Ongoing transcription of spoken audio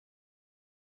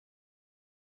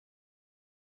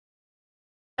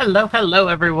Hello, hello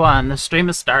everyone. The stream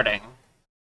is starting.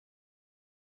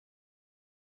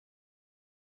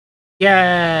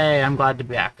 Yay! I'm glad to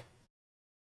be back.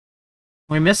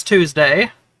 We missed Tuesday.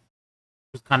 It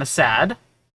was kind of sad.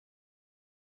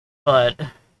 But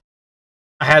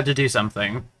I had to do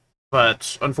something.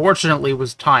 But unfortunately it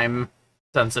was time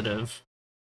sensitive.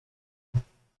 But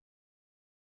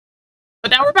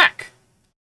now we're back!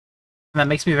 And that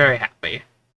makes me very happy.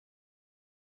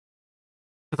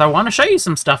 Because I want to show you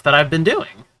some stuff that I've been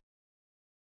doing.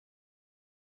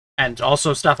 And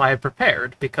also stuff I have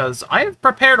prepared, because I have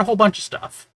prepared a whole bunch of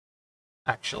stuff.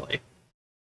 Actually.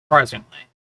 Surprisingly.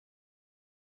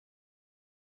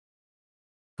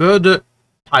 Good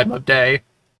time of day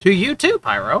to you too,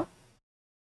 Pyro.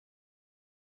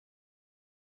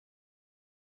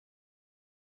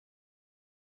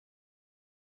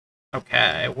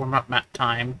 Okay, warm-up map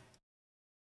time.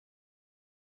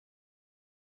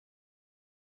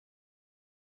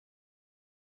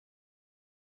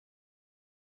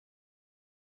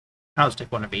 I'll just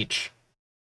take one of each.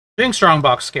 Doing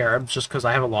strongbox scarabs just because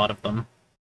I have a lot of them.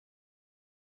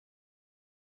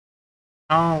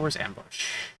 Oh, where's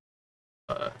ambush?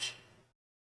 Bush.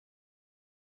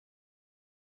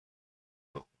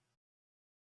 Oh.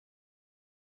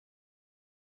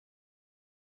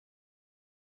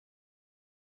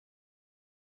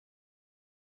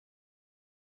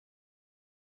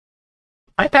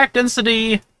 High pack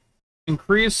density,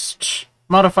 increased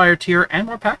modifier tier, and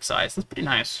more pack size. That's pretty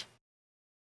nice.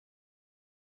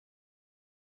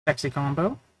 Sexy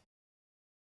combo.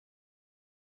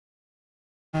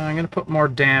 I'm going to put more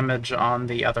damage on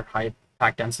the other high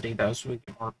pack density, though, so we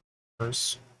get more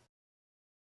powers.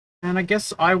 And I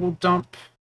guess I will dump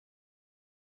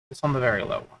this on the very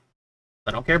low one.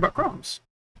 I don't care about chromes.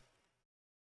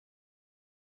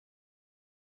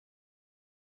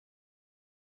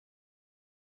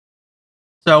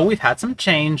 So we've had some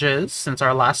changes since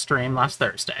our last stream last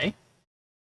Thursday.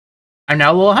 I'm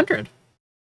now level 100.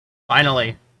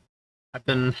 Finally. I've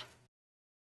been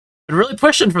really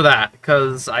pushing for that,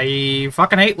 because I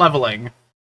fucking hate leveling.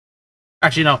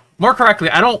 Actually, no. More correctly,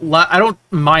 I don't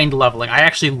mind leveling. I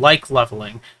actually like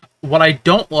leveling. What I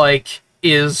don't like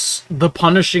is the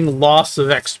punishing loss of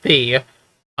XP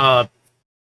on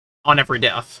every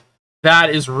death.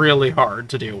 That is really hard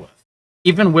to deal with.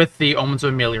 Even with the Omens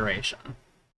of Amelioration.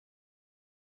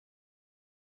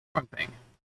 Wrong thing.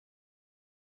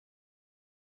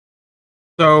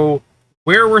 So,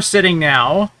 where we're sitting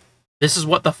now, this is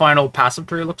what the final passive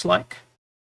tree looks like.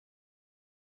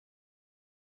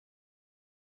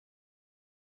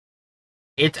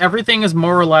 Everything is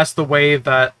more or less the way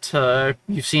that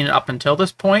you've seen it up until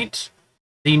this point.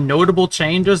 The notable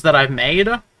changes that I've made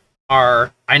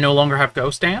are I no longer have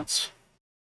Ghost Dance.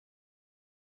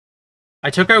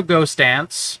 I took out Ghost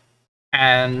Dance,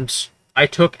 and I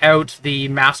took out the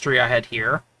Mastery I had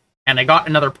here, and I got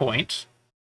another point.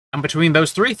 And between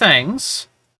those three things,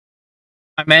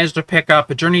 I managed to pick up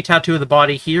a Journey Tattoo of the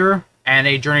Body here, and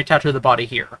a Journey Tattoo of the Body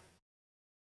here.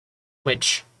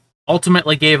 Which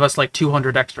ultimately gave us like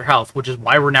 200 extra health, which is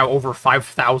why we're now over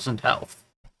 5,000 health.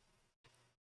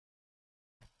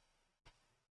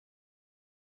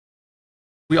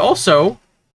 We also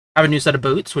have a new set of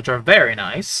boots, which are very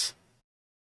nice.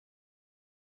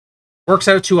 Works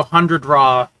out to 100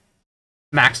 raw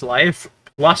max life,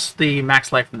 plus the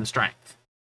max life from the strength,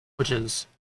 which is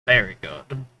very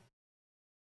good.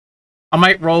 I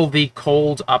might roll the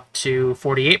cold up to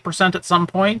 48% at some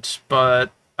point,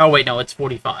 but oh wait, no, it's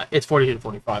 45. It's 42 to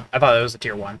 45. I thought it was a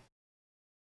tier 1.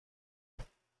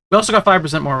 We also got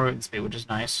 5% more movement speed, which is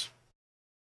nice.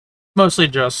 Mostly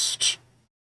just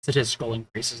statistical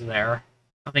increases there.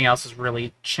 Nothing else has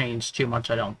really changed too much,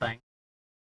 I don't think.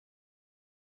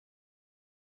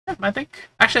 Yeah, I think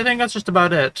that's just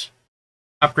about it.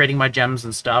 Upgrading my gems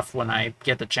and stuff when I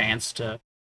get the chance to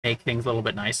make things a little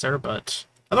bit nicer, but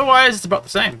otherwise it's about the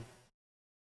same.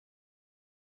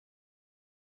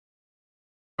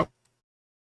 Oh,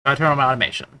 gotta turn on my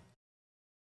automation.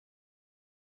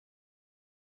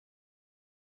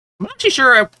 I'm not actually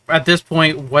sure at this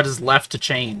point what is left to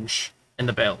change in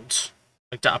the build,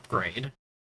 like to upgrade. I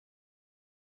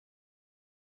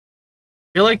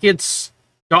feel like it's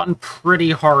gotten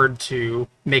pretty hard to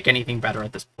make anything better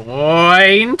at this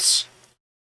point.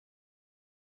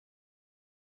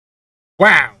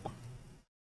 Wow.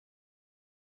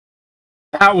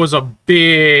 That was a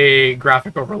big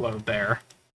graphic overload there.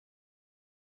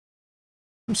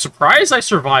 I'm surprised I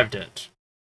survived it.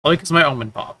 Probably because my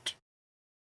omen popped.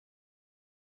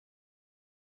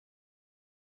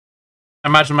 I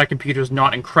imagine my computer's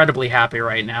not incredibly happy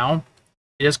right now.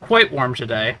 It is quite warm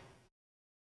today.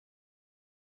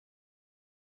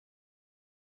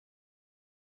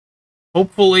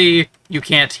 Hopefully you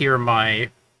can't hear my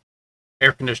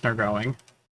air conditioner going.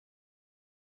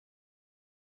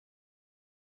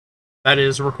 That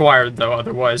is required, though,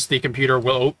 otherwise the computer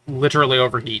will literally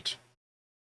overheat.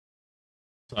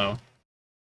 So,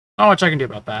 not much I can do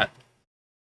about that.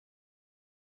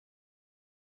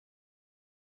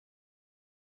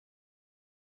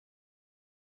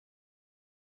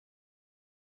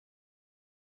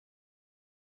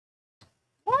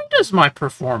 Why does my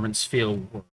performance feel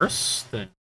worse than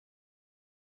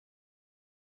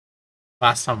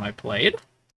last time I played?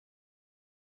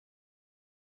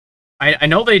 I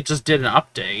know they just did an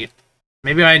update.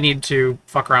 Maybe I need to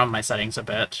fuck around with my settings a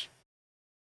bit.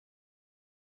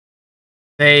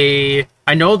 I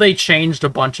know they changed a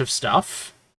bunch of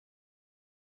stuff.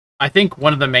 I think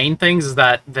one of the main things is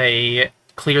that they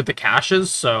cleared the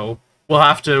caches, so we'll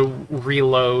have to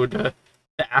reload the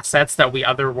assets that we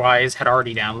otherwise had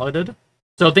already downloaded.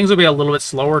 So things will be a little bit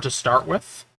slower to start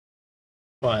with,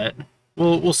 but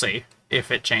we'll see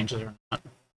if it changes or not.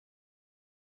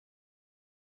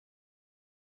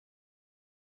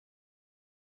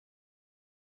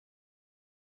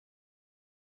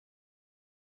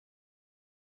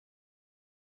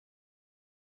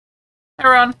 Hey,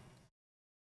 Ron.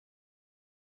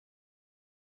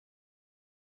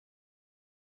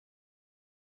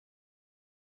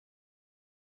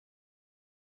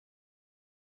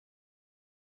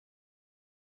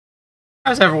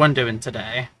 How's everyone doing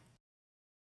today?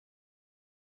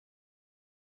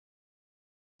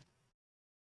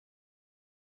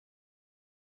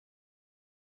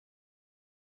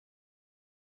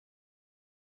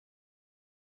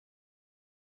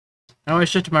 I always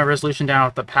shifted my resolution down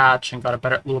with the patch and got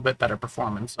a little bit better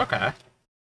performance. Okay.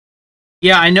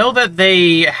 Yeah, I know that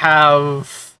they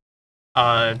have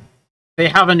a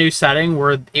new setting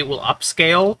where it will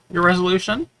upscale your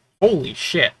resolution. Holy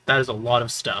shit, that is a lot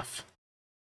of stuff.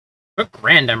 Put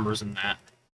grand numbers in that.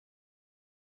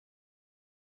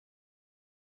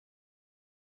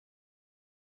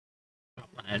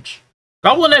 Goblin Edge.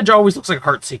 Goblin Edge always looks like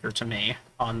Heartseeker to me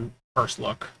on first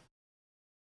look.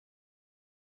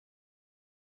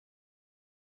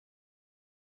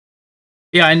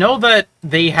 Yeah, I know that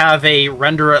they have a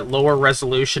render at lower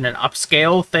resolution and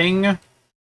upscale thing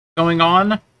going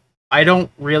on. I don't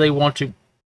really want to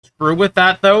screw with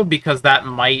that, though, because that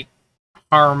might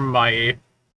harm my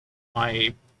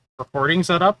recording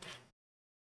setup.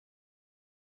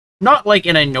 Not, like,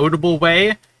 in a notable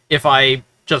way, if I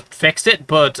just fixed it,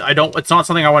 but it's not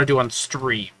something I want to do on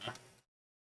stream.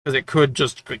 Because it could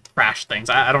just crash things.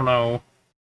 I don't know.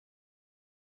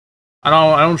 I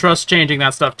don't trust changing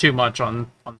that stuff too much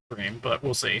on stream, but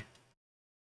we'll see.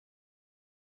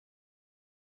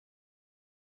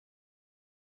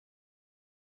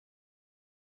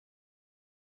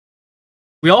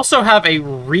 We also have a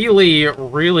really,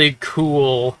 really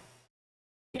cool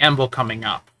gamble coming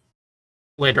up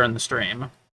later in the stream.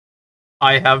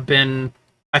 I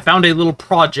found a little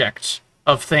project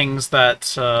of things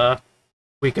that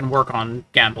we can work on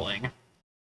gambling.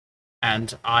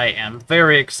 And I am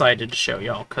very excited to show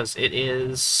y'all, because it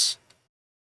is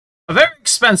a very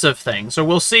expensive thing. So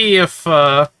we'll see if,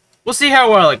 we'll see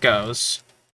how well it goes.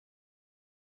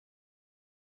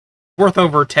 Worth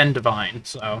over 10 divine,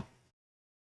 so...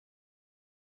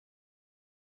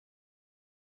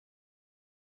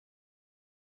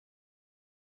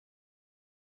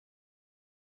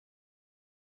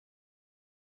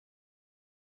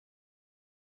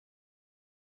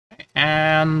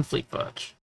 And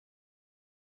Fleetfoot.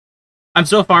 I'm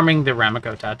still farming the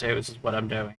Ramako tattoos, is what I'm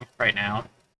doing right now.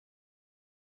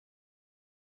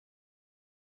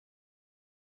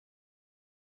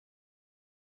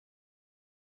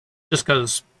 Just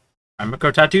because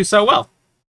Ramako tattoos so well.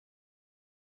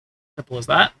 Simple as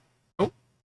that. Oh.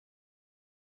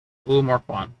 Ooh, more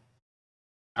fun.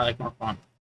 I like more fun.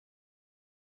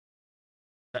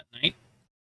 That night.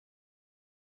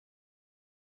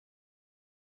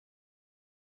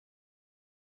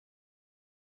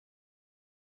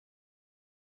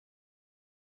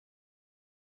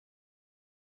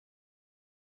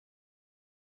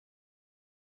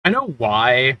 I know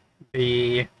why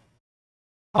the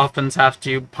Coffins have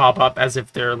to pop up as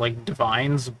if they're, like,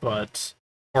 divines, but...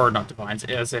 Or not divines,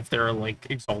 as if they're, like,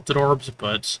 exalted orbs,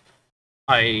 but...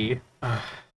 It's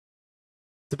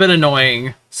a bit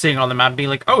annoying seeing on the map being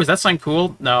like, oh, is that sign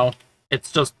cool? No.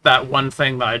 It's just that one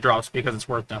thing that I dropped because it's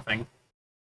worth nothing.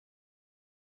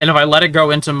 And if I let it go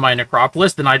into my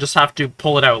Necropolis, then I just have to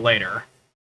pull it out later.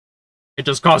 It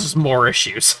just causes more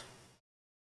issues.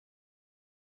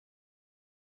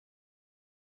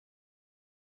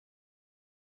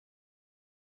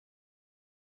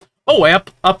 Oh, I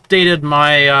updated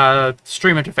my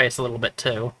stream interface a little bit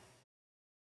too.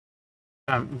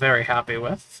 I'm very happy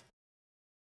with.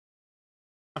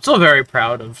 I'm still very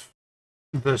proud of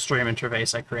the stream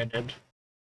interface I created.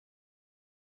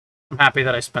 I'm happy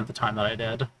that I spent the time that I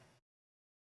did.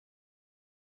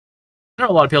 I know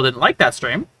a lot of people didn't like that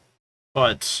stream,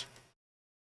 but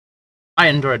I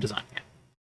enjoyed designing it.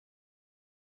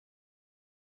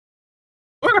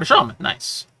 Oh, I got a shaman.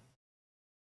 Nice.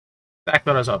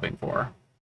 Exactly what I was hoping for.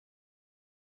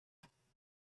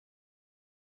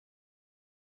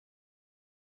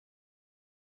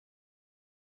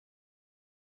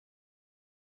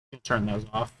 Turn those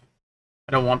off.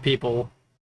 I don't want people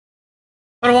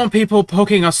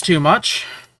poking us too much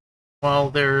while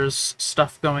there's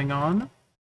stuff going on.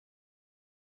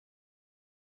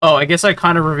 Oh, I guess I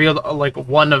kind of revealed, like,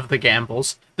 one of the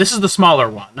gambles. This is the smaller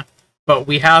one, but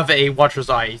we have a Watcher's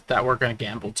Eye that we're going to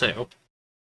gamble too.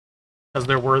 Because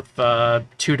they're worth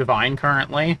 2 divine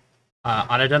currently,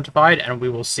 unidentified, and we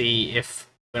will see if,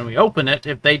 when we open it,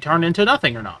 if they turn into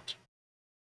nothing or not.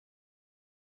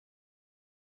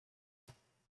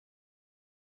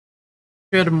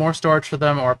 Create more storage for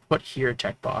them, or put here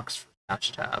checkbox for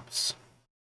patch tabs.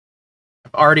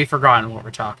 I've already forgotten what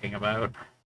we're talking about.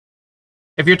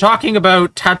 If you're talking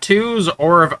about tattoos,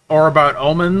 or about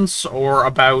omens, or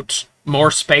about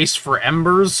more space for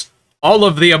embers, all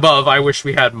of the above, I wish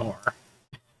we had more.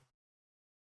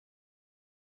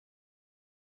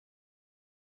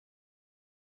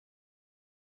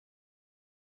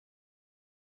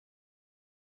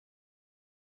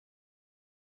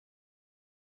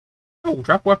 Oh,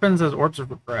 drop weapons as orbs of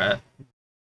regret.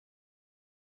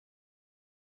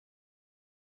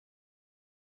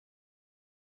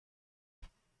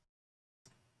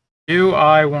 Do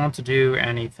I want to do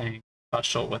anything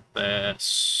special with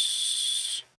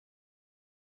this?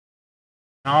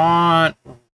 Not...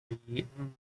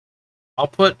 I'll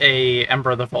put a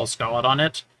Ember of the False Scarlet on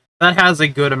it. That has a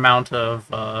good amount of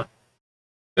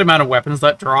weapons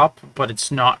that drop, but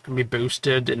it's not going to be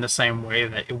boosted in the same way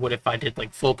that it would if I did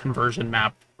like full conversion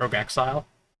map Rogue Exile.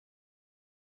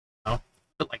 So,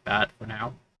 put like that for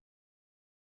now.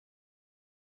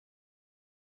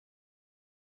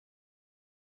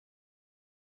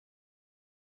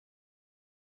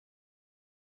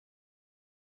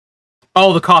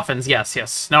 Oh, the coffins, yes,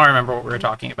 yes. Now I remember what we were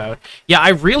talking about. Yeah, I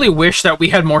really wish that we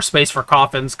had more space for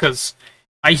coffins, because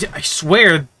I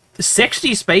swear,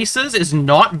 60 spaces is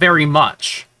not very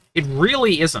much. It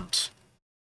really isn't.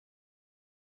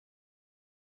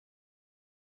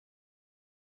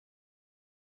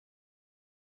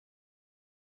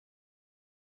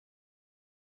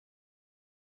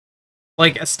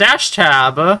 Like, a stash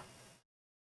tab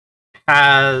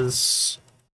has...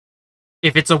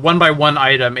 If it's a 1x1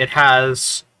 item, it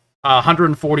has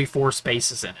 144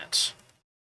 spaces in it.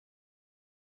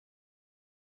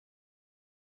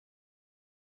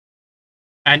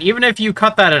 And even if you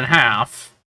cut that in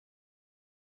half,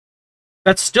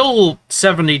 that's still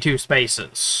 72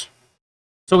 spaces.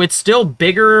 So it's still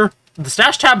bigger. The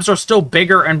stash tabs are still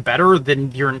bigger and better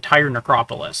than your entire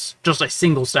necropolis. Just a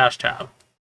single stash tab.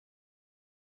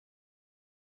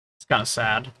 It's kind of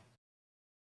sad.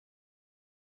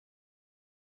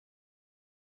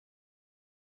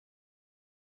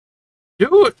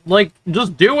 Do it, like,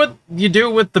 just do what you do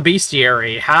with the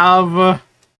bestiary. Have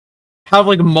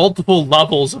like multiple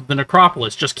levels of the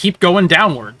necropolis. Just keep going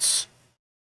downwards.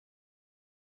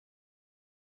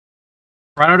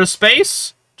 Run out of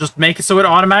space? Just make it so it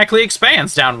automatically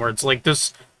expands downwards. Like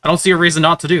this, I don't see a reason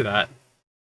not to do that.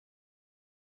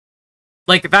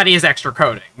 Like, that is extra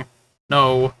coding.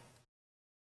 No,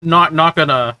 not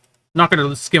gonna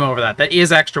skim over that. That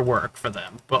is extra work for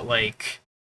them, but like,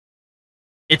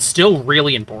 it's still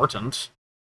really important.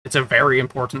 It's a very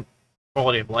important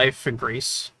quality of life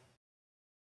increase.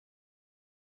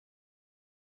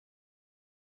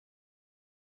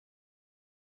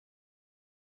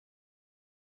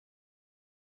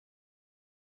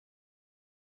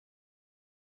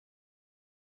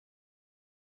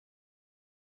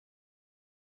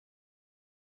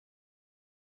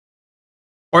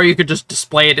 Or you could just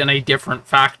display it in a different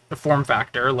form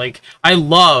factor. Like, I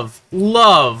love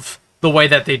the way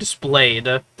that they displayed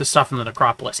the stuff in the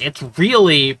necropolis. It's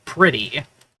really pretty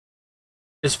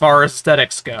as far as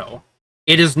aesthetics go.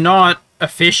 It is not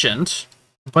efficient,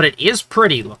 but it is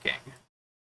pretty looking.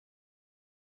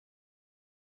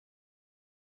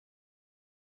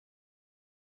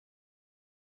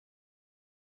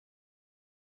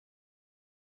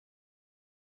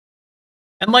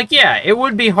 And, like, yeah, it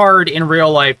would be hard in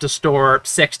real life to store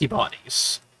 60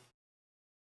 bodies.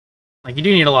 Like, you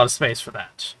do need a lot of space for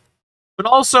that. But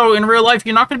also, in real life,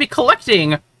 you're not going to be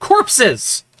collecting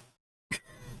corpses!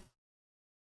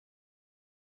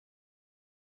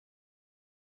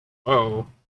 Oh.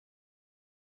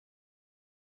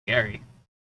 Scary.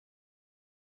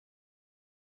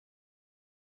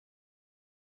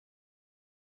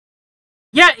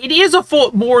 Yeah, it is a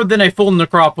more than a full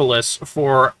necropolis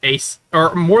for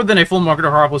or more than a full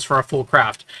necropolis for a full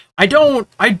craft. I don't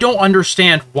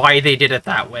understand why they did it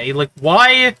that way. Like,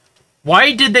 why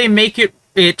did they make it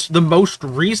the most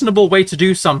reasonable way to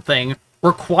do something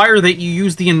require that you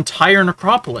use the entire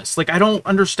necropolis? Like, I don't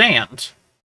understand.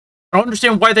 I don't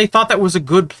understand why they thought that was a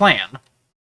good plan.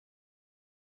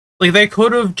 Like, they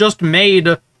could have just made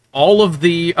all of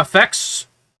the effects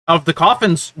of the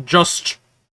coffins just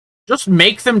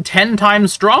make them 10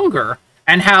 times stronger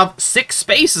and have 6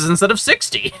 spaces instead of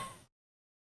 60.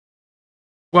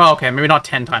 Well, okay, maybe not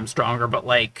 10 times stronger, but,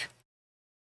 like,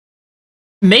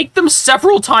 make them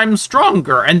several times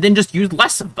stronger and then just use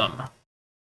less of them.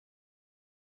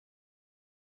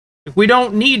 We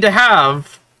don't need to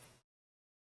have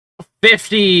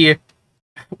 50... I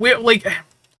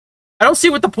don't see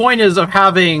what the point is of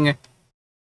having,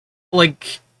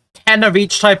 like, 10 of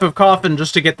each type of coffin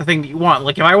just to get the thing that you want.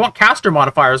 Like, if I want caster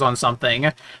modifiers on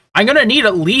something, I'm gonna need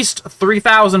at least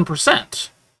 3,000%. So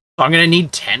I'm gonna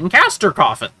need 10 caster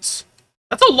coffins.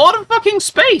 That's a lot of fucking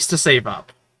space to save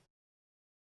up.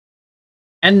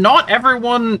 And not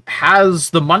everyone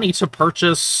has the money to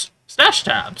purchase stash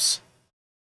tabs.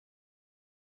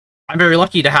 I'm very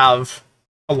lucky to have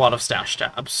a lot of stash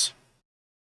tabs.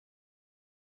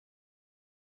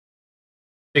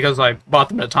 Because I bought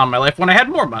them at a time in my life when I had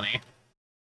more money.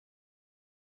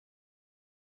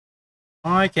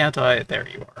 Why can't I? There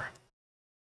you are.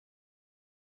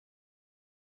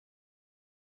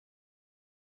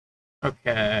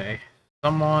 Okay.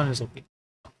 Someone is looking.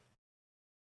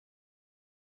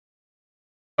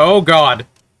 Oh god.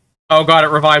 Oh god, it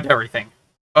revived everything.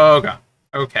 Oh god.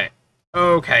 Okay.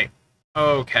 Okay.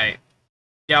 Okay.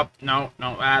 Yep, no,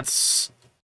 that's...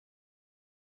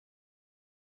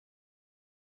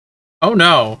 Oh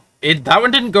no. That one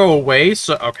didn't go away,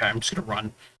 so... Okay, I'm just gonna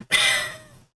run.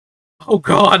 Oh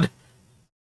god.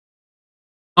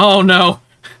 Oh no.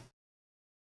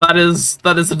 That is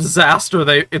a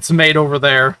disaster it's made over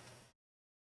there.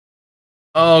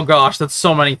 Oh gosh, that's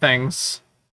so many things.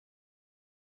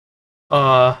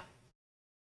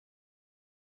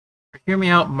 Hear me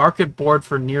out, market board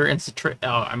for near instant trade.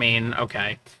 Oh, I mean,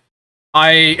 okay.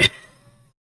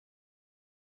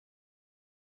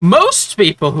 Most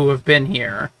people who have been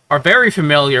here are very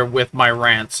familiar with my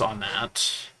rants on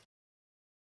that.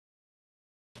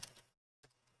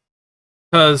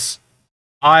 Because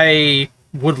I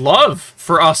would love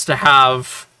for us to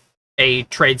have a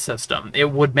trade system.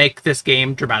 It would make this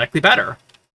game dramatically better.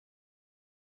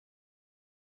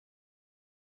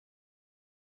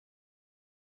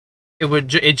 It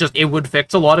would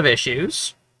fix a lot of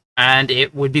issues, and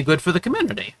it would be good for the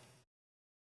community.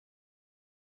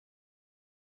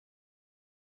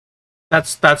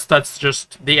 That's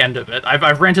just the end of it.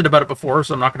 I've ranted about it before,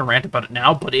 so I'm not going to rant about it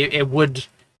now. But it would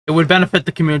benefit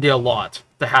the community a lot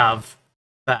to have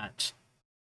that.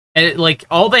 And like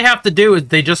all they have to do is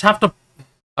they just have to.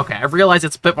 Okay, I realize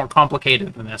it's a bit more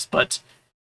complicated than this, but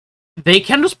they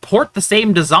can just port the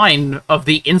same design of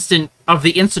the instant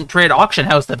trade auction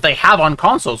house that they have on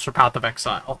consoles for Path of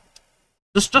Exile.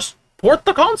 Just port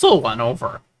the console one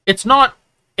over. It's not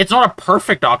a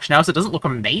perfect auction house. It doesn't look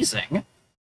amazing.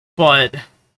 But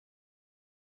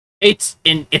it's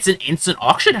an instant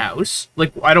auction house.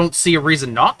 Like, I don't see a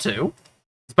reason not to.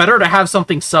 It's better to have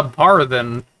something subpar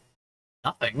than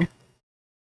nothing,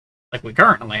 like we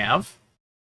currently have.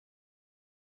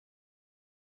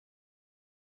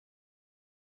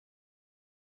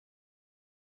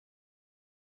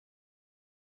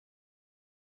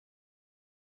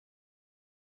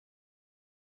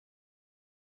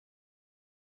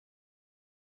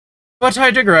 But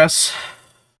I digress.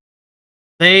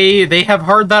 They have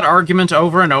heard that argument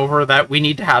over and over that we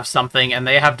need to have something, and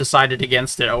they have decided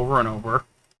against it over and over.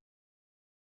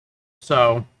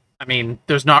 So, I mean,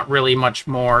 there's not really much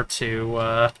more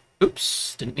to,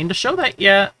 oops, didn't mean to show that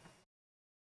yet.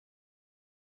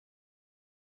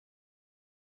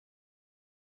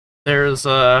 There's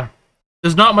not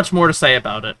much more to say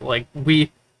about it. Like,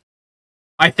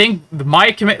 I think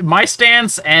my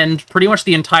stance and pretty much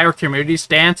the entire community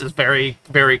stance is very,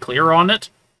 very clear on it.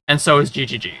 And so is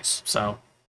GGG's, so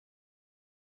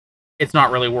it's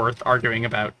not really worth arguing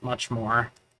about much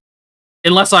more.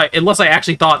 Unless I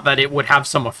actually thought that it would have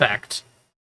some effect.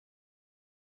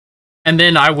 And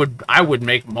then I would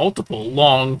make multiple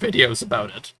long videos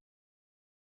about it.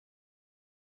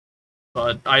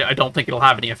 but I don't think it'll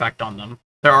have any effect on them.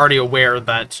 They're already aware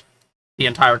that the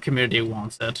entire community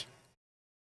wants it,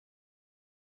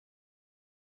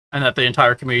 and that the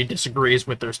entire community disagrees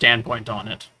with their standpoint on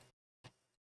it.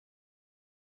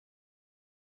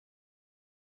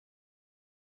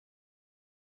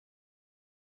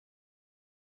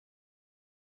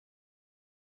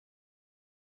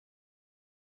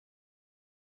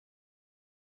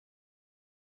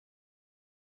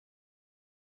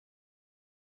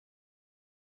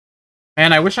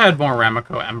 Man, I wish I had more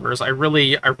Ramaco embers. I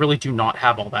really do not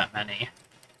have all that many.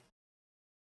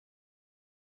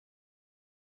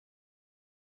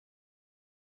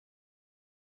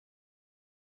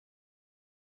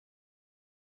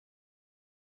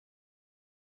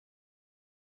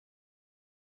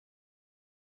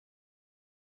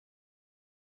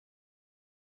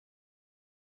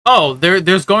 Oh,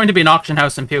 there's going to be an auction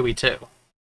house in PoE too.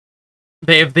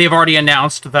 They've already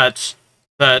announced that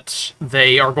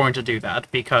they are going to do that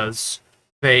because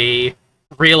they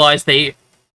realize they.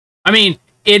 I mean,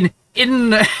 in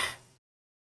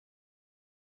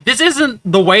this isn't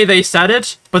the way they said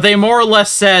it, but they more or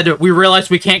less said we realize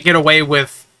we can't get away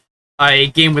with a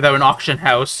game without an auction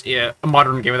house, a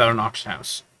modern game without an auction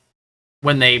house.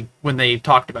 When they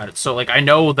talked about it, so like I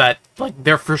know that like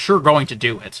they're for sure going to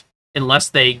do it unless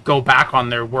they go back on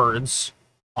their words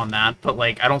on that, but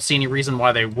like I don't see any reason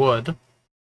why they would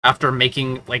after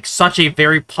making like such a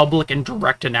very public and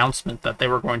direct announcement that they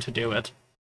were going to do it.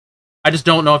 I just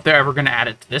don't know if they're ever going to add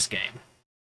it to this game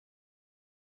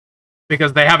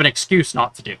because they have an excuse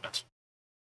not to do it.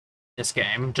 This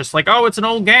game, just like, oh, it's an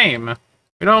old game.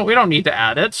 We don't need to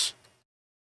add it.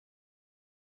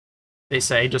 They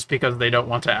say just because they don't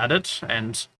want to add it,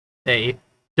 and they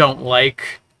don't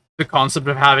like the concept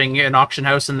of having an auction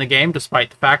house in the game, despite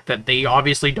the fact that they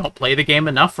obviously don't play the game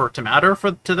enough for it to matter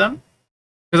to them.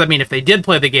 Because, I mean, if they did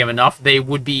play the game enough, they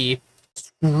would be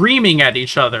screaming at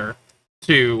each other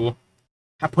to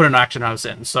put an auction house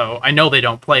in. So I know they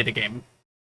don't play the game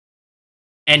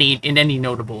in any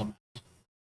notable amount.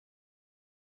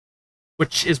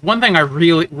 Which is one thing I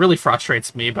really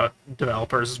frustrates me about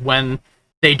developers, when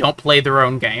they don't play their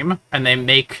own game, and they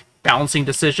make balancing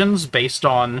decisions based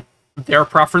on their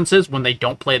preferences when they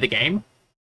don't play the game.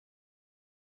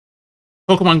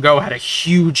 Pokemon Go had a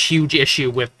huge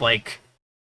issue with, like,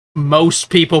 most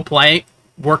people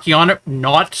working on it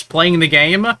not playing the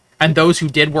game, and those who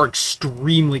did were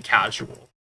extremely casual.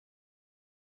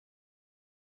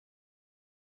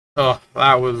 Ugh,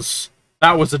 that was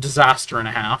a disaster and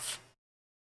a half.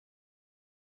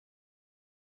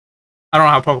 I don't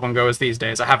know how Pokemon Go is these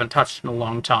days. I haven't touched it in a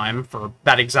long time for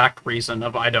that exact reason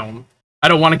of I don't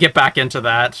want to get back into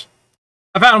that.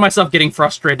 I've found myself getting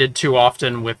frustrated too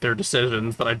often with their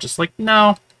decisions that I just like,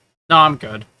 no, I'm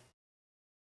good.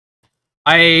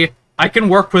 I can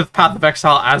work with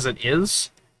pathofexile as it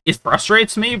is. It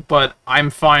frustrates me, but I'm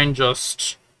fine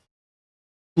just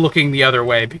looking the other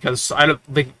way because I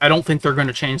don't think they're going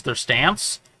to change their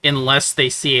stance unless they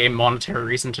see a monetary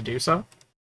reason to do so.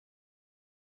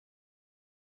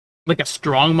 Like a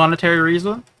strong monetary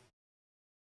reason?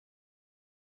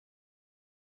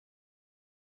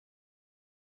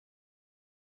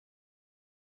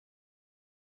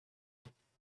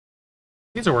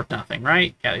 These are worth nothing,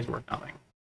 right? Yeah, these are worth nothing.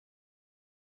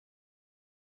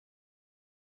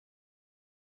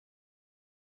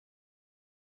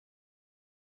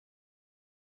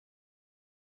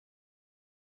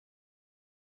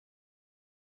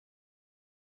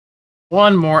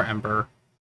 One more ember.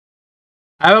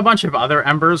 I have a bunch of other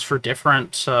embers for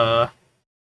different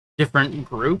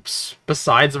groups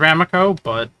besides Ramaco,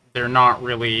 but they're not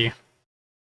really.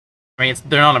 I mean,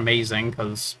 they're not amazing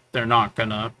because they're not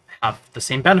gonna have the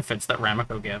same benefits that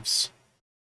Ramaco gives.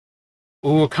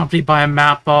 Ooh, accompanied by a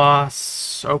map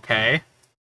boss. Okay.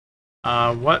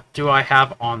 What do I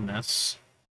have on this?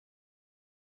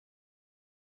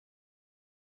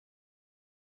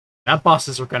 Map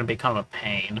bosses are gonna become a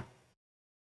pain.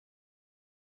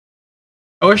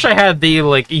 I wish I had the,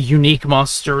 like, unique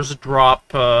monsters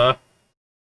drop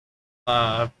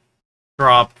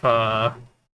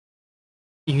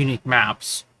unique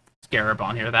maps Scarab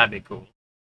on here. That'd be cool.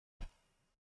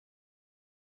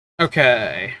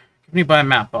 Okay. Accompanied by a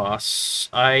map boss.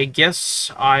 I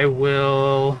guess I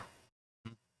will.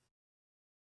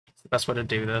 What's the best way to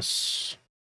do this?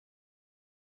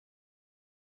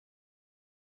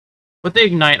 Put the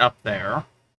Ignite up there,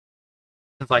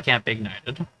 since I can't be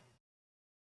ignited.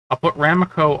 I'll put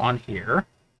Ramaco on here.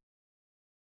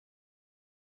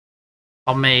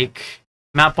 I'll make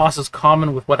map bosses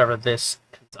common with whatever this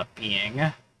ends up being.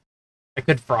 I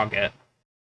could frog it.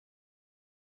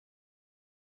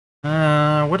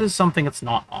 what is something that's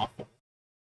not awful?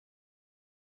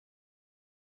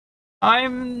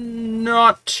 I'm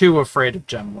not too afraid of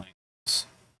gemlings.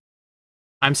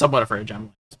 I'm somewhat afraid of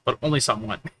gemlings, but only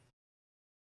somewhat.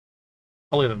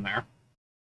 I'll leave them there.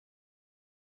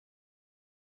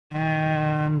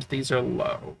 And these are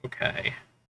low. Okay.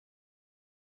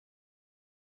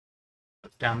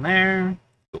 Put down there.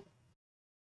 Cool.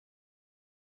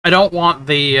 I don't want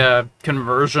the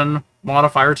conversion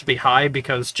modifier to be high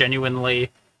because genuinely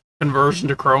conversion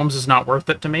to chromes is not worth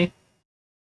it to me.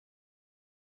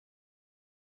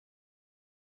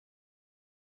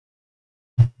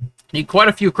 Need quite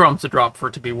a few chromes to drop for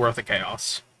it to be worth a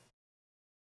chaos.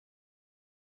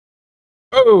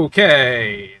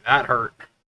 Okay, that hurt.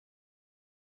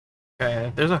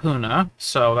 Okay, there's a Huna,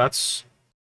 so that's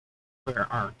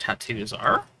where our tattoos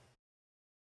are.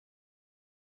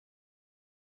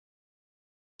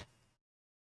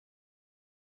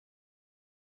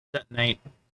 Detonate.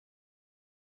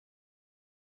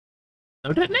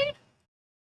 No detonate?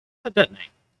 Detonate.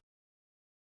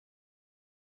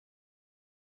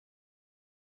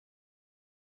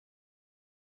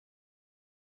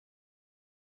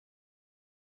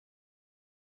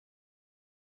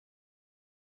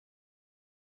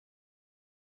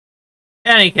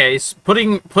 In any case,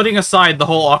 putting aside the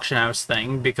whole auction house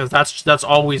thing, because that's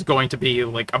always going to be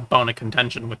like a bone of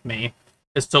contention with me,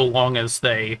 as so long as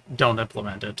they don't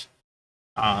implement it.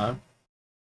 I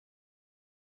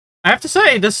have to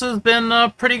say, this has been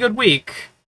a pretty good week.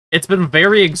 It's been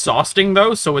very exhausting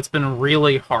though, so it's been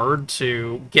really hard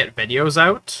to get videos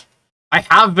out. I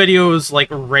have videos like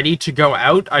ready to go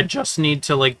out. I just need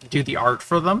to like do the art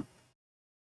for them,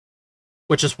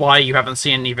 which is why you haven't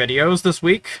seen any videos this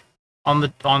week on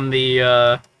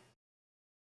the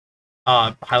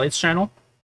highlights channel.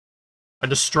 I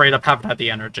just straight up haven't had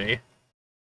the energy.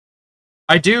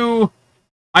 I do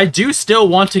still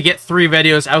want to get 3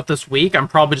 videos out this week. I'm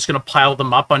probably just gonna pile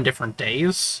them up on different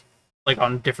days, like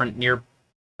on different near.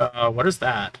 What is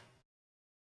that?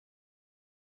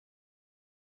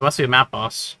 It must be a map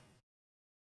boss.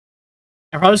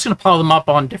 I'm probably just gonna pile them up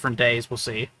on different days. We'll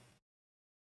see.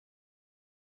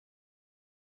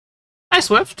 Hi,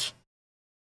 Swift.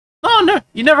 Oh, no,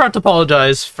 you never have to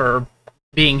apologize for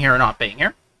being here or not being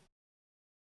here.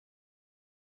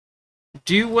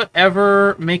 Do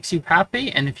whatever makes you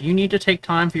happy, and if you need to take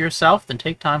time for yourself, then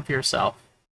take time for yourself.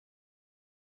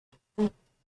 I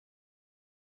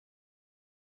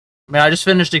mean, I just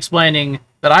finished explaining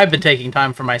that I've been taking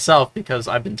time for myself because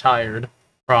I've been tired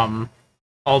from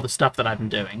all the stuff that I've been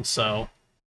doing, so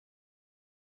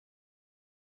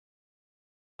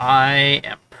I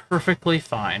am perfectly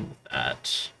fine with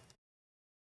that.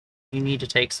 You need to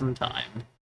take some time.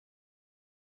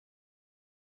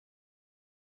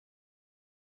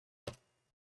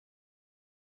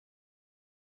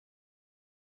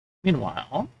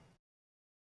 Meanwhile,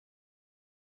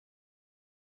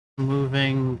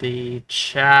 moving the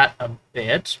chat a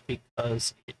bit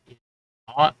because it is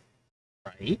not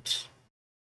right.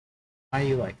 Why are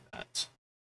you like that?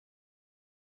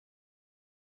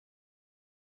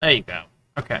 There you go.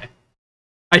 Okay.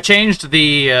 I changed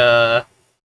the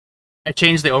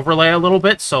overlay a little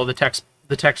bit, so the text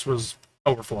was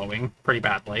overflowing pretty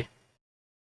badly.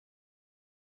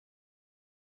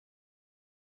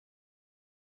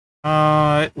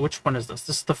 Which one is this?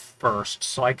 This is the first,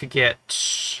 so I could get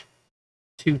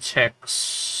 2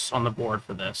 ticks on the board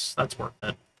for this. That's worth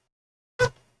it.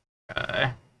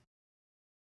 Okay.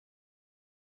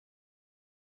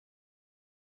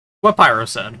 What Pyro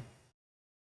said.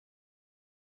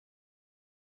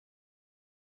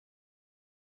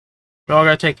 We all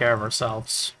gotta take care of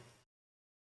ourselves.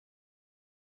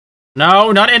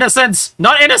 No, not innocence!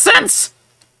 Not innocence!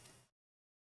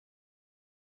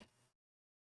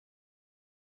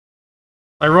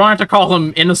 Ironic to call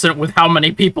him innocent with how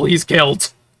many people he's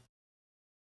killed.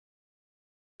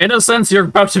 Innocence, you're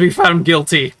about to be found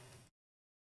guilty.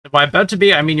 And by about to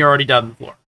be, I mean you're already dead on the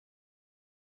floor.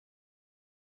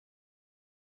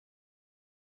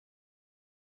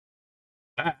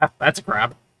 Ah, that's a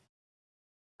crab.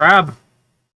 Crab!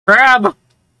 Crab!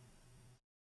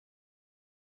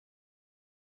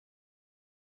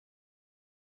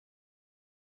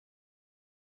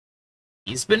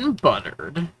 He's been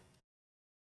buttered.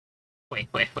 Wait.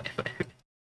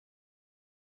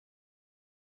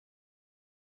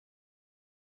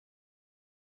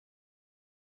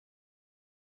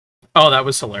 Oh, that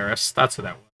was hilarious. That's what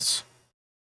that was.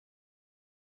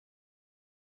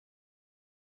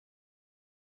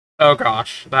 Oh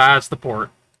gosh, that's the port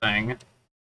thing.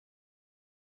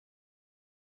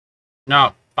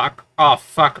 No, fuck off,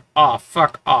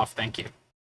 thank you.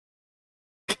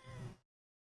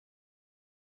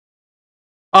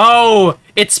 Oh,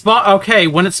 okay,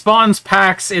 when it spawns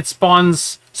packs, it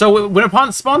spawns... So when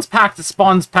it spawns packs, it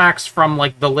spawns packs from,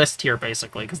 like, the list here,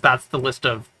 basically, because that's the list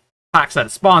of packs that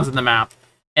it spawns in the map.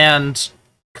 And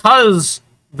because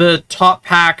the top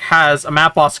pack has a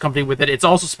map boss accompanied with it, it's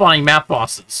also spawning map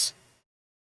bosses.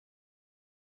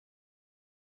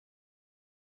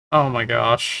 Oh my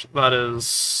gosh, that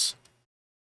is...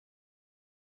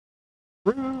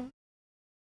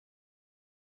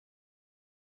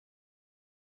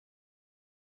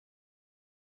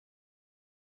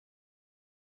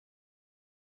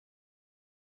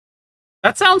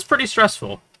 That sounds pretty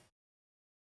stressful.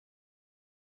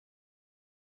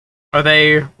 Are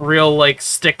they real, like,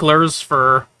 sticklers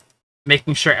for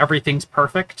making sure everything's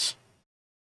perfect?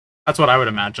 That's what I would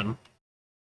imagine.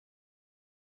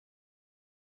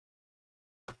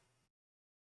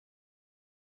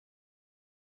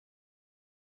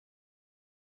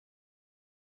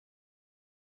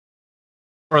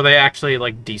 Or are they actually,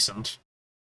 like, decent?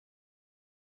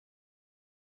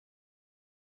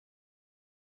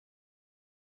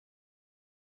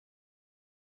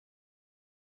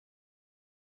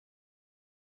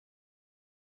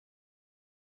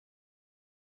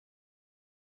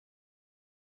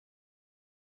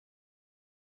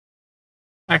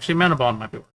 Actually, Mana Bond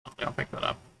might be worth something. I'll pick that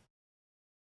up.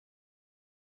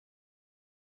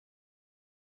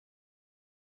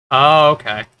 Oh,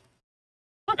 okay.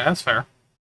 Okay, that's fair.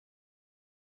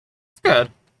 It's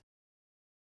good.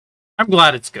 I'm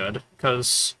glad it's good,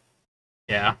 because,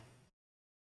 yeah.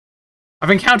 I've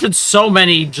encountered so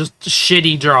many just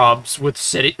shitty jobs with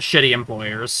shitty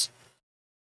employers.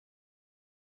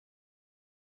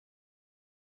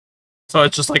 So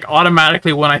it's just like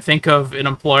automatically when I think of an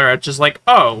employer, it's just like,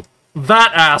 oh,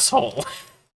 that asshole.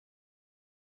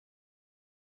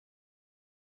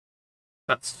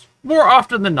 That's more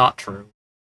often than not true.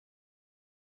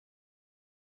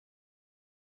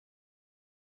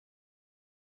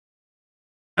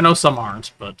 I know some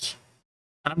aren't, but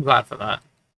I'm glad for that.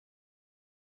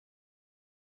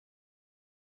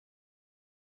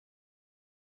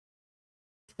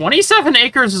 27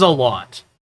 acres is a lot.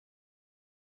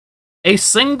 A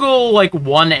single, like,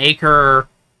 1 acre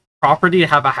property to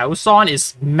have a house on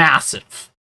is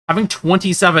massive. Having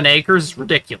 27 acres is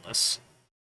ridiculous.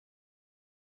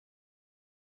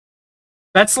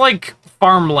 That's, like,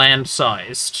 farmland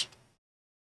sized.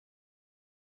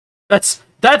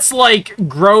 That's like,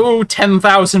 grow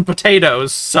 10,000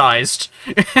 potatoes sized.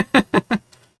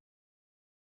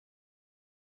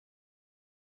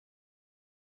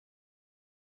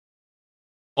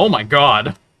 Oh my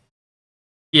god.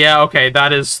 Yeah, okay,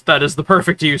 that is the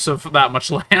perfect use of that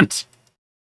much land.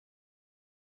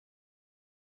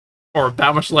 Or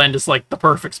that much land is, like, the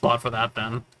perfect spot for that,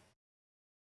 then.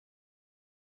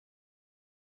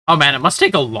 Oh man, it must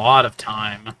take a lot of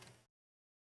time.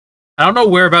 I don't know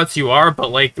whereabouts you are,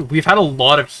 but, like, we've had a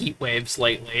lot of heat waves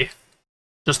lately.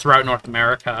 Just throughout North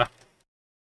America.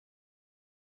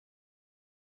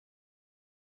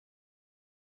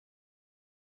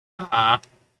 Ah.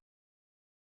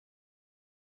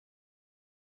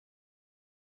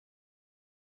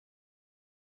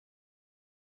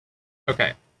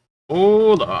 Okay.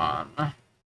 Hold on.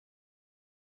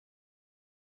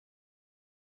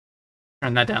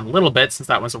 Turn that down a little bit, since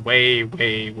that was way,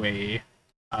 way, way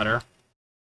hotter.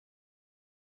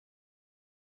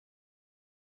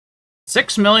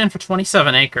 6 million for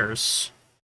 27 acres.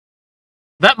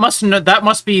 That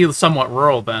must be somewhat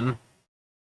rural, then.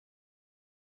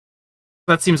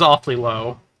 That seems awfully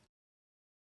low.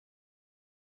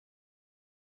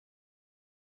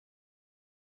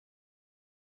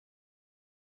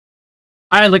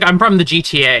 I'm from the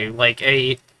GTA. Like,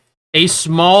 a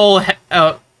small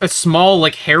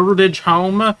like, heritage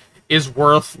home is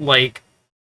worth, like,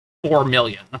 4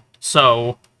 million.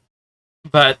 So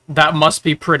that must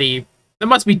be pretty... That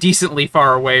must be decently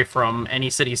far away from any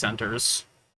city centers.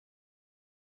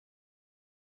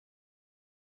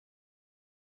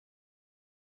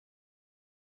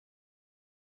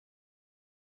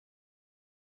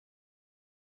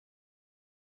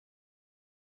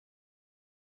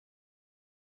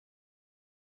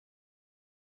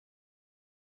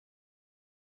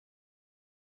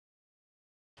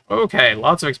 Okay,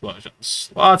 lots of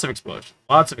explosions. Lots of explosions.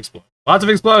 Lots of explosions. Lots of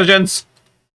explosions!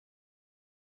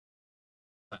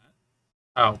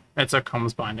 Oh, it's a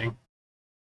Combs binding.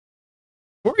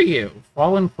 Who are you?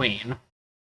 Fallen Queen.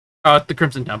 Oh, it's the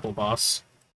Crimson Temple boss.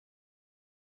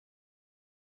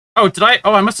 Oh, did I?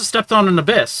 Oh, I must have stepped on an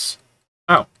abyss.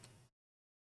 Oh.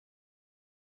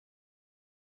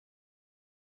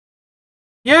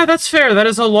 Yeah, that's fair. That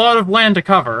is a lot of land to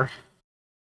cover.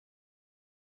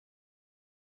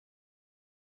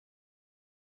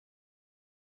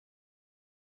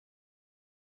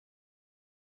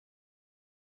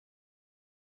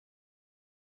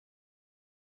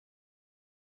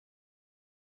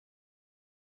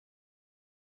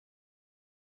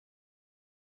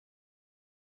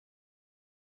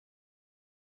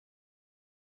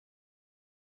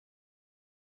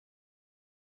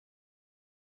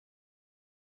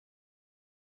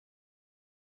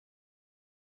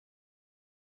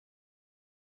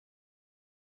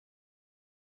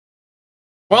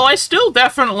 While I still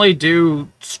definitely do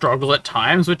struggle at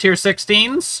times with tier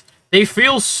 16s, they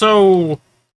feel so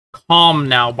calm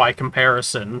now by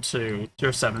comparison to tier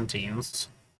 17s.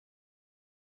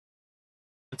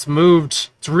 It's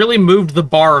really moved the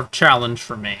bar of challenge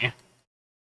for me.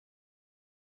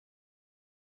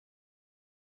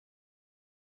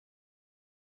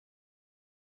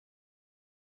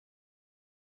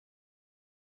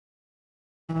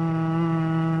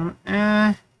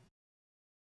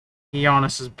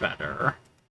 Giannis is better.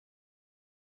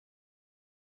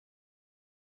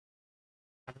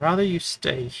 I'd rather you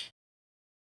stay.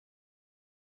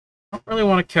 I don't really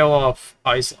want to kill off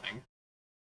Aisling.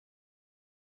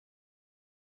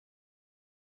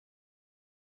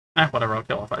 Whatever, I'll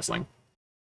kill off Aisling.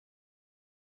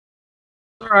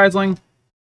 Sorry, Aisling.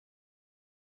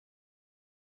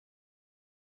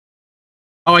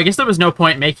 Oh, I guess there was no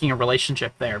point making a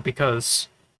relationship there, because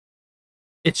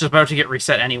it's just about to get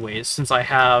reset anyways, since I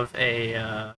have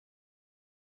a,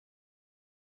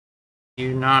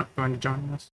 You not going to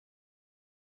join this?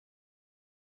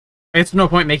 It's no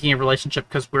point making a relationship,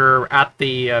 because we're at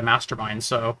the mastermind,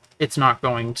 so it's not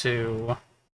going to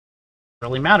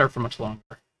really matter for much longer.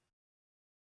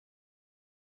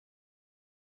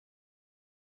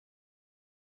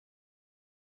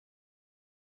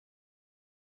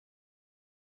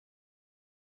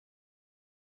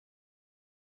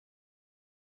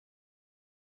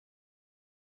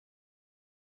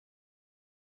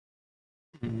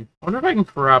 I wonder if I can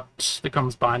corrupt the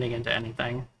comes binding into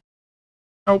anything.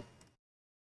 Nope.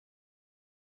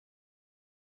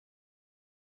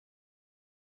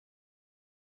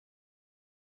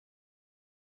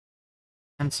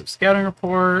 Comprehensive scouting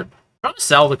report. I'm trying to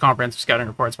sell the comprehensive scouting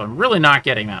reports, but I'm really not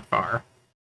getting that far.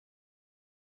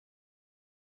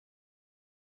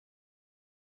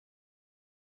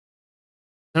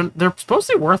 They're supposed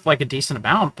to be worth like a decent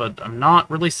amount, but I'm not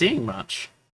really seeing much.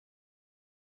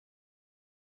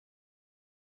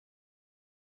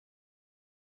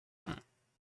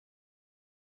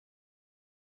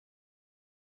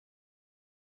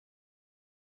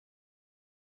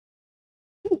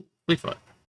 Fleetfoot.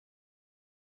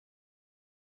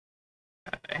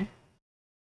 Okay.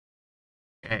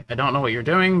 Okay, I don't know what you're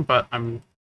doing, but I'm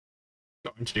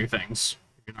going to do things.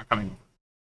 You're not coming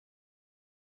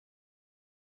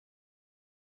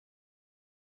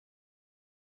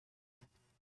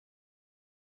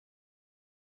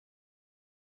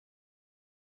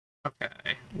over.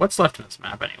 Okay. What's left in this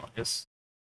map, anyways?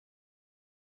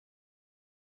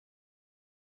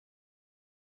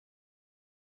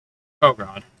 Oh,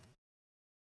 God.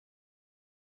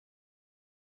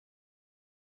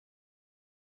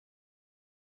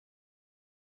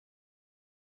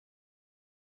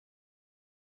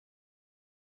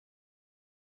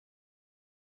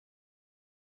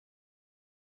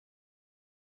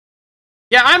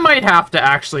 Yeah, I might have to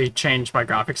actually change my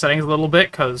graphic settings a little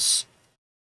bit, because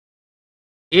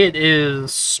it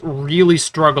is really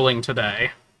struggling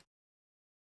today.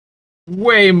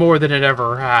 Way more than it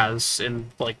ever has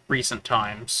in, like, recent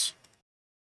times.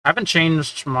 I haven't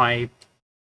changed my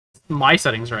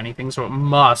settings or anything, so it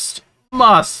must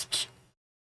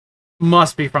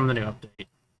be from the new update.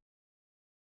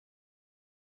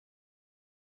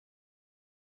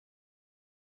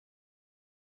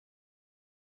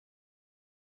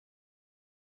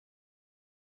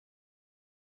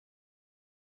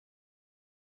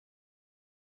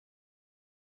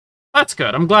 That's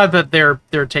good. I'm glad that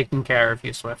they're taking care of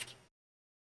you, Swift.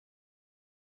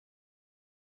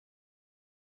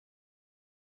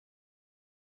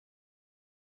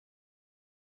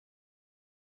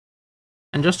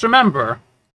 And just remember,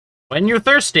 when you're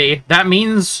thirsty, that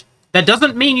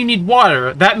doesn't mean you need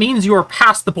water. That means you are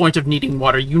past the point of needing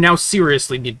water. You now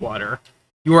seriously need water.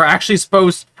 You are actually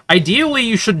supposed... Ideally,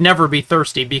 you should never be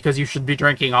thirsty, because you should be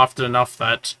drinking often enough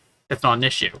that it's not an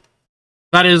issue.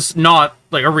 That is not,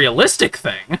 like, a realistic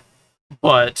thing,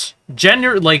 but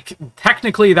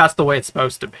technically that's the way it's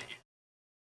supposed to be.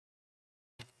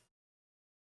 I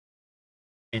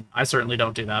mean, I certainly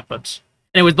don't do that, but...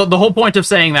 Anyways, the whole point of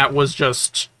saying that was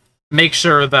just make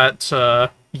sure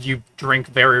that you drink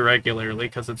very regularly,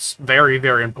 because it's very,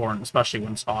 very important, especially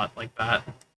when it's hot like that.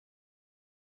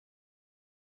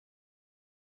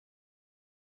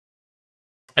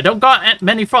 I don't got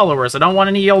many followers. I don't want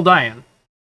any Yale dying.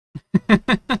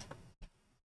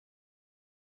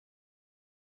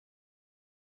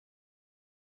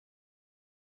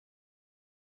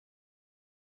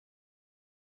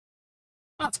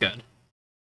 That's good.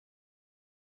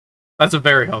 That's a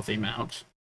very healthy amount.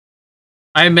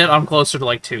 I admit I'm closer to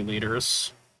like 2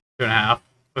 liters. 2.5.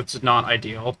 That's not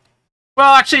ideal.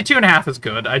 Well, actually 2.5 is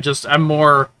good. I'm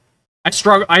more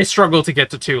I struggle to get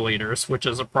to 2 liters, which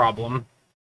is a problem.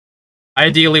 I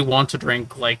ideally want to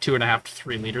drink like 2.5 to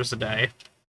 3 liters a day.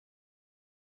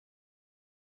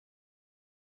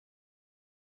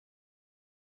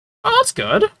 Oh, that's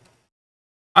good.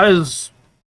 There's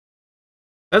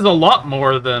a lot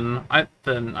more than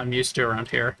I'm used to around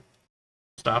here.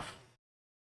 Stuff.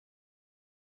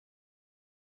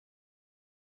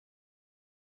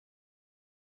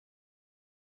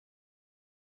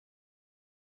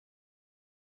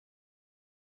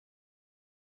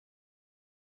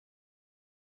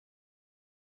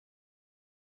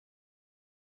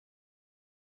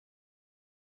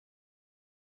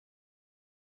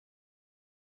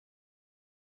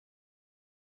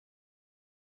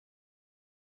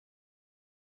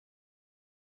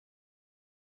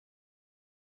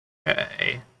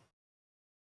 Okay.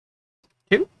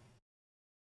 2?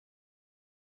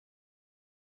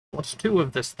 What's 2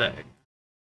 of this thing?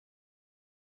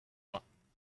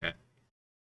 Okay.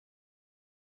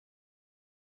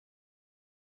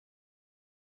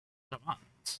 Come on.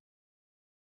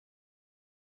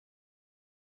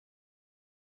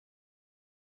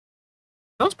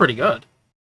 That's pretty good.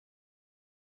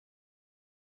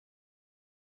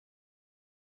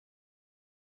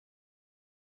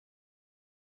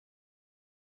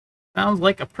 Sounds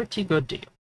like a pretty good deal.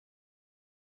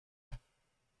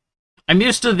 I'm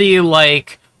used to the,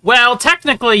 like, well,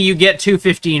 technically you get 2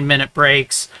 15-minute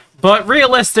breaks, but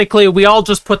realistically we all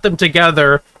just put them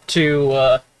together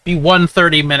to be 1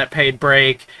 30-minute paid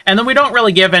break, and then we don't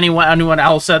really give anyone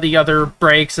else the other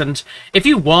breaks, and if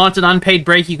you want an unpaid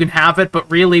break, you can have it, but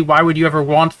really, why would you ever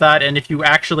want that? And if you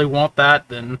actually want that,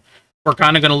 then we're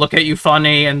kind of going to look at you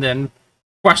funny, and then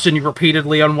question you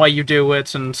repeatedly on why you do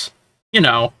it, and, you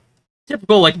know,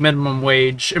 typical, like, minimum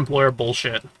wage employer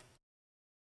bullshit.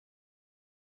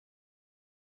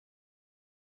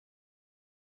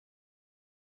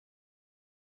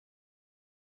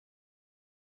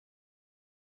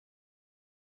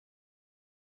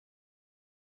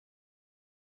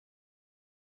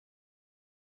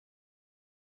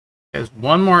 There's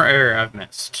one more area I've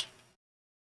missed.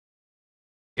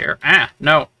 Here.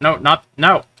 No, not,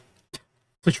 no.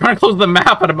 So trying to close the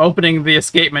map, and I'm opening the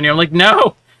escape menu. I'm like,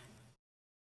 no!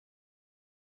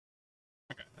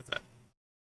 Okay, that's it.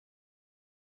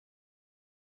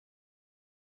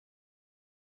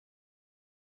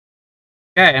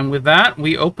 Okay, and with that,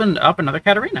 we opened up another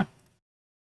Catarina.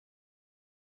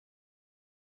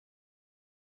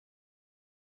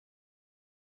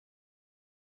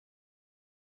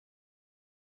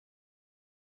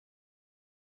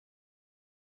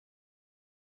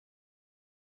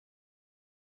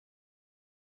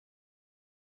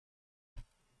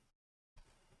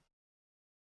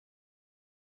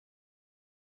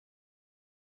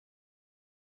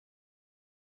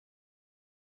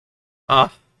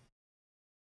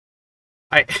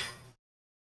 I...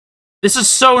 This is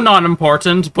so not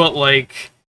important, but,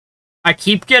 like, I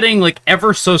keep getting, like,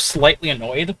 ever so slightly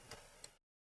annoyed.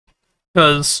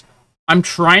 Because I'm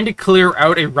trying to clear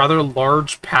out a rather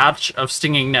large patch of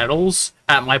stinging nettles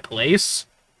at my place.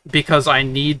 Because I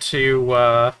need to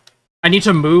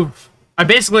move.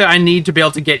 I need to be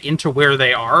able to get into where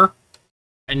they are.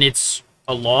 And it's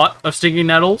a lot of stinging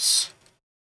nettles.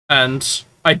 And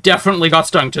I definitely got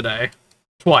stung today.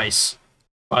 Twice.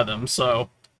 By them, so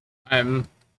I'm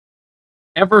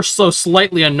ever so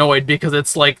slightly annoyed because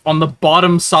it's like on the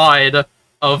bottom side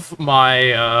of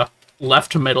my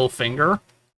left middle finger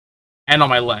and on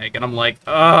my leg, and I'm like,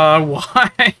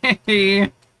 why?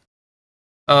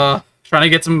 Trying to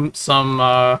get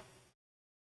some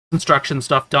construction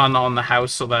stuff done on the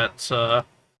house so that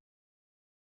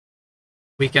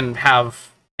we can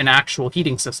have an actual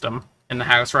heating system in the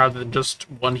house rather than just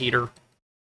one heater.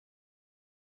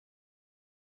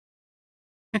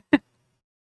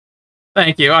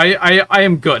 Thank you. I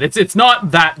am good. It's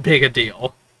not that big a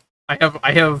deal. I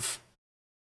have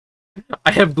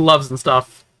gloves and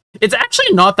stuff. It's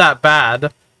actually not that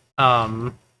bad.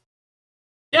 Yeah,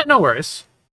 no worries.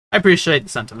 I appreciate the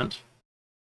sentiment.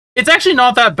 It's actually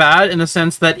not that bad in the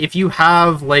sense that if you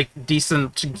have like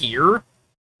decent gear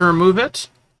to remove it,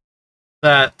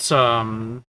 that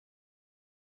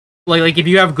like if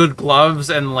you have good gloves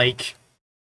and like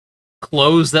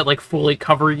clothes that like fully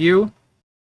cover you,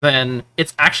 then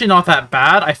it's actually not that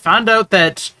bad. I found out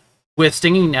that with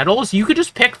stinging nettles, you could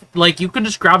just you could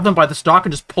just grab them by the stalk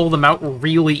and just pull them out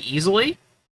really easily,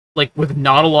 like with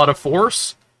not a lot of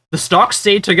force. The stalks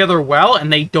stay together well,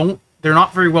 and they're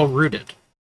not very well rooted.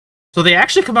 So they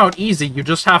actually come out easy, you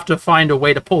just have to find a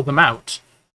way to pull them out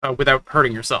without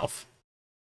hurting yourself.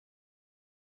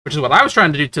 Which is what I was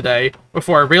trying to do today,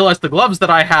 before I realized the gloves that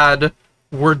I had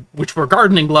were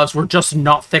gardening gloves were just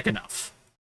not thick enough.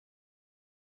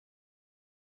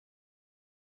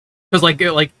 Because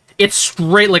like it's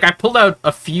straight. Like I pulled out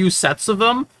a few sets of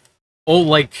them.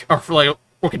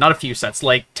 Okay, not a few sets,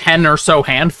 like 10 or so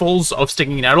handfuls of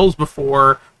stinging nettles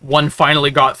before one finally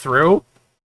got through.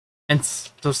 And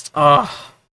it's just I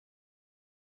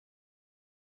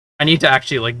need to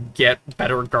actually like get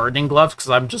better gardening gloves because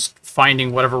I'm just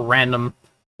finding whatever random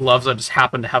gloves I just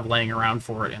happen to have laying around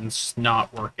for it and it's just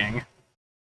not working.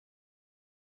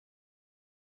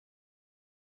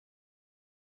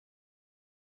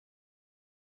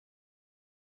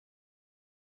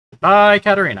 Bye,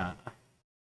 Catarina.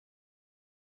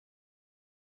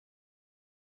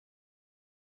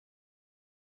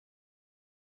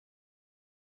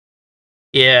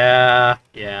 Yeah.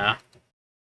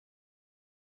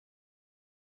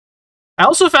 I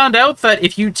also found out that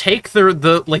if you take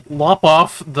the like lop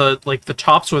off the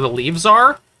tops where the leaves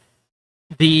are,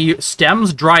 the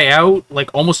stems dry out like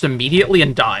almost immediately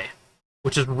and die,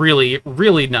 which is really,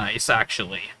 really nice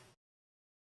actually.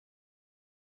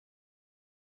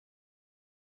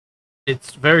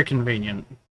 It's very convenient.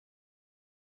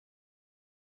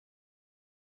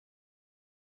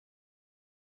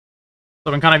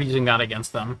 So I'm kind of using that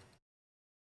against them.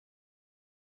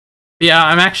 Yeah,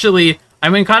 I'm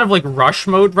in kind of like rush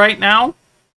mode right now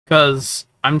because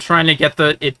I'm trying to get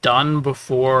it done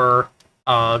before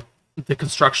the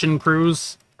construction crew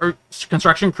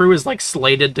is like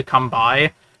slated to come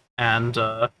by and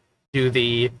do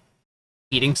the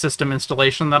heating system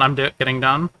installation that I'm getting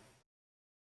done.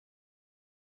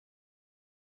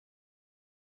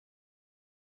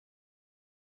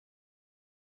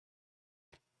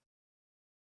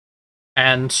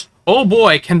 And oh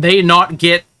boy, can they not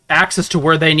get access to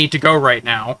where they need to go right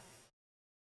now.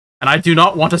 And I do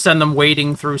not want to send them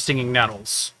wading through stinging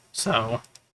nettles. So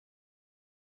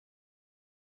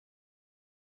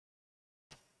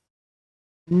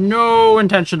no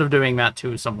intention of doing that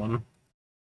to someone.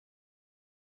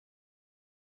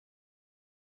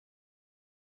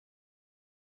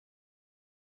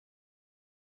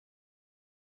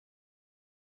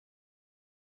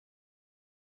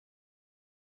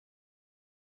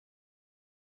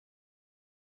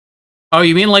 Oh,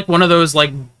 you mean like one of those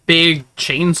like big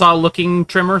chainsaw-looking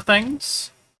trimmer things?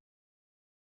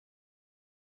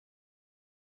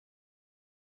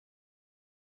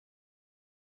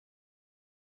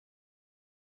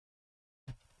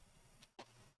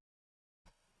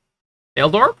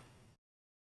 Eldorp?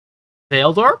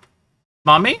 Eldorp?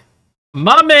 Mommy?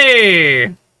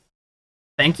 Mommy!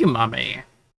 Thank you, Mommy.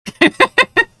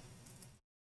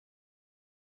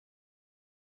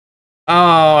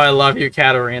 Oh, I love you,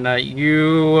 Catarina.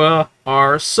 You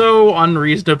are so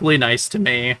unreasonably nice to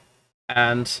me.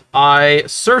 And I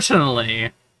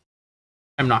certainly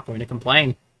am not going to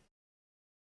complain.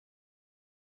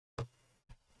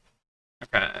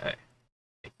 Okay.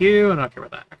 Thank you, I don't care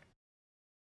about that. Okay.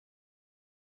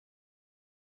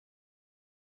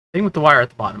 Thing with the wire at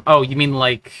the bottom. Oh, you mean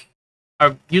like...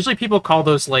 usually people call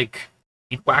those, like,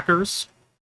 weed whackers.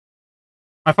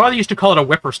 My father used to call it a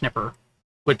whippersnipper,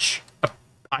 which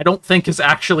I don't think is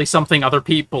actually something other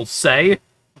people say,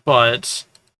 but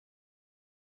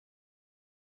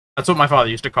that's what my father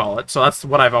used to call it, so that's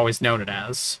what I've always known it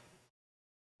as.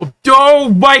 Oh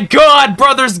my god!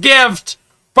 Brother's gift!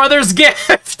 Brother's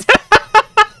gift!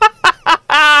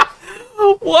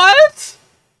 What?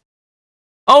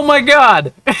 Oh my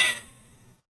god!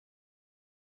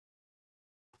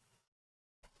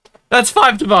 That's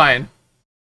 5 divine.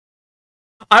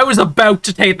 I was about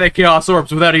to take the Chaos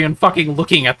Orbs without even fucking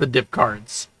looking at the dip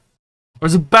cards. I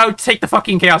was about to take the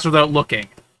fucking Chaos without looking.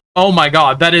 Oh my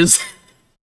god, that is...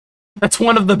 That's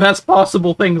one of the best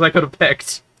possible things I could have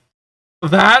picked.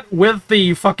 That with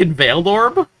the fucking Veiled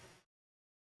Orb? How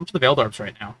much are the Veiled Orbs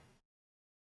right now?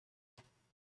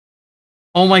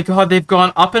 Oh my god, they've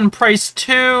gone up in price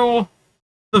too!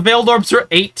 The Veiled Orbs are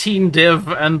 18 div,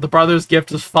 and the Brother's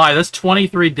Gift is 5. That's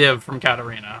 23 div from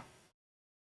Catarina.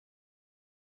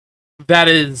 That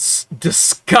is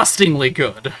disgustingly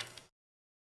good.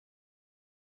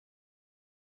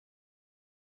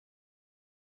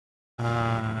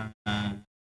 That's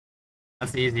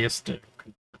the easiest to...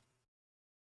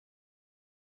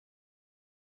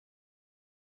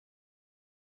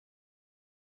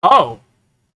 Oh!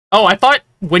 Oh, I thought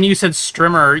when you said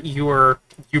strimmer,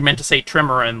 you meant to say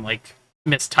trimmer and, like,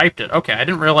 mistyped it. Okay, I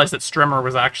didn't realize that strimmer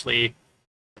was actually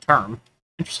a term.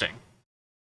 Interesting.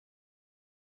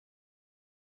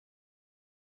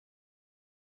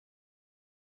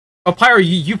 Oh, Pyro,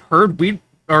 you've heard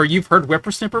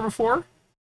whippersnipper before?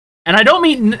 And I don't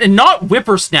mean not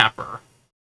whippersnapper.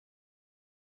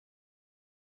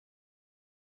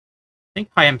 think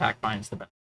high impact mine is the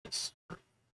best.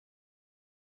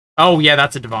 Oh yeah,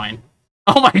 that's a divine.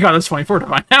 Oh my god, that's 24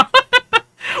 divine now.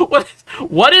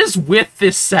 What is with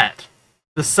this set?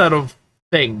 The set of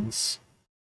things.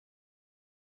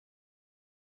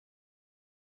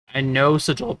 I know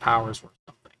sigil powers were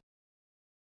something.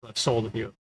 I've sold a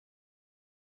few.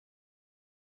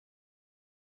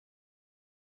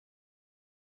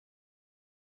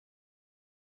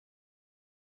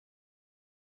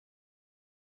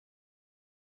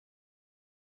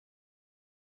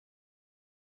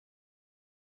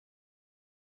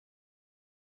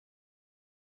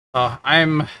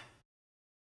 I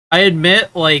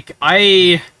admit, like,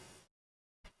 my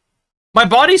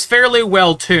body's fairly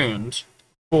well tuned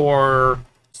for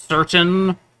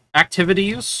certain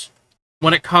activities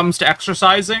when it comes to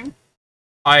exercising.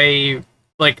 I'm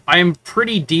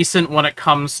pretty decent when it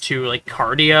comes to, like,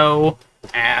 cardio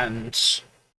and,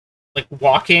 like,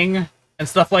 walking and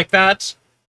stuff like that.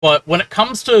 But when it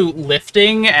comes to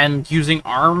lifting and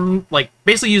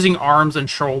basically using arms and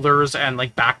shoulders and,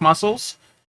 like, back muscles,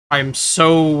 I'm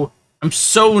so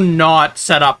not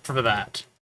set up for that.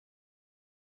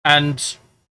 And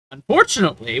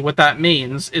unfortunately, what that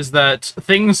means is that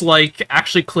things like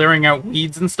actually clearing out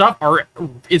weeds and stuff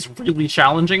is really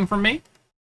challenging for me.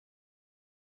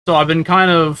 So I've been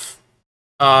kind of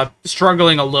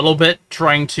struggling a little bit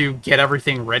trying to get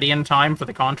everything ready in time for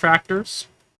the contractors.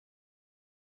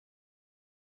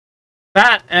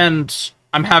 That, and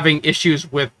I'm having issues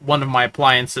with one of my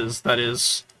appliances that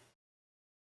is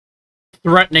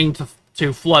threatening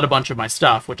to flood a bunch of my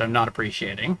stuff, which I'm not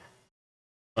appreciating.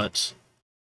 But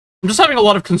I'm just having a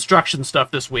lot of construction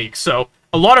stuff this week, so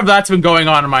a lot of that's been going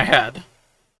on in my head.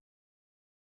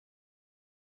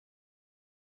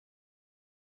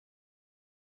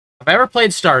 Have I ever played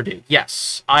Stardew?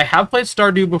 Yes, I have played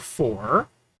Stardew before.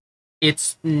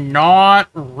 It's not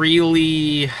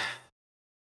really...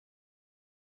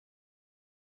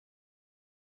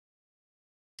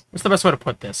 What's the best way to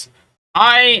put this?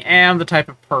 I am the type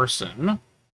of person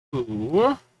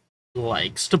who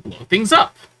likes to blow things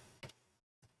up.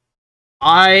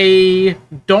 I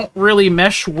don't really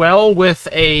mesh well with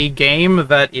a game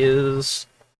that is,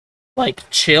 like,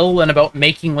 chill and about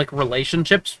making, like,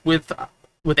 relationships with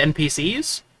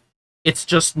NPCs. It's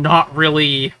just not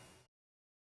really...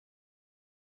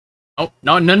 Oh,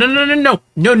 no, no, no, no, no, no,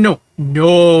 no, no,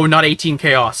 no, not 18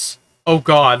 Chaos. Oh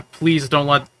god, please don't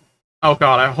let... Oh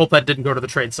god, I hope that didn't go to the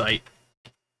trade site.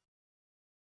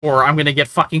 Or I'm gonna get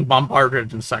fucking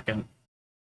bombarded in a second.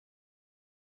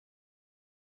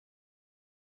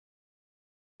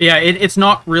 Yeah, it's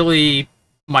not really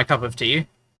my cup of tea,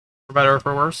 for better or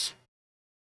for worse.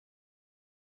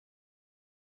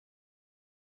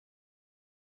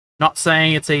 Not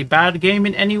saying it's a bad game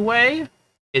in any way,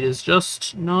 it is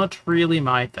just not really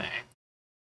my thing.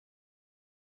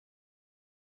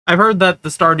 I've heard that the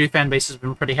Stardew fanbase has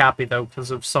been pretty happy, though, because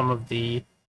of some of the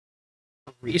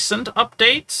recent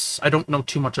updates. I don't know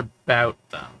too much about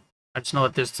them. I just know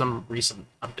that there's some recent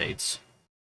updates.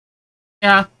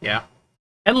 Yeah, yeah.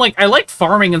 And, like, I like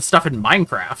farming and stuff in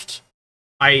Minecraft.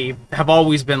 I have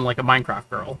always been, like, a Minecraft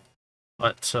girl.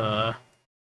 But, I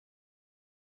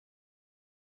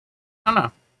don't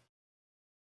know.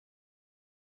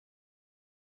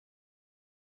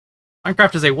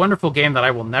 Minecraft is a wonderful game that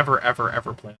I will never, ever,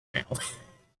 ever play on the channel.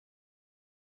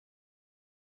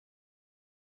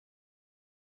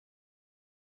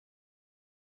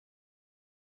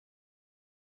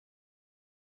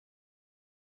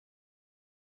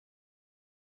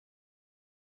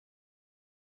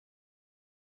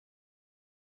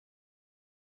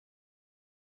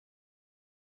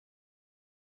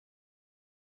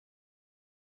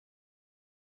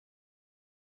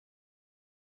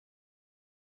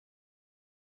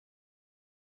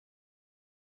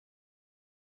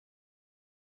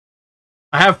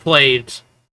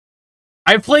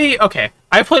 Okay.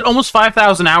 I've played almost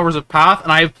 5,000 hours of Path,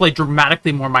 and I've played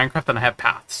dramatically more Minecraft than I have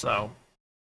Path, so...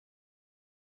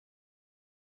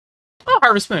 Oh,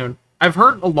 Harvest Moon. I've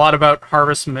heard a lot about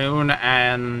Harvest Moon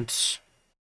and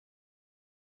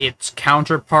its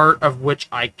counterpart, of which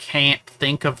I can't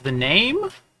think of the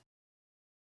name.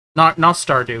 Not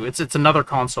Stardew. It's another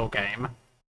console game.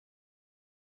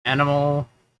 Animal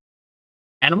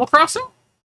Crossing?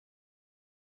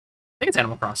 I think it's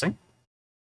Animal Crossing.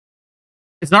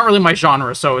 It's not really my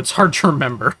genre, so it's hard to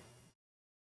remember.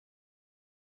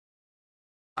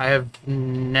 I have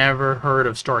never heard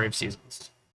of Story of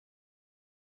Seasons.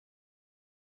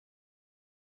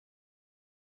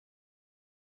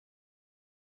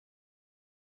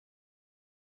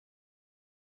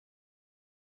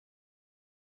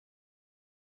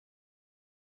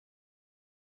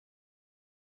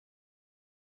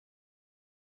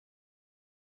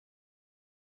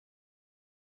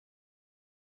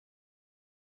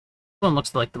 One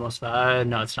looks like the most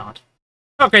no, it's not.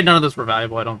 Okay, none of those were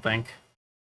valuable, I don't think.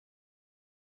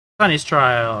 Sunny's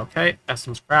trial, okay.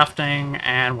 Essence crafting,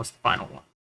 and what's the final one?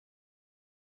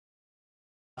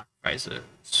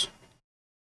 Sacrifices.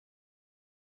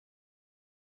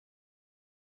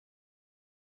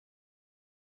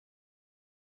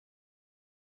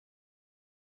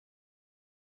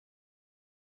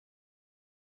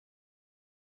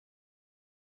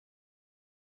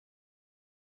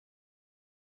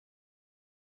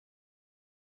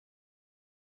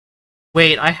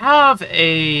 Wait, I have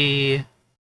a...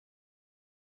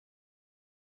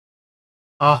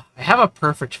 Oh, I have a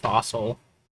perfect fossil.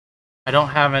 I don't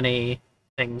have any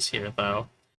things here, though.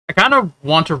 I kind of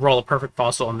want to roll a perfect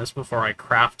fossil on this before I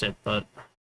craft it, but...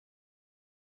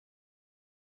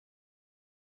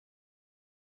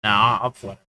 Nah,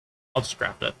 I'll just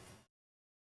craft it.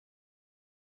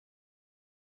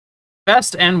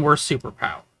 Best and worst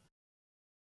superpower.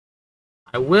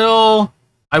 I will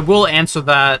answer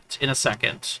that in a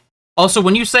second. Also,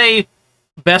 when you say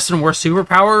best and worst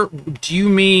superpower, do you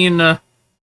mean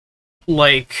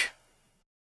like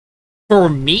for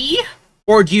me,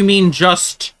 or do you mean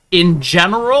just in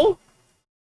general,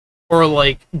 or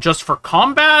like just for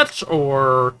combat,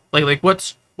 or like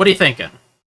what are you thinking?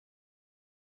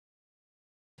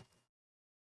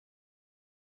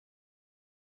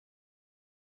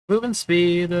 Movement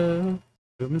speed,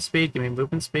 movement speed. Give me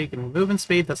movement speed. Give me movement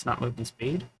speed. That's not movement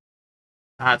speed.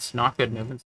 That's not good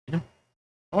movement speed.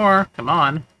 Or come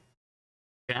on, you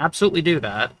can absolutely do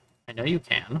that. I know you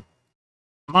can.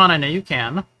 Come on, I know you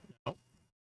can. Nope.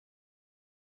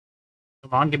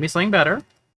 Come on, give me something better.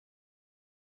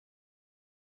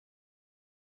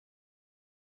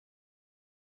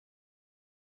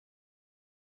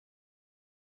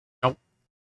 Nope.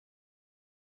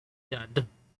 Dead.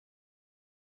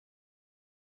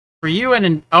 For you and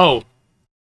in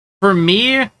for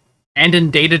me and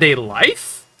in day-to-day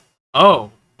life?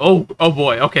 Oh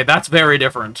boy. Okay, that's very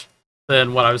different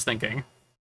than what I was thinking.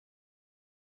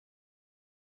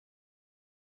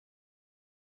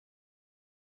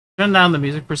 Turn down the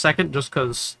music for a second just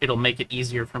because it'll make it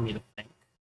easier for me to think.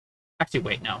 Actually,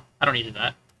 wait, no. I don't need to do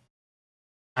that.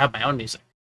 I have my own music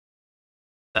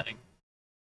setting.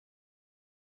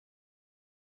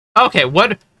 Okay,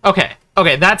 what? Okay,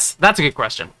 that's a good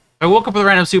question. If I woke up with a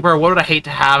random super, what would I hate to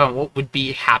have, and what would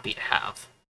be happy to have?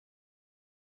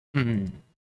 Hmm.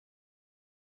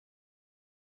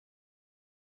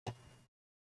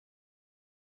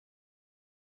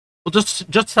 Well,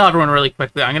 just tell everyone really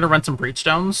quickly. I'm gonna run some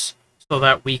breachstones so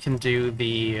that we can do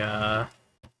the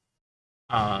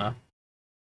uh,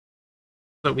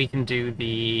 so we can do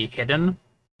the hidden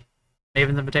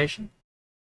Maven's Invitation.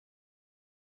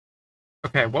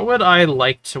 Okay, what would I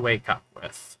like to wake up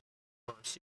with for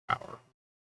superpower?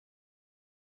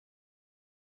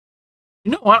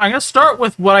 You know what? I'm gonna start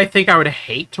with what I think I would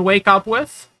hate to wake up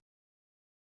with,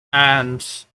 and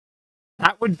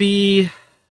that would be.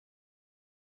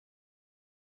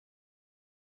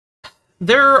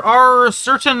 There are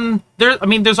certain I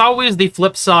mean, there's always the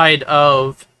flip side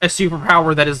of a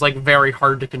superpower that is like very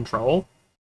hard to control.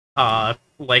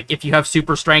 Like if you have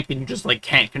super strength and you just like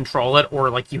can't control it,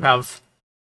 or like you have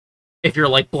if you're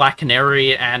like Black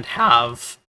Canary and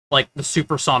have like the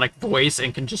supersonic voice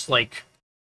and can just like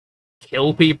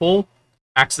kill people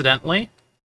accidentally.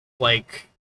 Like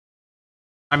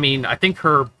I mean, I think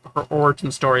her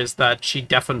origin story is that she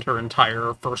deafened her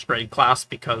entire first grade class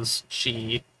because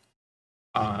she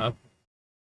uh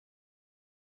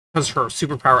because her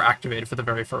superpower activated for the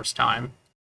very first time.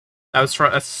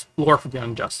 That's lore from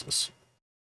Young Justice.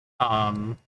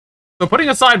 Um, so putting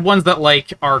aside ones that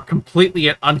like are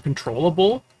completely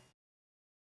uncontrollable,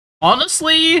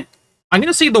 honestly, I'm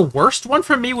gonna say the worst one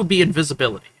for me would be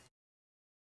invisibility.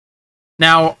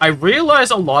 Now, I realize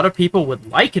a lot of people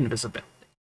would like invisibility,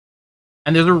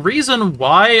 and there's a reason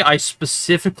why I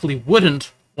specifically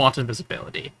wouldn't want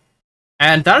invisibility,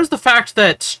 and that is the fact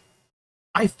that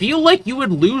I feel like you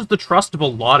would lose the trust of a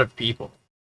lot of people.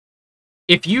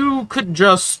 If you could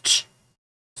just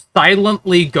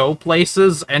silently go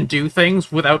places and do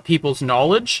things without people's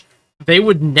knowledge, they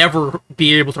would never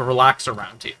be able to relax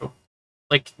around you.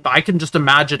 Like, I can just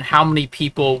imagine how many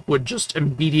people would just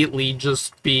immediately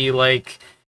just be like,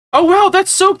 oh wow,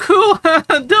 that's so cool!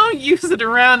 Don't use it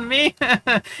around me!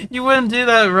 You wouldn't do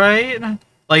that, right?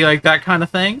 Like that kind of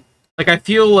thing. Like, I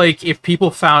feel like if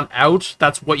people found out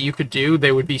that's what you could do,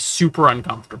 they would be super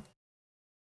uncomfortable.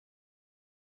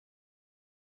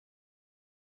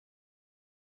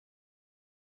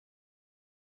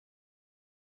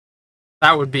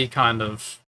 That would be kind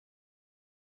of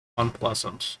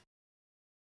unpleasant.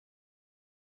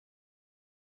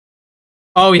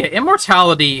 Oh yeah,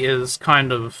 immortality is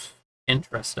kind of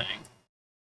interesting.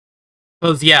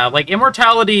 Because, yeah, like,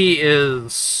 immortality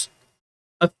is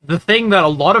the thing that a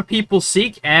lot of people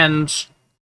seek, and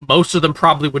most of them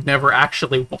probably would never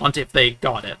actually want if they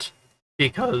got it.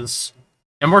 Because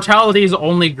immortality is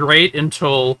only great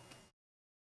until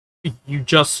you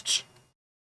just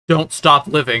don't stop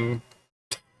living,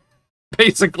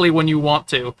 basically, when you want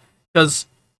to. Because,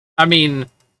 I mean,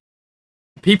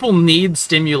 people need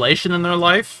stimulation in their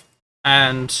life,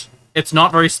 and it's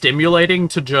not very stimulating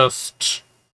to just...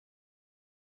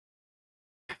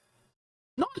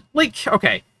 Not, like,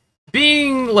 okay,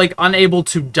 being, like, unable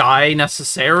to die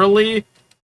necessarily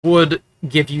would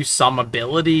give you some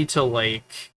ability to,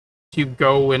 like, to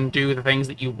go and do the things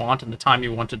that you want in the time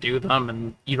you want to do them,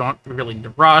 and you don't really need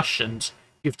to rush, and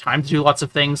you have time to do lots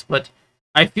of things, but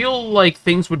I feel like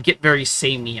things would get very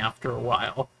samey after a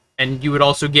while, and you would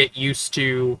also get used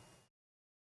to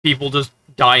people just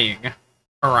dying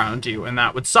around you, and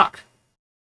that would suck.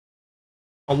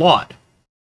 A lot.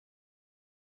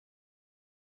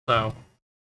 So,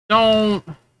 don't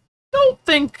don't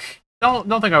think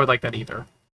I would like that either.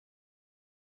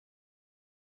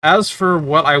 As for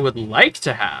what I would like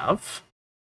to have,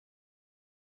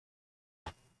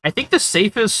 I think the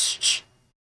safest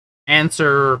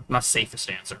answer, not safest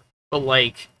answer, but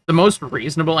like the most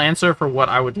reasonable answer for what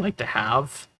I would like to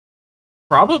have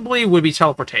probably would be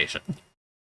teleportation.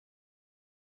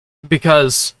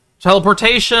 Because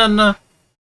teleportation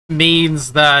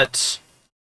means that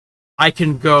I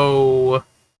can go,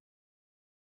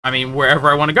 I mean, wherever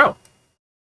I want to go.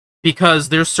 Because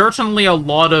there's certainly a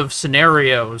lot of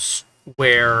scenarios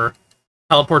where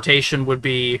teleportation would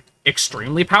be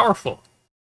extremely powerful.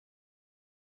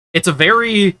 It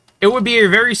would be a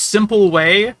very simple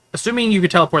way, assuming you could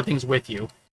teleport things with you,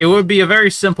 it would be a very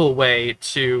simple way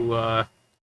to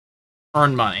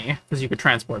earn money, because you could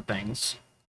transport things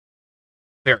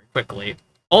very quickly.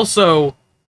 Also,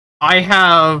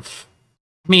 I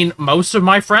mean, most of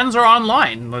my friends are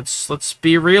online. Let's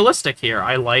be realistic here.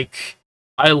 I like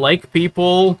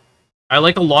people. I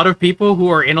like a lot of people who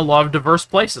are in a lot of diverse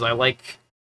places. I like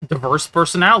diverse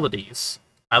personalities.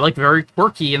 I like very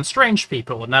quirky and strange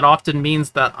people, and that often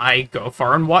means that I go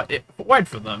far and wide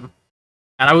for them.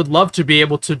 And I would love to be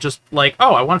able to just, like,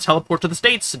 oh, I want to teleport to the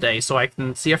States today so I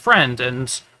can see a friend,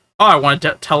 and, oh, I want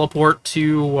to teleport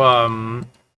to,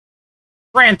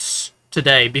 France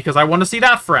today because I want to see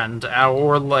that friend,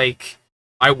 or, like,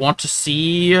 I want to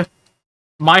see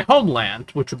my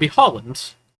homeland, which would be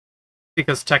Holland,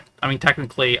 because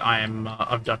technically I'm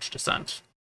of Dutch descent.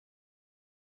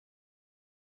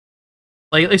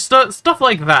 Like stuff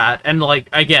like that, and like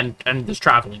again, and there's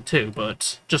traveling too,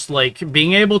 but just like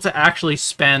being able to actually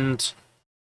spend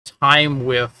time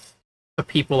with the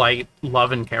people I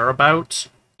love and care about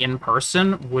in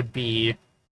person would be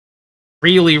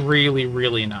really, really,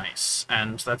 really nice.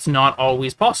 And that's not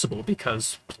always possible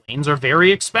because planes are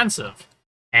very expensive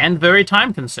and very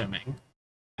time consuming.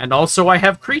 And also I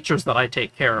have creatures that I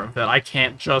take care of that I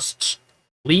can't just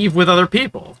leave with other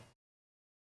people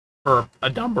for a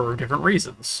number of different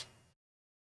reasons.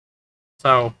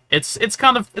 So it's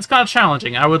kind of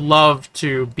challenging. I would love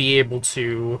to be able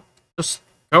to just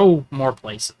go more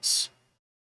places.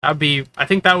 I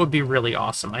think that would be really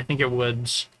awesome. I think it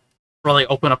would really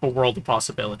open up a world of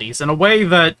possibilities in a way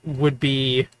that would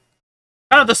be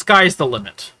kind of the sky's the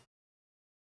limit.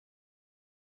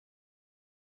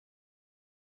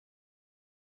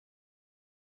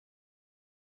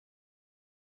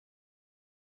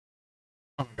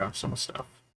 Oh my gosh, so much stuff.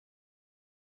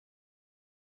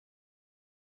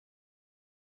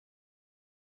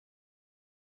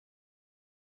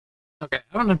 Okay, I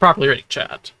haven't been properly reading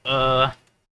chat.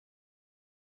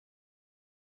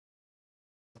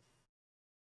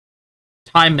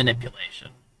 Time manipulation.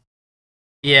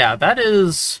 Yeah, that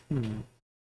is...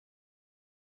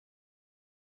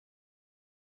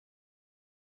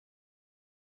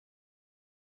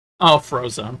 Oh,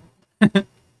 Frozen.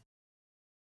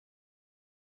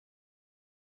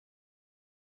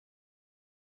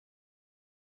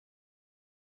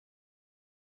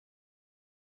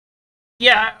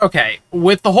 Yeah, okay.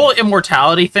 With the whole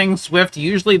immortality thing, Swift,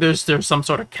 usually there's some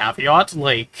sort of caveat,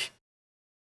 like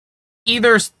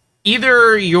either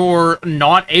either you're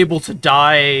not able to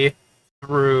die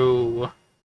through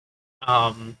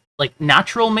like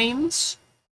natural means,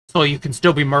 so you can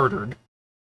still be murdered,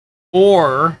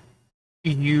 or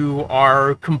you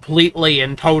are completely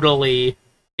and totally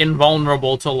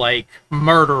invulnerable to like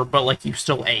murder, but like you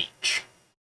still age.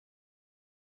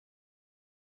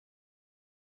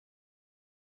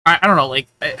 I don't know, like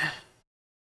I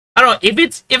don't know if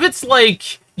it's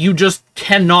like you just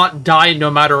cannot die no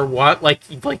matter what. Like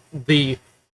the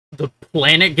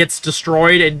planet gets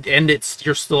destroyed and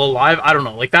you're still alive. I don't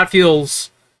know. Like that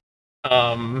feels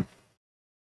I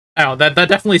don't know, that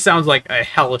definitely sounds like a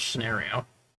hellish scenario.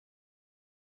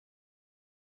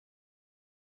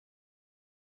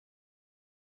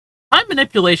 Time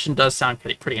manipulation does sound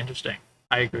pretty interesting.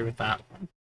 I agree with that.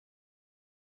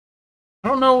 I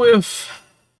don't know if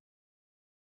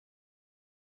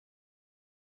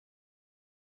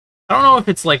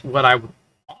it's like what I would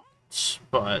want,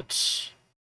 but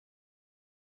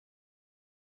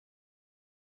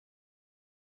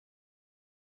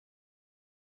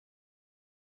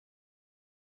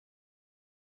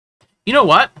you know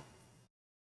what?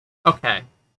 Okay.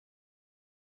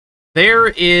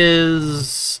 There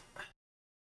is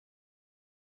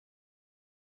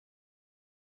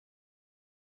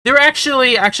there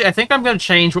actually I think I'm going to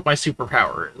change what my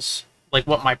superpower is. Like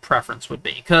what my preference would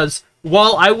be, cuz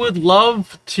while I would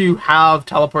love to have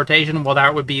teleportation, well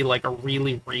that would be like a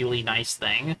really nice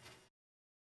thing.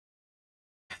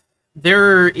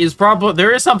 There is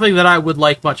something that I would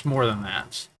like much more than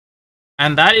that.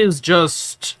 And that is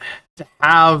just to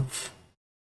have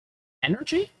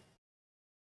energy.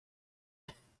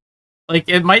 Like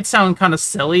it might sound kind of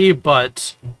silly,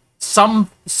 but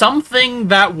something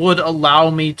that would allow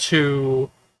me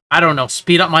to, I don't know,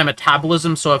 speed up my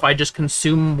metabolism, so if I just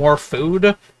consume more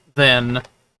food, then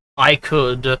I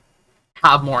could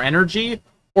have more energy,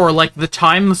 or like the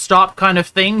time stop kind of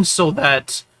thing, so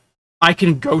that I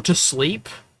can go to sleep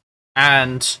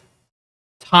and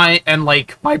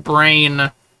like my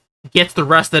brain gets the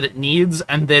rest that it needs,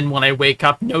 and then when I wake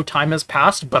up no time has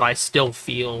passed, but I still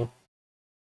feel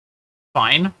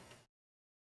fine.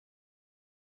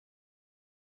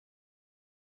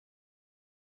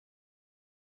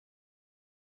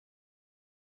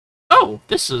 Oh,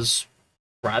 this is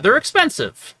rather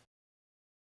expensive.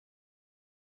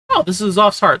 Oh, this is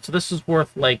off heart, so this is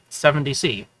worth like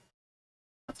 70C.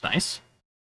 That's nice.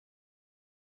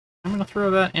 I'm gonna throw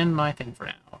that in my thing for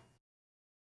now.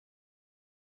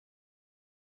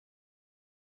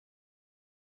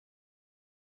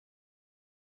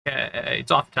 Okay,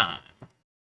 it's off time.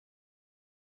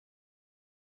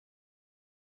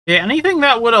 Yeah, anything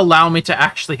that would allow me to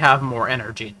actually have more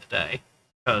energy in the day.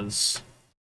 Because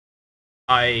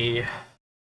I...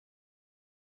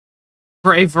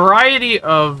 For a variety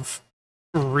of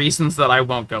reasons that I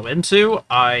won't go into,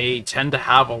 I tend to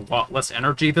have a lot less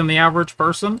energy than the average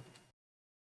person.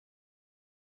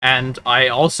 And I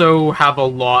also have a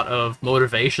lot of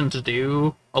motivation to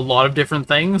do a lot of different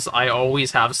things. I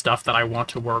always have stuff that I want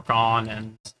to work on,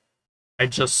 and I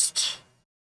just...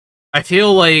 I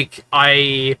feel like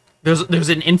there's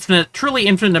an truly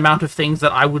infinite amount of things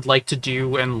that I would like to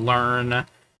do and learn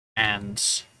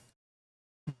and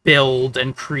build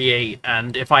and create,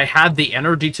 and if I had the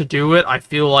energy to do it, I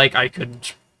feel like I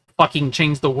could fucking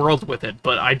change the world with it,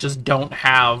 but I just don't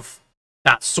have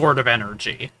that sort of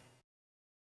energy.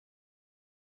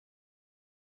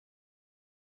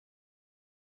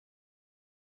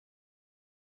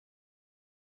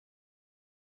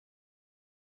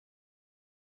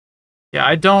 Yeah,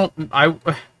 I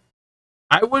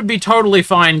would be totally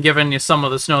fine given you some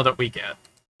of the snow that we get.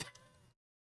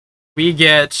 We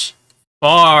get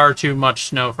far too much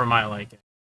snow for my liking.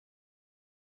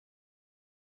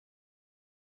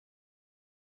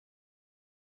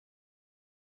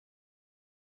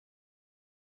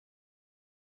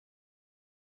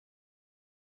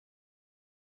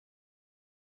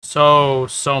 So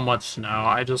much snow.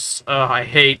 I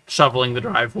hate shoveling the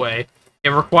driveway. It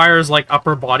requires, like,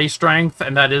 upper body strength,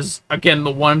 and that is, again,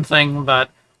 the one thing that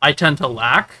I tend to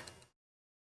lack.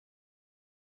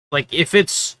 Like, if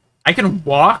it's... I can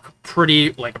walk a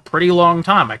pretty long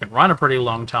time. I can run a pretty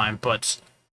long time, but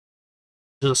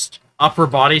just upper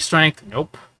body strength,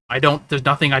 nope. There's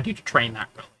nothing I do to train that,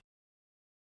 really.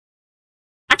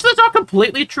 Actually, that's not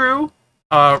completely true.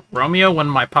 Romeo, one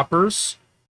of my puppers,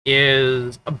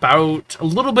 is about a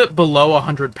little bit below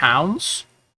 100 pounds.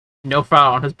 No fat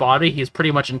on his body. He's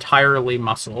pretty much entirely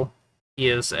muscle. He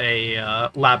is a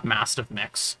lab mastiff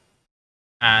mix.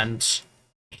 And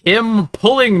him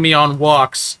pulling me on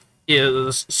walks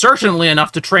is certainly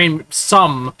enough to train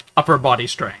some upper body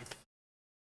strength.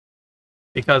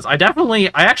 Because I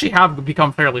actually have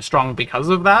become fairly strong because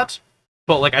of that,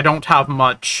 but like I don't have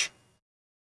much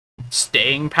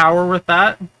staying power with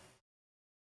that.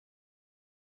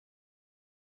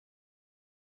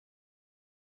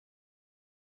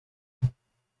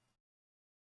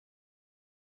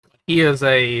 He is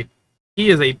a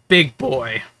big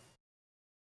boy.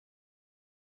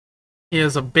 He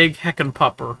is a big heckin'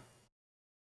 pupper.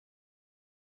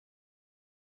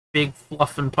 big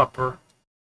fluffin' pupper.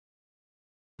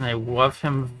 And I love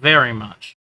him very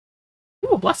much. Ooh,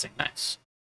 a blessing, nice.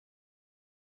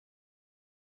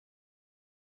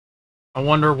 I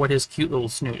wonder what his cute little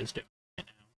snoot is doing right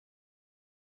now.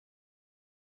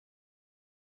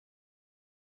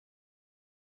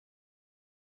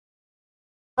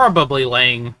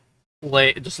 Probably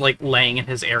just like laying in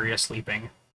his area sleeping.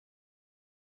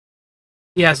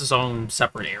 He has his own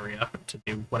separate area to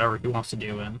do whatever he wants to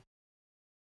do in.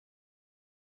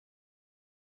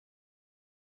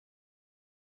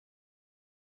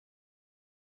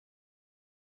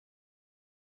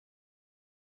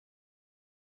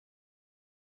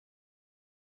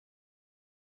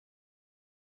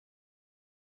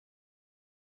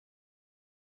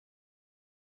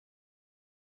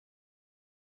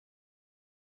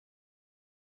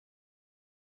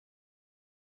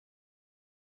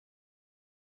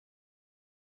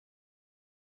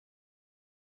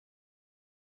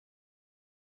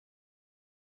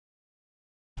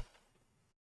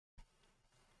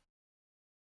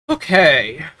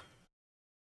 Okay.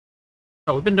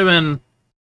 So we've been doing a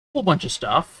whole bunch of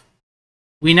stuff.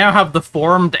 We now have the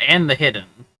formed and the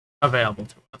hidden available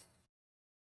to us.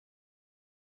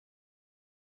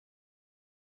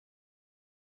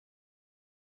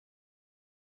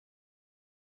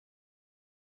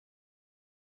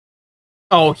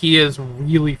 Oh, he is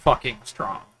really fucking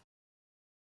strong.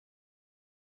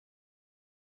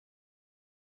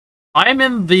 I'm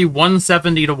in the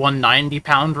 170 to 190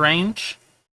 pound range,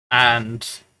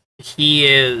 and he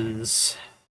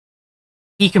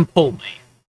can pull me.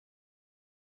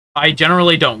 I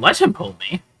generally don't let him pull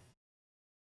me,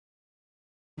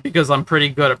 because I'm pretty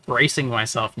good at bracing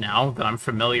myself now that I'm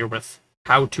familiar with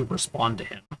how to respond to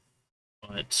him.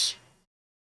 But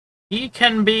he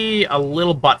can be a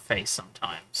little butt-face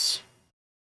sometimes.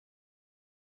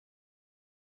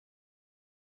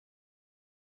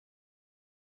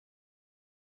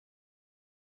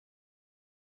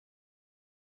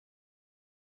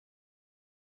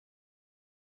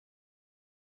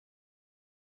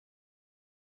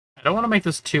 I don't want to make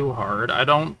this too hard. I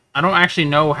don't actually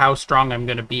know how strong I'm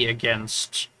going to be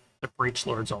against the Breach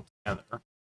Lords altogether.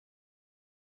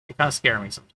 They kind of scare me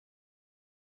sometimes.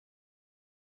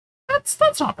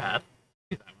 That's not bad.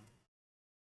 Okay,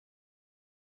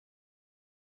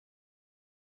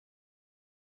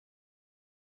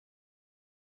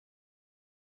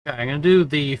 I'm going to do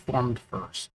the formed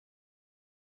first.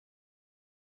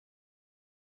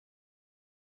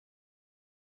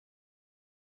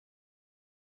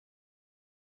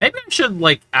 Maybe I should,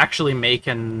 like, actually make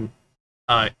an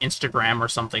Instagram or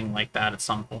something like that at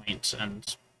some point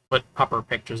and put pupper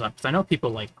pictures up, because I know people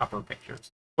like pupper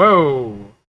pictures.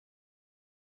 Whoa!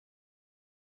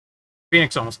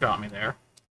 Phoenix almost got me there.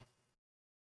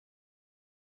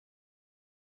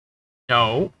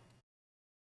 No.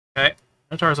 Okay.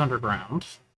 Minotaur's underground.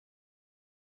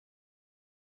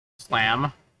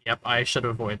 Slam. Yep, I should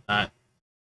avoid that.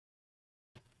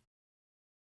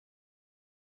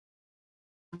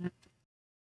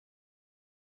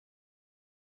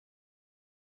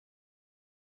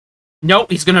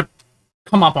 Nope, he's gonna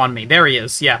come up on me. There he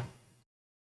is, yeah.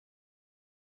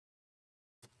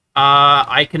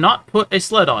 I cannot put a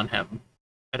sled on him.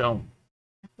 I don't...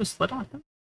 Put a sled on him?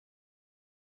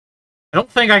 I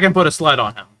don't think I can put a sled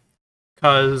on him,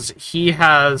 because he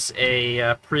has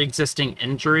a pre-existing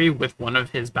injury with one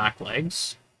of his back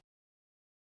legs.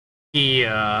 He,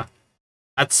 at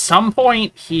some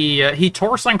point, he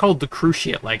tore something called the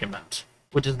cruciate ligament,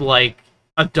 which is like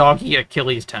a doggy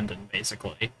Achilles tendon,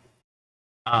 basically.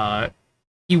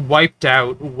 He wiped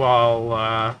out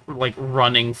while, like,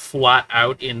 running flat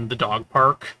out in the dog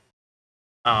park,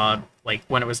 like,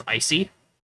 when it was icy.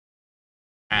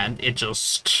 And it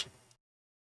just...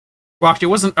 Well, actually,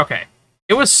 it wasn't... Okay.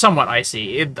 It was somewhat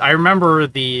icy. I remember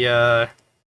the...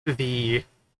 It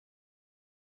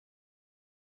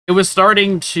was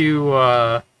starting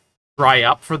to, dry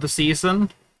up for the season.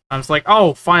 I was like,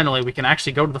 oh, finally, we can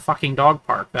actually go to the fucking dog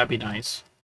park. That'd be nice.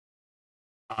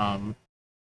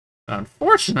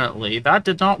 Unfortunately, that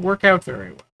did not work out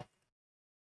very well.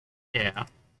 Yeah.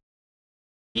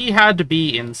 He had to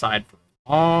be inside for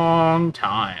a long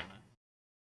time.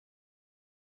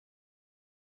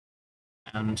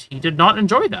 And he did not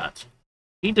enjoy that.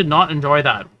 He did not enjoy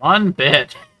that one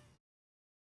bit.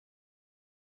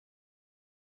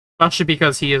 Especially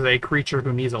because he is a creature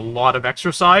who needs a lot of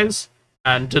exercise,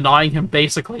 and denying him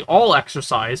basically all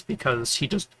exercise because he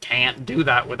just can't do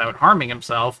that without harming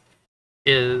himself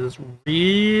is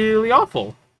really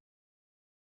awful.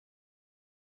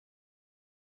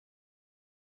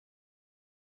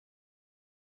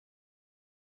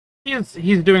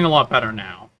 He's doing a lot better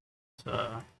now.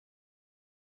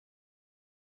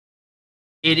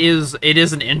 it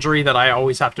is an injury that I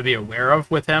always have to be aware of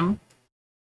with him.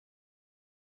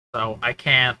 So I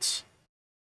can't.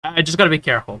 I just gotta be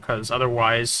careful, because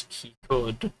otherwise he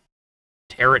could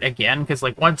tear it again. Because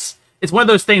like once it's one of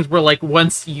those things where like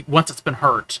once it's been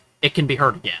hurt, it can be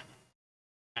hurt again,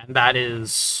 and that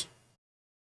is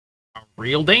a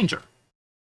real danger.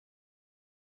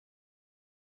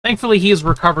 Thankfully, he is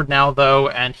recovered now, though,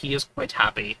 and he is quite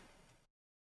happy.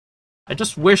 I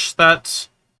just wish that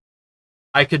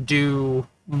I could do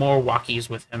more walkies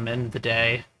with him in the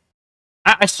day.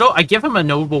 I give him a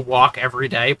notable walk every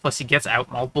day, plus he gets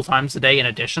out multiple times a day in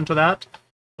addition to that.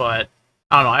 But,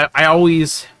 I don't know, I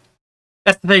always...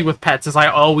 That's the thing with pets, is I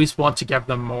always want to give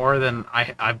them more than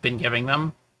I've been giving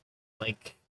them.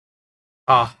 Like,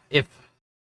 if...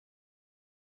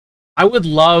 I would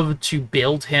love to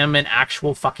build him an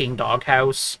actual fucking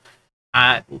doghouse,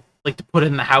 like to put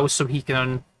in the house so he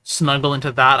can snuggle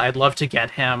into that. I'd love to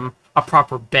get him a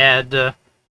proper bed,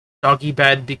 doggy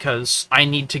bed, because I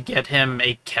need to get him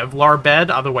a Kevlar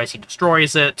bed, otherwise he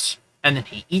destroys it, and then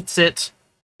he eats it,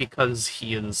 because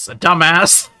he is a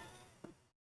dumbass.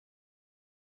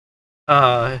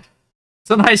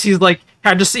 Sometimes he's like,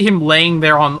 I just see him laying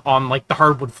there on like the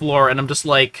hardwood floor, and I'm just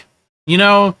like, you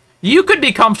know, you could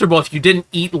be comfortable if you didn't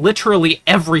eat literally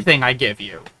everything I give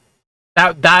you.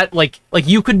 Like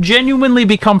you could genuinely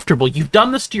be comfortable. You've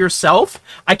done this to yourself.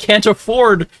 I can't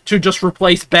afford to just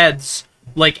replace beds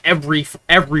like every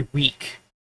week.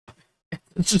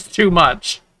 It's just too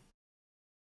much.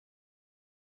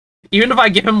 Even if I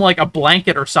give him like a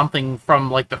blanket or something from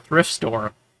like the thrift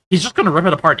store, he's just gonna rip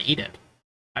it apart and eat it.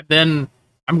 And then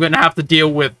I'm gonna have to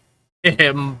deal with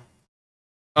him.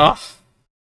 Ugh.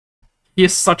 He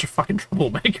is such a fucking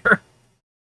troublemaker.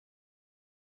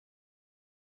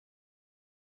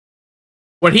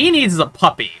 What he needs is a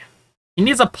puppy. He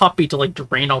needs a puppy to, like,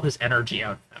 drain all his energy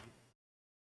out of him.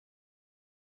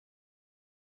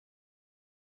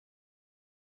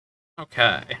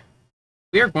 Okay.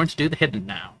 We are going to do the hidden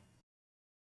now.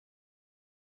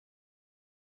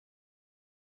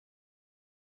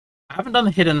 I haven't done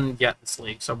the hidden yet this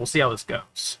league, so we'll see how this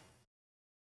goes.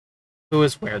 Who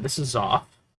is where? This is Zoth.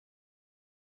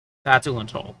 That's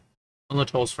Ulantol.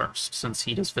 Ulantol's first, since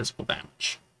he does physical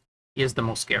damage. He is the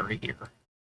most scary here.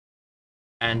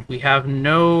 And we have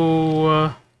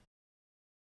no...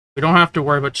 We don't have to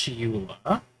worry about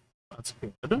Chiula. That's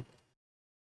good.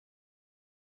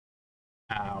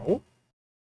 Ow.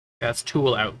 That's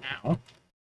Tool out now.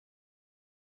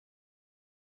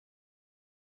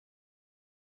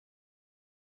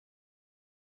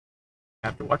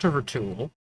 Have to watch over Tool.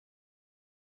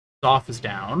 Zoth is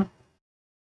down.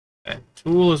 Okay,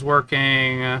 Tool is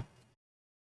working.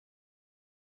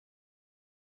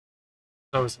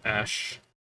 So is Esh.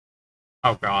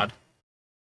 Oh god.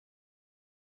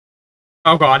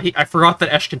 Oh god, I forgot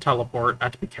that Esh can teleport. I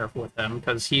have to be careful with him,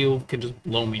 because he can just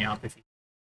blow me up if he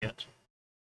can get.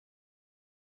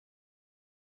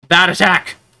 That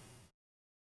attack!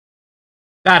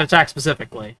 That attack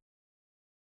specifically.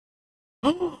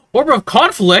 Orb of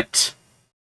Conflict?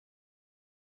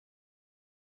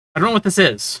 I don't know what this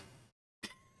is.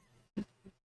 I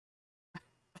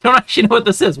don't actually know what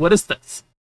this is. What is this?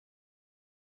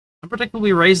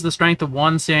 Unpredictably raise the strength of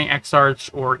one Seeing Exarch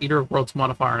or Eater of Worlds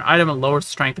modifier an item and lowers the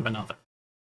strength of another.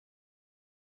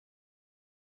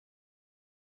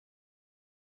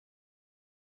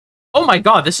 Oh my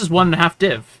god, this is 1.5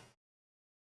 div.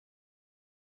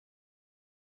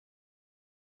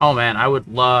 Oh man, I would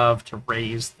love to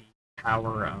raise the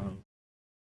power of...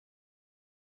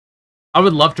 I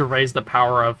would love to raise the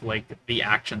power of, like, the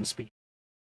action speed.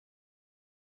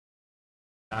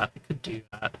 I could do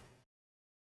that.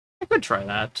 I could try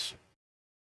that.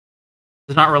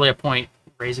 There's not really a point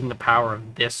raising the power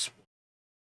of this.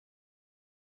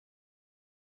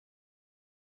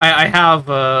 I have,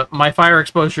 my fire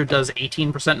exposure does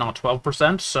 18%, not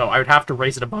 12%, so I would have to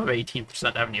raise it above 18%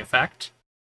 to have any effect.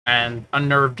 And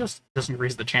Unnerve just doesn't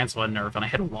raise the chance of Unnerve, and I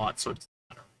hit a lot, so it doesn't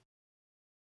matter.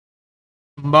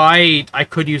 I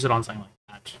could use it on something like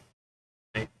that.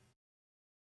 Okay.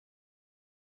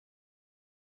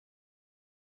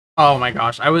 Oh my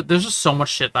gosh, there's just so much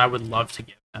shit that I would love to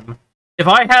give him. If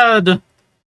I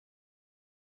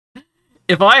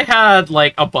had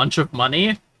like a bunch of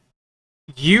money,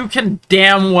 you can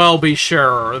damn well be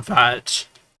sure that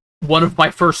one of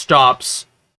my first stops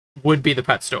would be the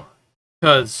pet store.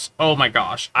 Because, oh my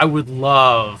gosh, I would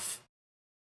love...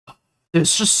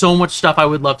 There's just so much stuff I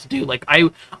would love to do. Like, I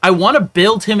want to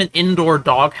build him an indoor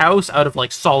doghouse out of,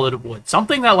 like, solid wood.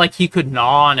 Something that, like, he could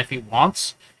gnaw on if he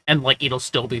wants, and, like, it'll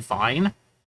still be fine.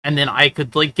 and then I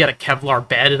could like get a Kevlar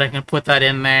bed and I can put that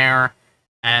in there,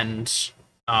 and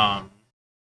I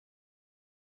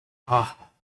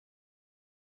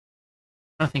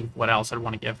don't think what else I'd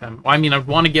want to give him. Well, I mean, I'd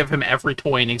want to give him every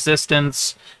toy in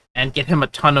existence and get him a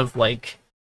ton of like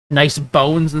nice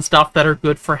bones and stuff that are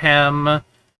good for him,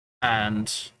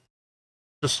 and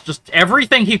just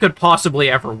everything he could possibly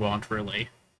ever want, really.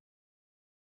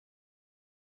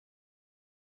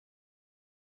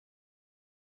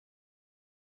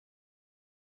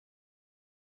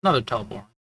 Another teleport.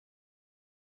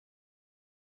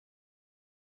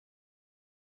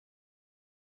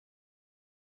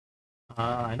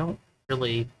 I don't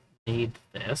really need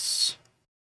this.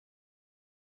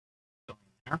 Go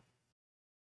in there.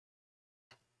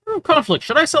 Ooh, conflict.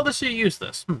 Should I sell this or use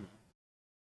this?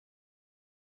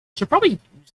 Should probably.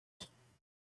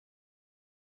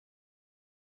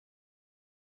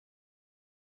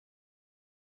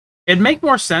 It'd make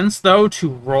more sense though to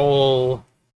roll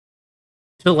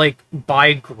to like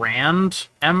buy grand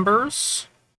embers.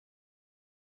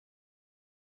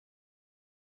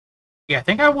 Yeah, I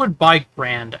think I would buy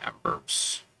grand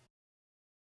embers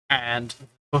and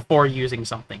before using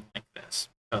something like this,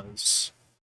 because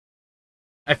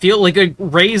I feel like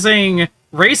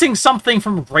raising something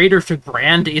from greater to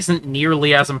grand isn't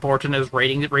nearly as important as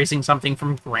raising something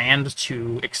from grand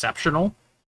to exceptional.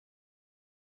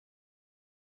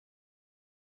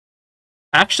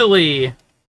 Actually,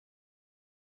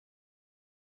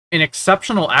 an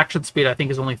exceptional action speed I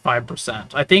think is only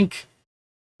 5%. I think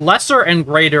lesser and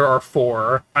greater are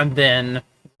 4, and then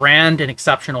grand and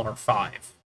exceptional are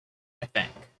 5, I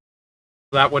think.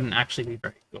 So that wouldn't actually be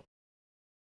very good.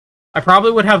 I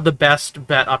probably would have the best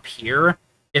bet up here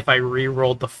if I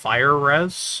re-rolled the fire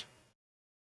res.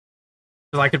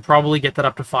 Because I could probably get that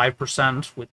up to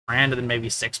 5% with grand and then maybe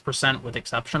 6% with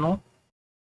exceptional.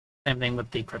 Same thing with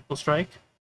the critical strike.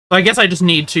 So I guess I just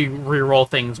need to re-roll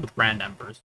things with grand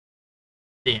embers.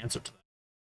 The answer to that.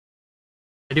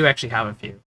 I do actually have a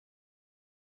few.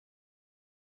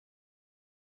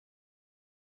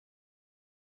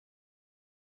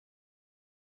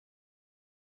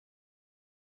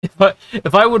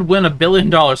 If I would win $1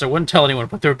 billion, I wouldn't tell anyone,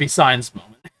 but there would be signs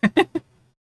moment.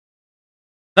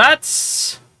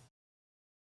 That's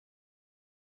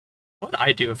what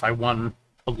I do if I won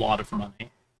a lot of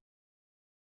money.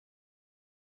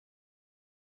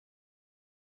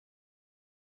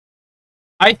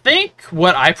 I think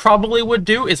what I probably would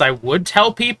do is I would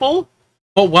tell people,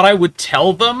 but what I would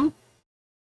tell them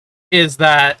is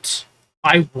that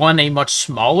I won a much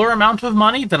smaller amount of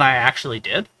money than I actually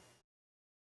did.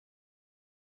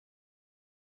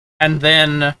 And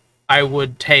then I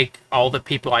would take all the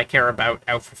people I care about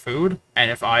out for food, and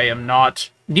if I am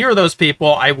not near those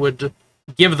people, I would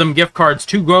give them gift cards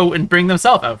to go and bring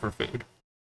themselves out for food.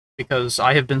 Because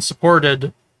I have been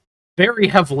supported very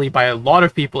heavily by a lot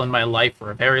of people in my life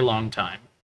for a very long time.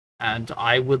 And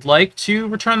I would like to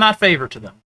return that favor to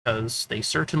them, because they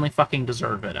certainly fucking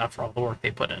deserve it after all the work they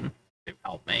put in to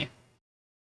help me.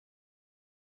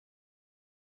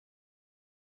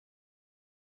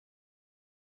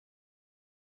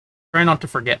 Try not to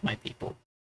forget my people.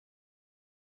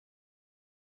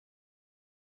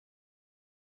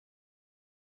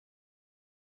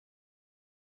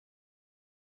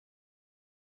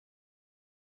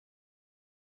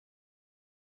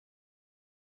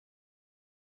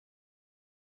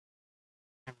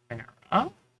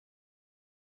 Chimera.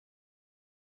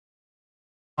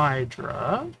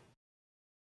 Hydra.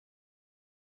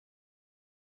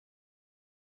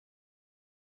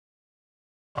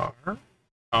 R.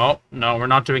 Oh, no, we're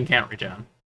not doing can't regen.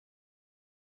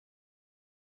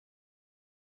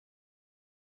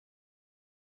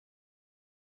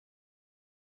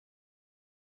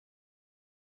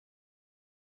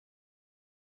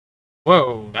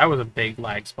 Whoa, that was a big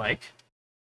lag spike.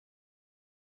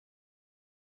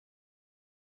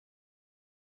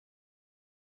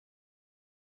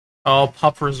 Oh,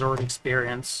 Pup Resort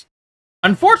experience.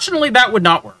 Unfortunately, that would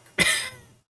not work.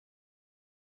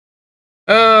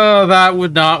 Oh, that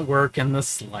would not work in the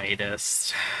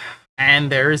slightest.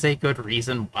 And there is a good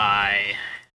reason why.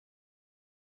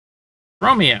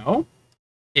 Romeo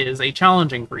is a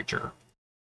challenging creature.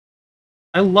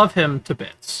 I love him to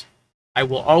bits. I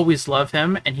will always love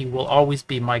him, and he will always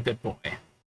be my good boy.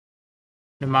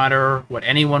 No matter what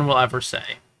anyone will ever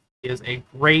say. He is a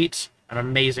great and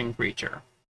amazing creature.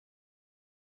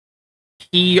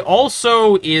 He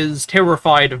also is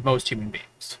terrified of most human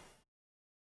beings.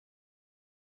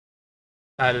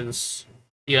 That is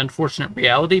the unfortunate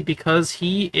reality, because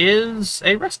he is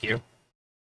a rescue.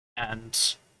 And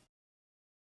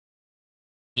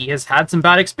he has had some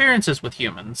bad experiences with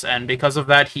humans, and because of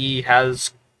that, he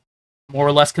has more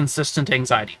or less consistent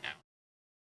anxiety now.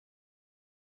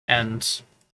 And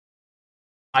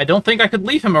I don't think I could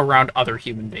leave him around other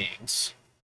human beings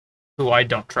who I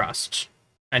don't trust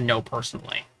and know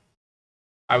personally.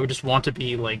 I would just want to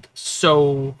be, like,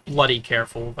 so bloody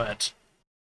careful that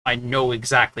I know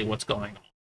exactly what's going on.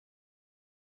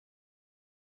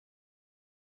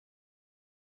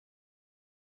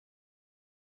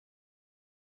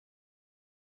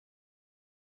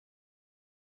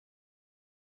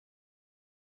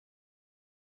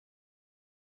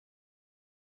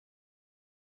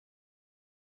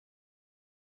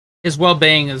 His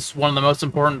well-being is one of the most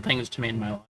important things to me in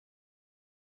my life.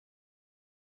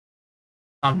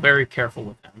 I'm very careful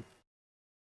with him.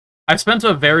 I've spent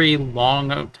a very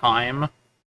long time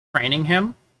training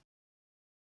him.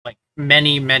 Like,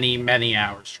 many, many, many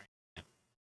hours training him.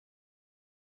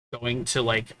 Going to,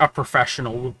 like, a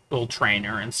professional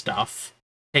trainer and stuff.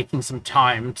 Taking some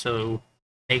time to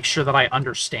make sure that I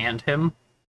understand him.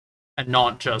 And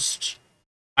not just...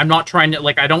 I'm not trying to,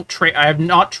 like, I have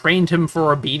not trained him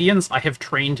for obedience. I have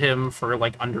trained him for,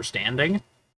 like, understanding.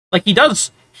 Like, he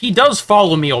does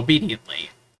follow me obediently.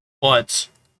 But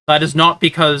that is not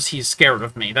because he's scared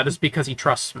of me. That is because he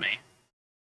trusts me.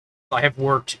 I have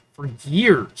worked for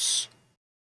years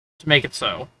to make it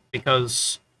so,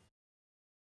 because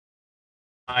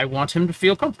I want him to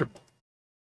feel comfortable.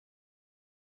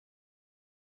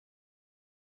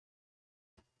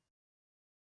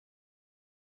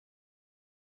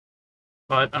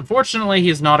 But unfortunately,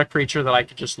 he's not a creature that I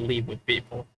could just leave with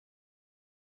people.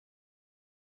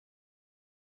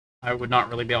 I would not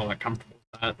really be all that comfortable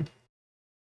with that.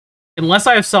 Unless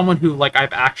I have someone who, like,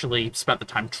 I've actually spent the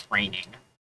time training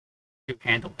to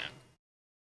handle him.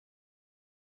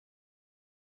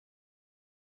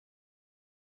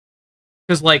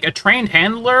 Because, like, a trained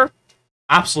handler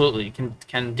absolutely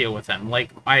can deal with him.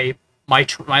 Like, my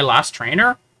last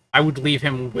trainer, I would leave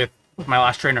him with my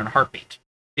last trainer in a heartbeat.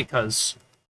 Because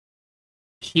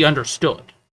he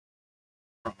understood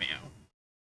Romeo.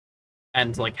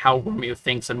 And, like, how Romeo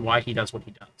thinks and why he does what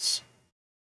he does.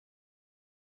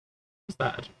 What's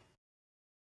that?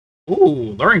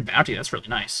 Ooh, Luring Bounty, that's really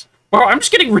nice. Wow, I'm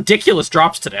just getting ridiculous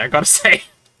drops today, I gotta say.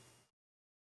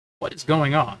 What is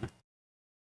going on?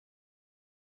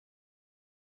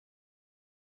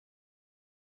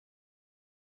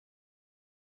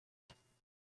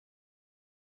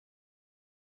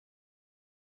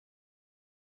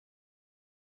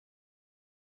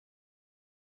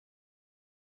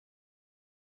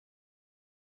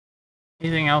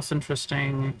 Anything else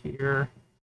interesting here?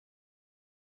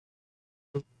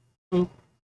 Oop, oop.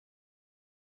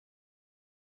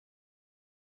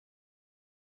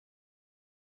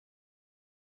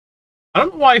 I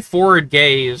don't know why Forward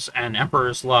Gaze and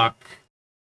Emperor's Luck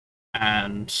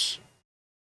and...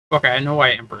 Okay, I know why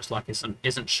Emperor's Luck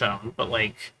isn't shown, but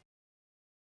like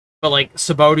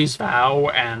Saboti's Vow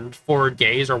and Forward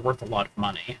Gaze are worth a lot of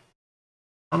money.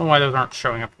 I don't know why those aren't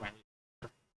showing up in my list.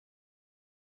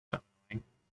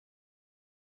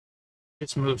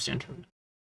 Just moves into it.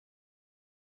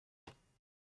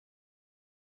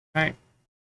 Okay.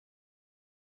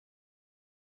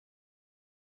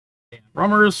 Yeah,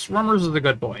 Rummers is a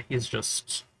good boy. He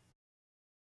just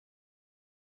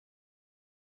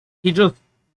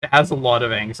has a lot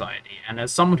of anxiety, and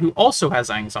as someone who also has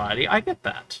anxiety, I get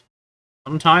that.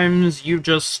 Sometimes you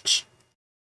just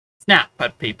snap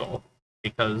at people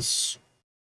because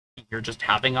you're just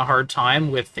having a hard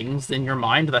time with things in your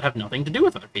mind that have nothing to do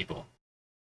with other people.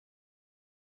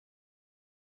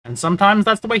 And sometimes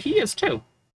that's the way he is too.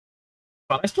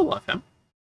 But I still love him.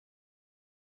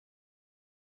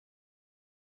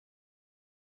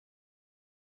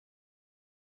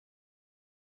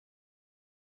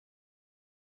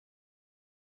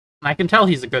 And I can tell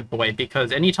he's a good boy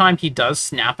because anytime he does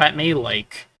snap at me,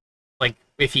 like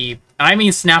if he, I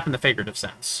mean snap in the figurative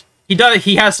sense.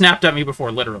 He has snapped at me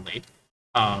before, literally.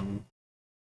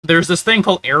 There's this thing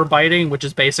called air biting, which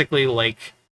is basically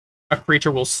like a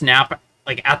creature will snap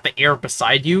like at the air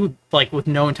beside you, like with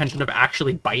no intention of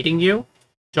actually biting you,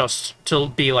 just to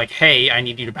be like, hey, I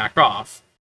need you to back off.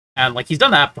 And like he's done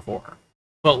that before.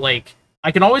 But like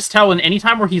I can always tell in any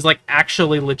time where he's like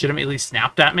actually legitimately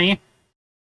snapped at me,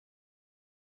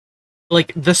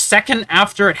 like the second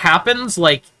after it happens,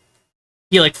 like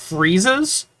he like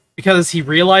freezes because he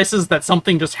realizes that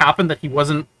something just happened that he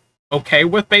wasn't okay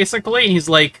with, basically. And he's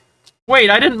like, wait,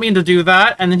 I didn't mean to do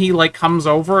that. And then he like comes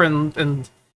over and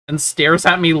stares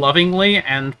at me lovingly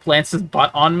and plants his butt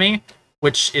on me,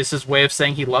 which is his way of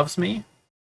saying he loves me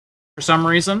for some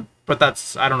reason. but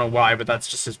that's, I don't know why, but that's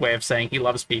just his way of saying he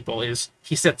loves people, is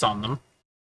he sits on them.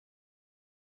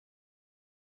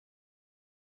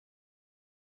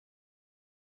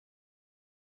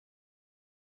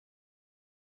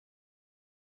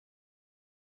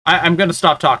 I'm gonna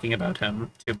stop talking about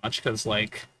him too much, because,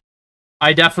 like,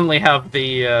 I definitely have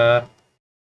the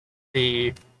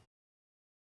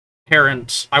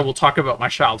parent, I will talk about my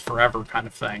child forever kind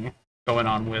of thing going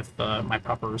on with my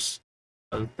puppers.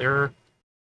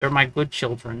 They're my good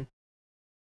children.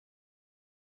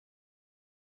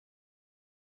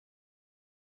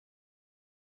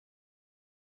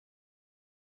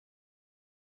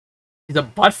 He's a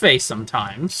butt face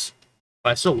sometimes,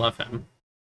 but I still love him.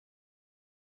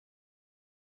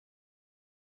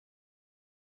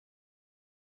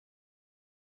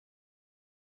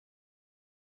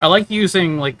 I like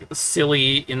using, like,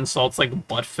 silly insults like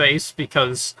butt face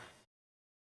because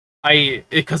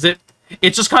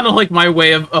it's just kind of like my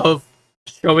way of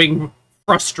showing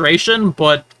frustration,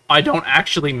 but I don't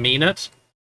actually mean it.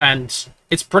 And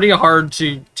it's pretty hard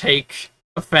to take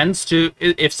offense to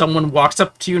if someone walks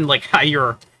up to you and like, "Hi,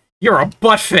 you're a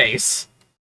butt face."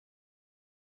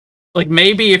 Like,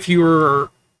 maybe if you were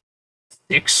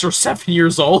 6 or 7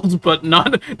 years old, but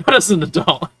not as an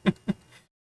adult.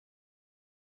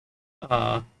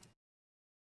 uh,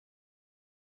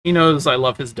 he knows I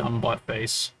love his dumb butt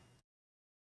face.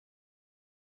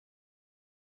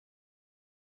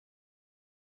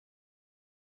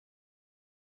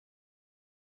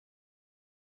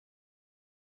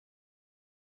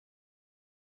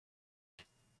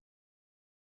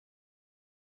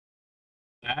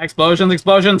 Explosions,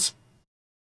 explosions!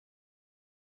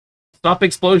 Stop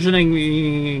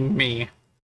explosioning me.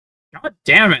 God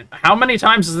damn it. How many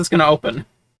times is this going to open?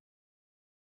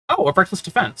 Oh, a reckless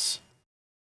defense.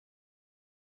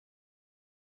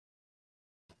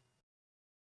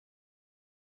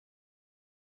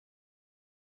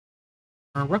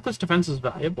 Are reckless defense is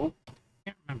valuable? I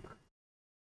can't remember.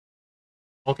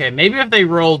 Okay, maybe if they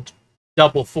rolled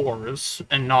double fours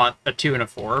and not a 2 and a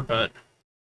 4, but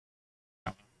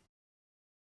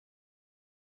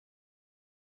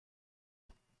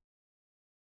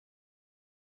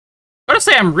I gotta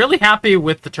say, I'm really happy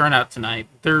with the turnout tonight.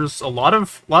 There's a lot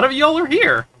of y'all are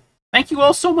here. Thank you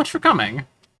all so much for coming.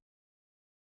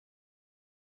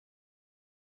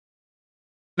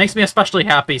 Makes me especially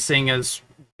happy seeing as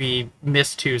we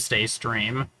missed Tuesday's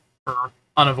stream for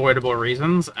unavoidable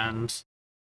reasons, and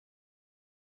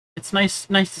it's nice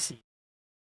to see.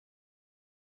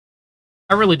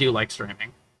 I really do like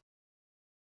streaming.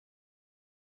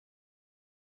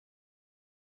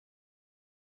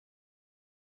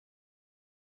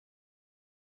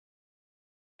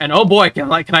 And oh boy,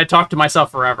 can I talk to myself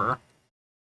forever.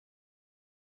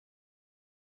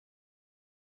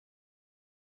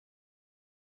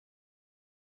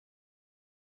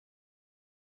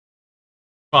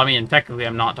 Well, I mean, technically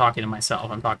I'm not talking to myself,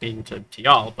 I'm talking to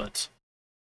y'all, but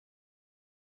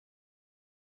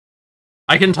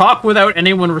I can talk without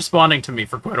anyone responding to me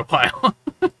for quite a while.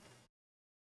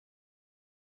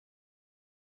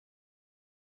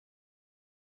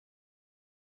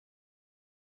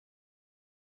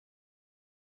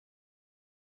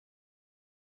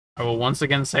 I will once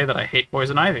again say that I hate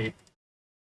Poison Ivy.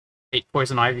 I hate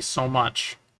Poison Ivy so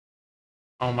much.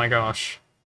 Oh my gosh.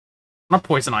 Not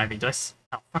Poison Ivy, did I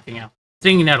oh, fucking hell.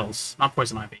 Stinging Nettles, not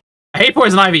Poison Ivy. I hate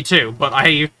Poison Ivy too, but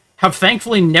I have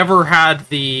thankfully never had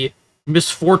the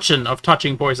misfortune of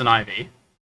touching Poison Ivy.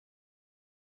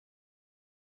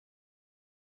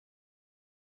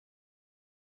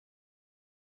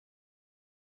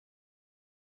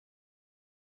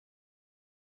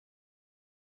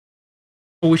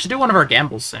 Well, we should do one of our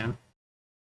gambles soon.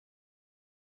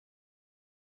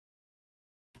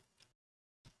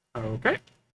 Okay.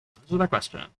 This is my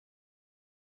question.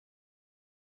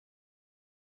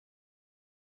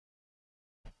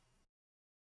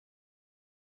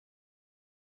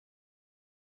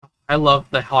 I love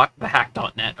the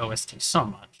hack.net OST so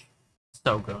much.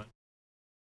 So good.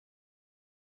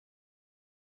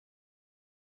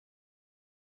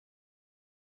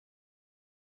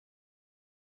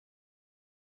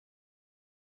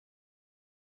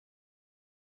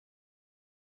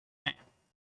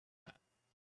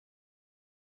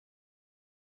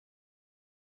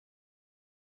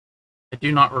 I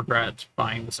do not regret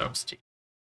buying this OST.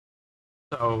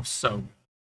 So good.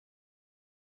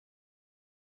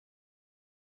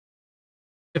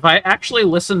 If I actually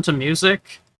listened to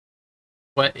music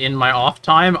but in my off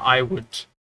time, I would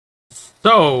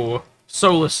so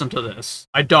listen to this.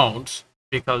 I don't,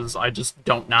 because I just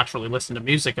don't naturally listen to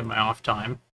music in my off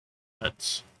time.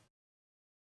 But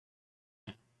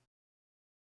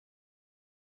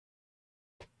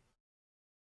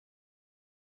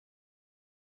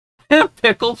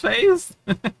Pickle face?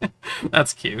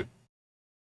 That's cute.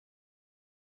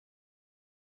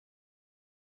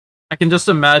 I can just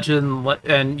imagine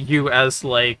and you as,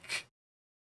 like,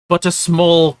 but a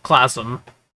small Clasm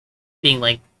being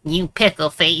like, you pickle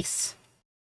face.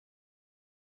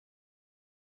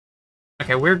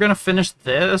 Okay, we're gonna finish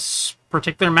this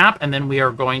particular map, and then we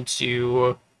are going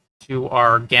to do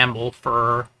our gamble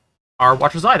for our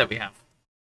Watcher's Eye that we have.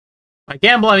 By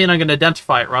gamble, I mean I'm gonna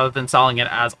identify it rather than selling it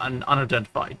as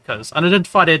unidentified, because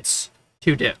unidentified, it's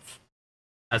 2 div.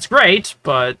 That's great,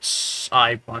 but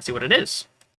I want to see what it is.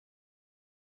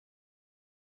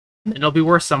 And it'll be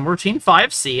worth somewhere between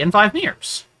 5C and 5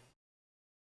 mirrors.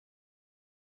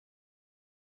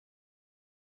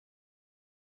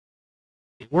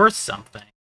 Be worth something.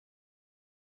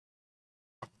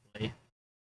 Probably.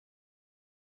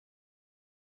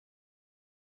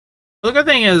 The good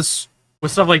thing is,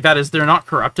 with stuff like that, is they're not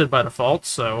corrupted by default,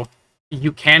 so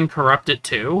you can corrupt it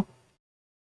too,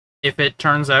 if it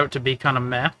turns out to be kind of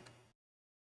meh.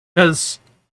 Because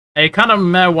a kind of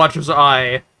meh Watcher's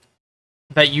Eye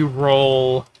that you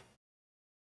roll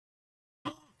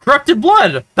Corrupted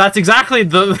Blood! That's exactly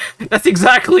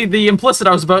the implicit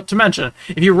I was about to mention.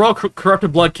 If you roll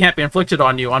Corrupted Blood can't be inflicted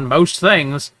on you on most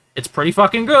things, it's pretty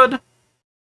fucking good.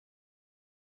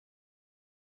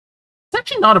 It's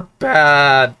actually not a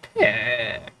bad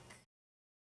pick.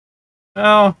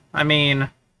 Well, I mean,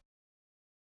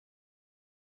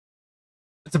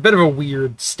 it's a bit of a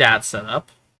weird stat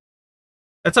setup.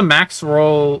 That's a max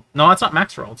roll. No, that's not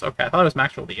max roll. It's okay. I thought it was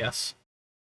max roll DS.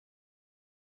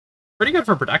 Pretty good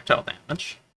for projectile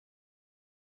damage.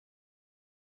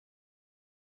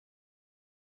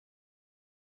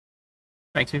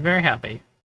 Makes me very happy.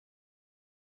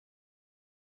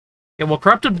 Yeah, well,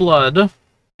 Corrupted Blood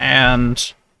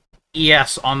and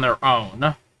ES on their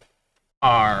own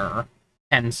are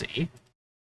 10Z.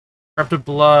 Corrupted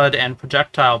Blood and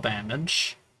projectile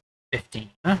damage,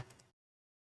 15.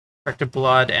 Corrupted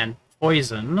Blood and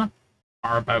poison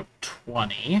are about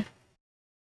 20.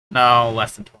 No,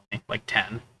 less than 20, like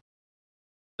 10.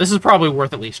 This is probably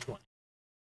worth at least 20.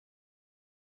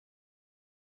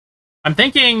 I'm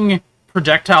thinking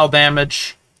projectile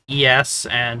damage, ES,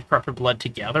 and Corrupted Blood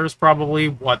together is probably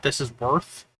what this is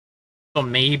worth. So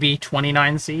maybe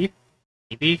 29C?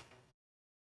 Maybe?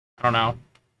 I don't know.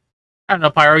 I don't know,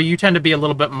 Pyro, you tend to be a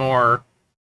little bit more,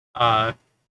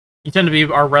 you tend to be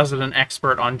our resident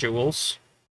expert on jewels.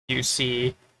 Do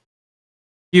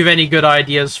you have any good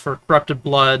ideas for Corrupted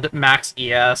Blood, max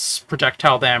ES,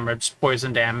 projectile damage,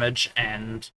 poison damage,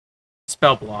 and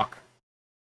spell block?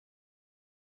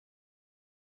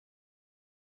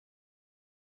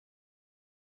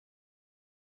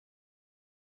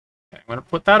 Okay, I'm going to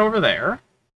put that over there.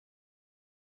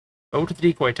 Go to the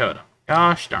decoy totem.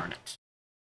 Gosh darn it.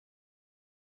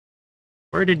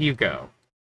 Where did you go?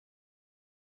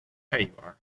 There you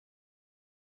are.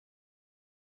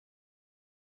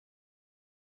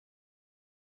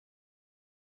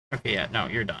 Okay, yeah, no,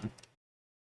 you're done.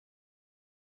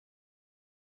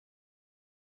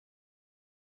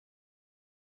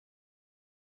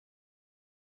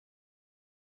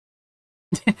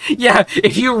 Yeah,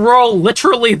 if you roll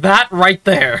literally that right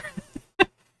there,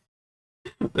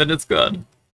 then it's good.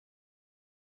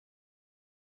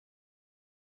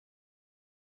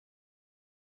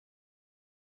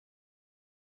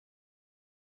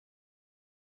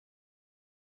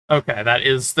 Okay, that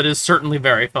is certainly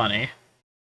very funny.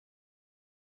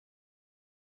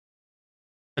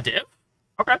 A div?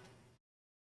 Okay.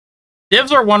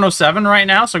 Divs are 107 right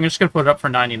now, so I'm just gonna put it up for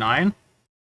 99.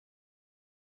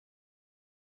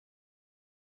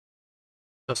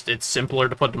 Just it's simpler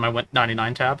to put in my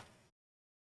 99 tab.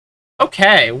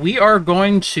 Okay, we are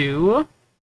going to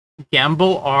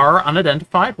gamble our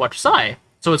unidentified Watcher's Eye.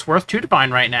 So it's worth 2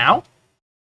 divine right now.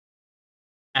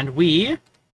 And we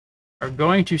are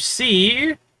going to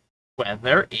see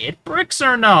whether it bricks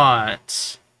or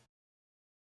not.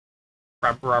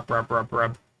 Rub, rub, rub, rub,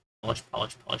 rub. Polish,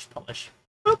 polish, polish, polish.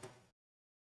 Boop.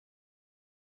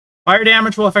 Fire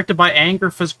damage while affected by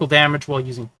anger, physical damage while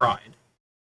using pride.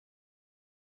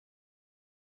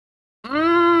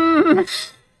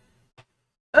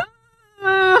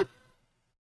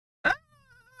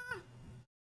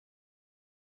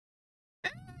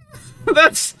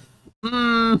 That's...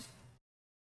 I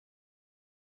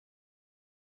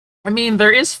mean,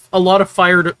 there is a lot of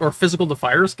fire or physical to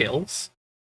fire skills.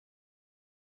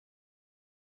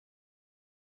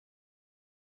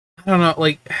 I don't know,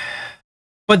 like...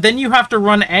 But then you have to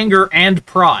run anger and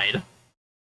pride.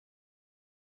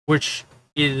 Which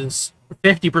is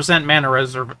 50% mana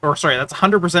reserve... Or sorry, that's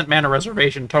 100% mana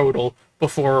reservation total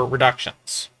before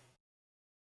reductions.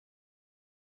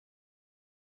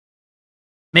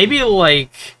 Maybe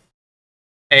like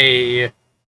a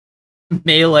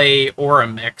melee or a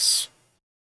mix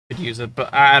could use it,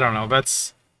 but I don't know.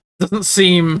 That's doesn't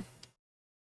seem.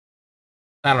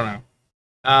 I don't know.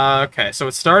 Okay, so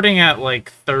it's starting at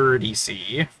like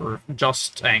 30C for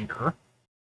just anger.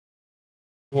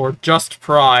 For just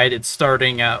pride, it's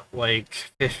starting at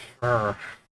like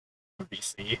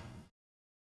 30C.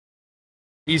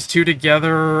 These two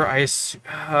together,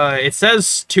 it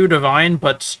says 2 divine,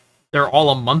 but they're all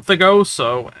a month ago,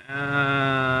 so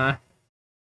I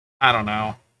don't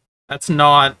know. That's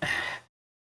not.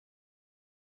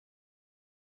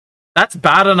 That's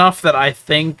bad enough that I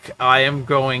think I'm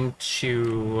going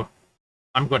to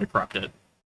corrupt it.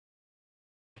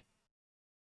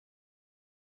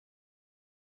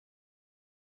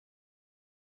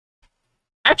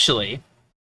 Actually,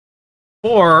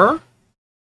 for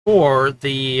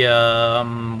the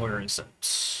where is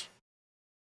it?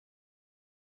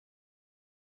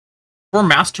 For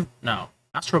Master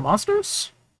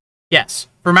Monsters? Yes.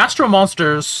 For Master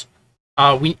Monsters,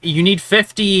 you need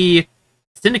 50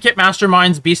 Syndicate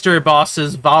Masterminds, Bestiary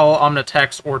bosses, Val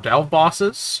Omnitex, or Delve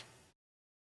bosses.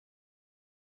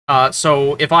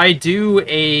 So if I do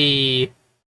a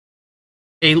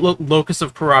Locus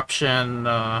of Corruption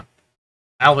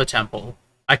Alva Temple,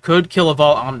 I could kill a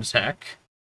Val Omnitech,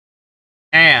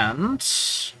 and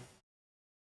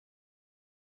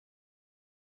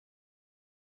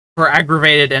for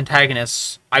aggravated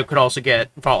antagonists, I could also get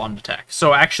Val Omnitech.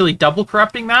 So actually double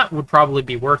corrupting that would probably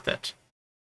be worth it.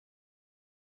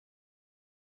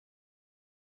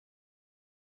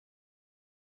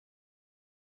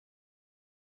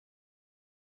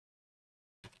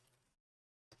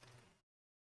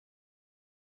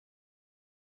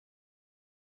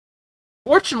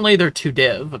 Fortunately, they're 2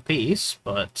 div apiece,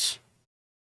 but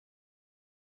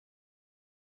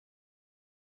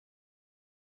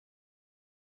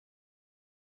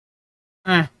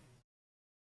eh.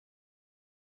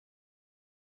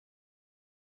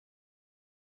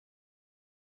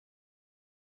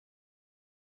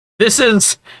 This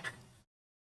is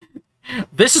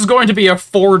going to be a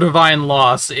 4 divine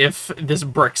loss if this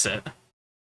bricks it.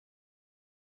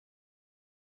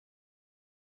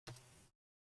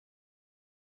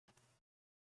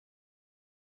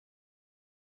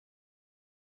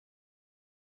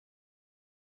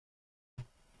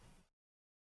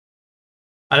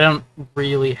 I don't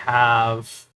really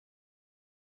have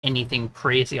anything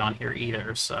crazy on here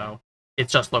either, so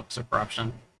it's just Locus of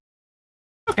Corruption.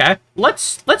 Okay,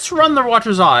 let's run the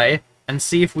Watcher's Eye and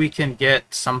see if we can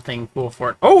get something cool for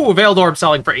it. Oh, Veiled Orb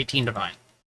selling for 18 divine.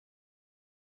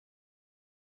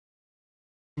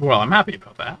 Well, I'm happy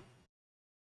about that.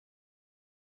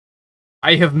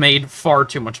 I have made far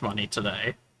too much money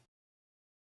today.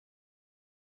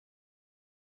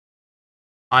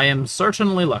 I am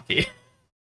certainly lucky.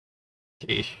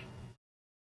 Sheesh.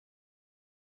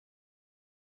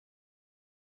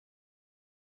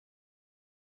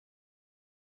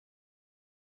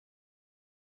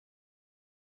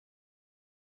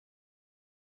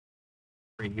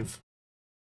 Breathe.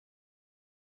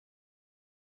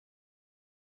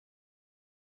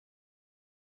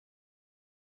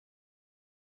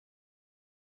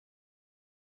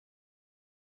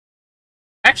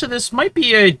 Actually, this might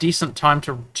be a decent time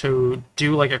to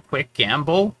do like a quick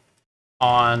gamble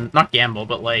on, not gamble,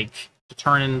 but like to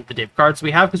turn in the div cards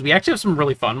we have, because we actually have some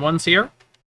really fun ones here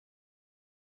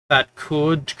that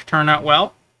could turn out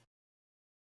well.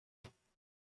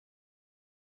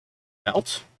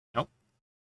 Belt? Nope.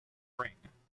 Ring.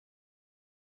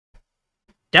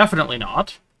 Definitely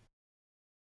not.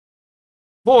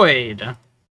 Void.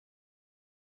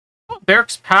 Oh,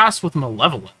 Barracks Pass with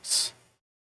Malevolence.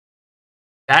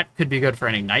 That could be good for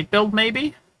any Knight build,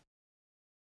 maybe?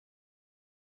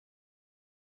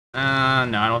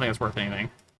 No, I don't think it's worth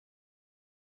anything.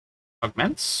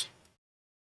 Augments.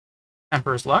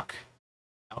 Emperor's Luck.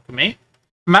 Alchemy.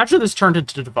 Imagine this turned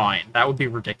into Divine. That would be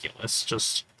ridiculous.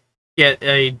 Just get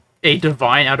a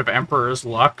Divine out of Emperor's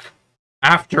Luck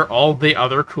after all the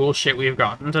other cool shit we've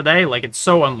gotten today. Like, it's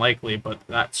so unlikely, but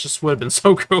that just would have been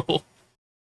so cool.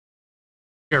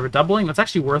 Here, of a doubling? That's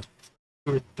actually worth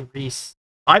 2 or 3...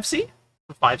 5C?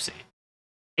 Or 5C?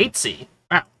 8C?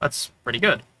 Wow, that's pretty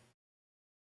good.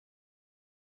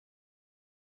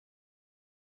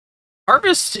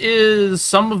 Harvest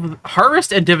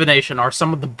and Divination are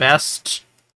some of the best,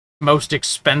 most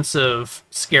expensive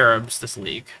scarabs this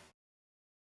league.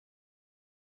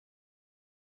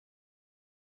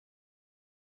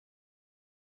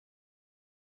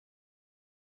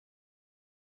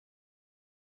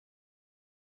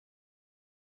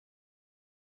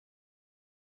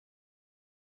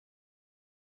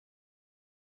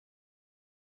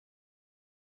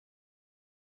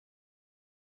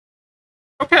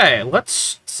 Okay,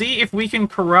 let's see if we can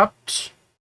corrupt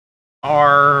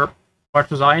our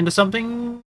Bartosai into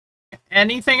something...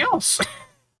 anything else.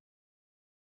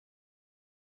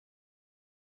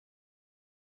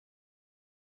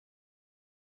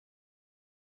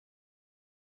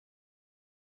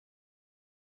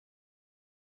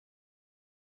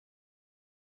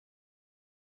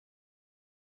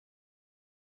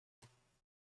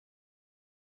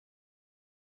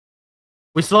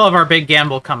 We still have our big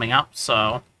gamble coming up,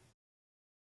 so...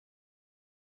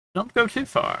 don't go too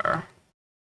far.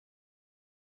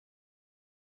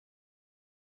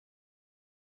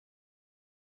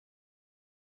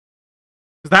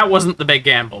 That wasn't the big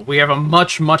gamble. We have a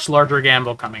much, much larger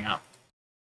gamble coming up.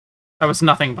 That was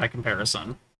nothing by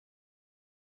comparison.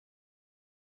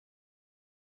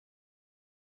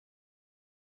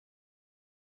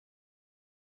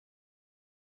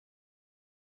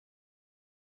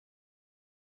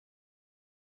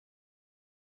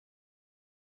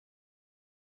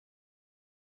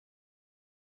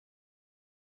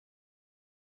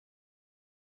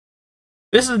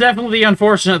 This is definitely the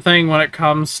unfortunate thing when it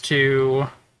comes to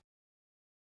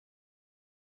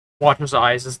Watcher's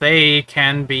Eyes, is they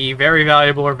can be very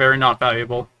valuable or very not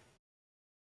valuable.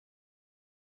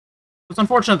 It's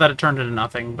unfortunate that it turned into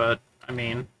nothing, but, I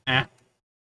mean, it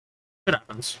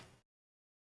happens.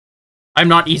 I'm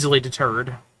not easily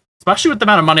deterred. Especially with the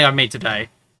amount of money I've made today.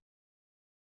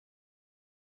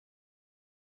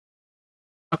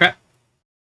 Okay.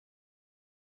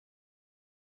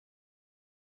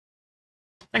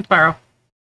 Thanks, Pyro.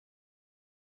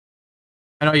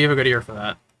 I know you have a good ear for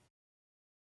that.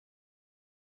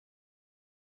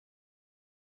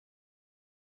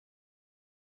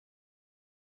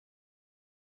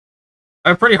 I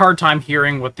have a pretty hard time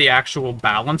hearing what the actual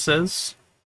balance is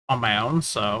on my own,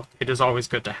 so it is always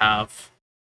good to have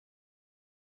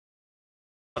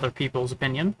other people's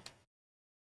opinion.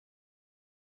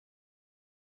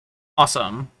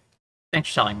 Awesome. Thanks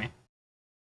for telling me.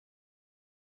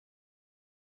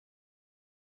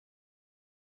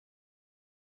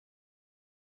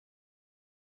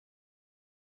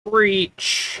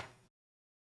 Breach.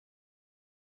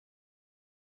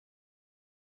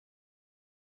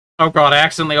 Oh god, I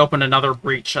accidentally opened another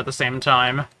breach at the same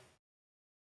time.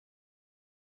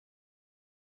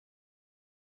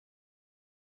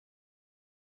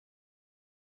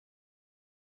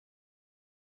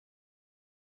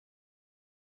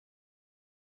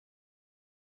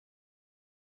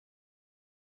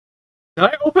 Did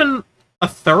I open a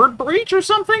third breach or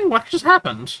something? What just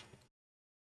happened?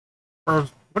 Or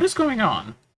what is going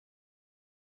on?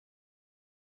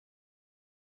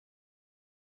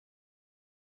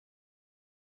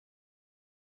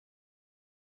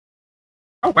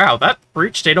 Oh wow, that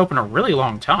breach stayed open a really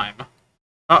long time.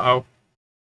 Uh-oh.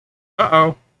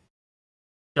 Uh-oh.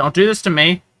 Don't do this to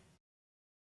me.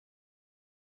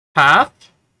 Path?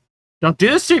 Don't do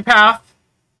this to me, Path!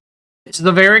 This is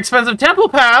a very expensive temple,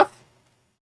 Path!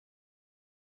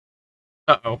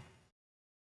 Uh-oh.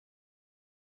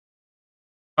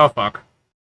 Oh, fuck.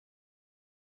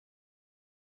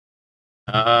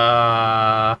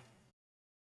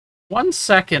 1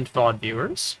 second, VOD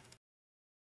viewers.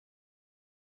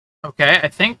 Okay, I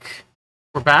think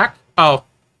we're back. Oh,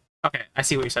 okay, I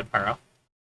see what you said, Pyro.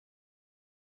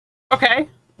 Okay,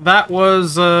 that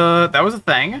was a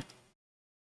thing.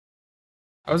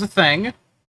 That was a thing,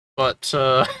 but,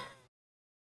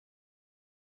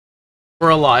 we're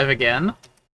alive again.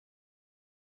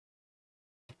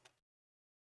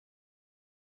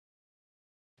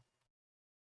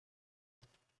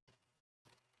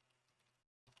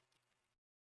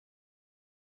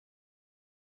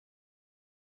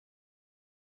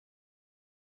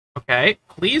 Okay,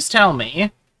 please tell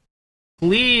me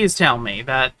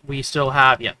that we still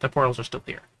have... yeah, the portals are still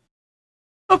here.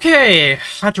 Okay,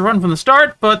 had to run from the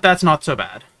start, but that's not so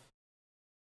bad.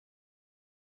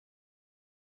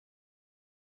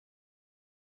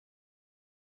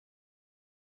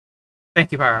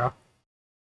 Thank you, Pyro.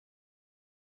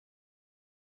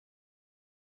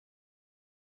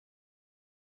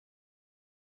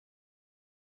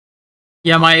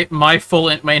 Yeah, my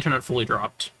internet fully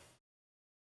dropped.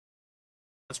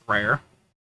 That's rare.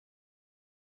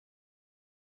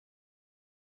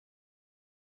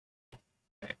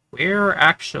 Okay, where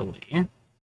actually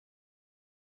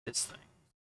this thing?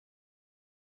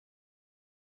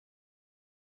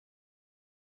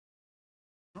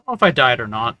 I don't know if I died or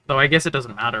not, though I guess it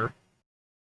doesn't matter.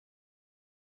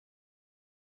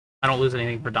 I don't lose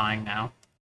anything for dying now.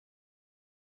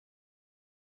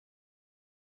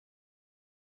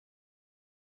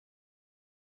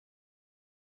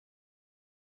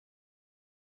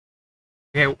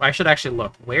 Okay, I should actually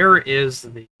look. Where is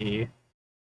the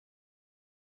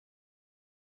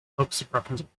focus of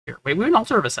weapons here? Wait, we have an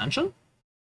altar of ascension?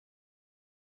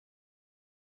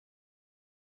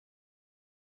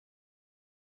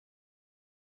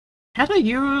 Can't I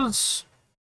use...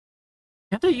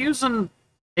 Can't I use an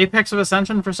Apex of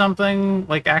Ascension for something,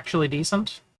 like, actually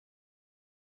decent?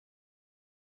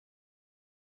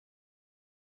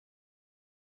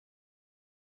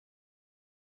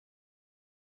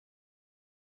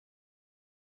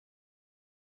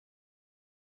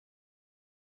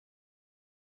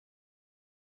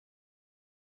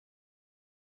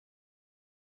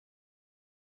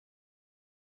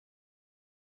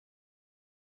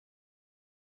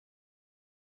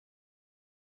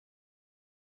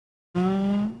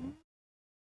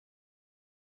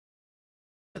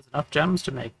 There's enough gems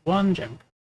to make one gem.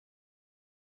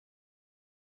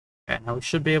 Okay, now we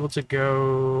should be able to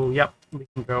go... Yep, we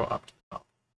can go up to the top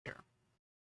here.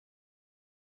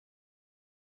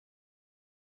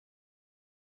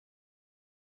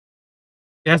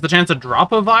 It has the chance to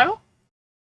drop a vial?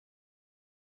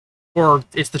 Or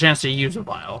it's the chance to use a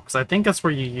vial? Because I think that's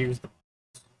where you use the...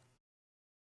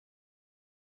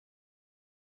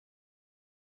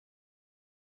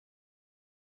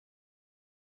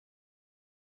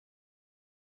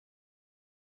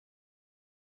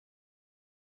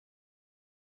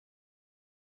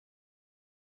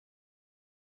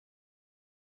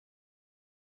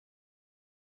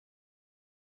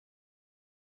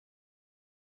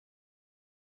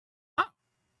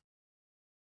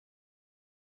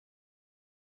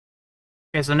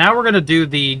 Okay, so now we're going to do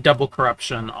the double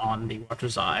corruption on the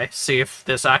Watcher's Eye. See if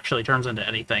this actually turns into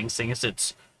anything, seeing as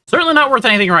it's certainly not worth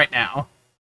anything right now.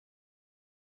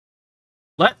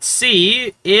 Let's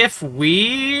see if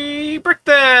we brick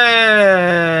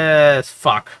this!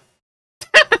 Fuck.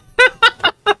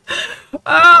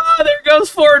 Ah, there goes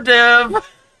 4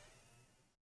 div!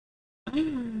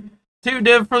 2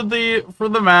 div for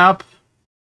the map.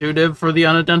 2 div for the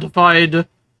unidentified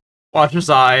Watcher's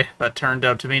Eye. That turned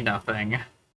out to be nothing.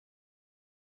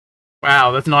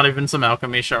 Wow, that's not even some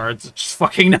alchemy shards. It's just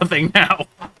fucking nothing now.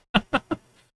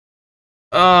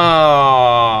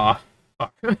 Oh,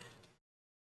 fuck.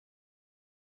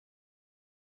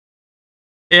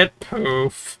 It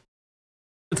poof.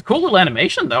 It's a cool little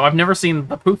animation, though. I've never seen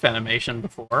the poof animation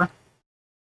before.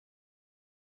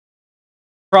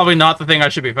 Probably not the thing I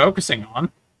should be focusing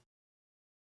on.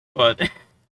 But...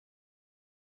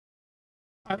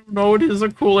 I don't know, it is a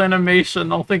cool animation.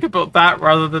 I'll think about that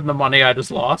rather than the money I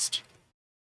just lost.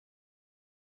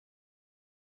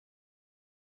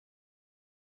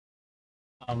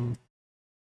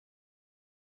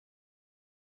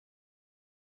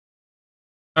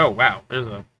 Oh, wow. There's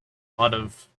a lot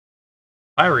of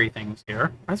fiery things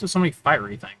here. Why is there so many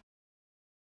fiery things?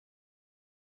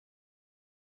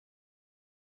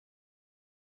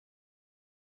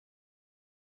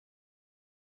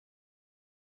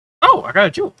 Oh, I got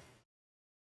a jewel.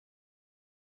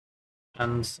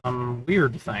 And some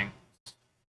weird thing. Is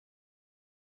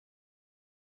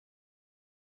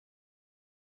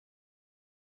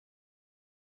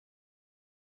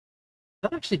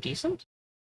that actually decent?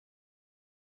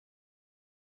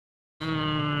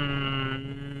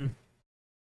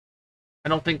 I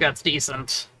don't think that's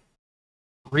decent.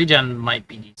 Regen might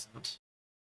be decent.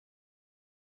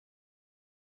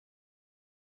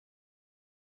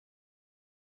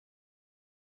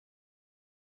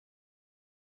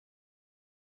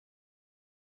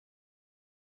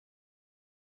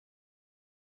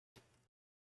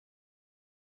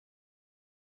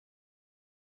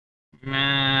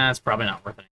 Nah, it's probably not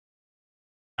worth it.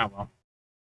 Oh well.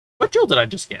 What jewel did I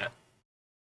just get?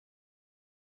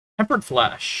 Tempered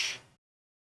Flesh.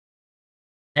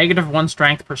 -1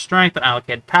 strength per strength and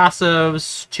allocated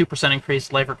passives. 2%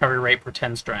 increased life recovery rate per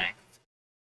 10 strength.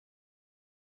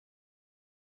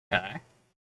 Okay.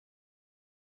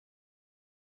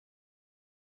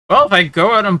 Well, if I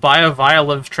go out and buy a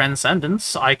vial of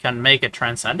Transcendence, I can make a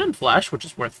Transcendent Flesh, which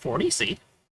is worth 40 C.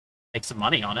 Make some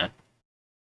money on it.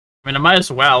 I mean, I might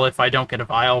as well if I don't get a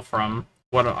vial from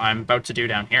what I'm about to do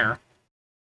down here.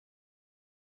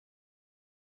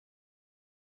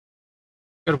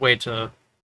 Good way to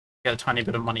get a tiny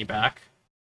bit of money back.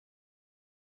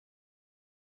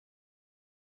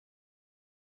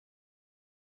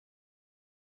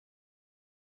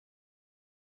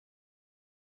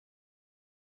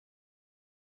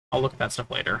 I'll look at that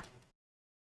stuff later.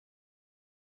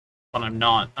 When I'm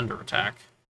not under attack.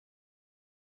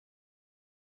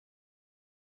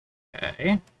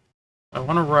 Okay. I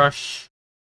want to rush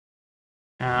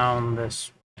down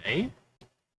this way.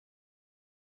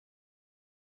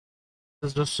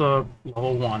 This is just a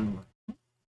level 1.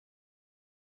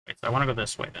 Wait, so I want to go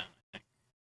this way then, I think.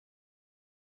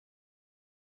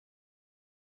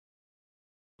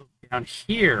 Down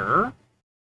here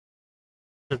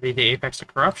should be the Apex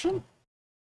of Corruption?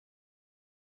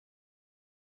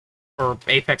 Or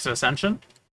Apex of Ascension?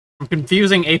 I'm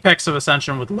confusing Apex of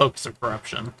Ascension with Locus of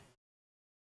Corruption.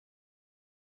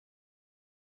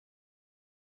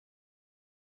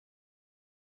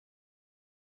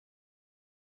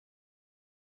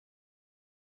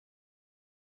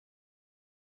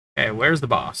 Okay, where's the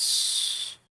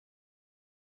boss?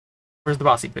 Where's the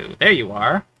bossy poo? There you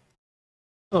are.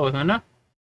 Hello, Huna.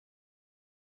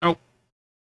 Oh.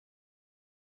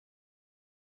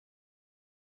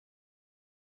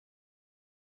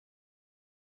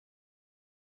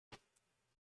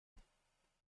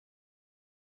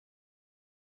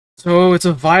 So it's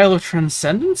a Vial of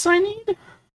Transcendence I need?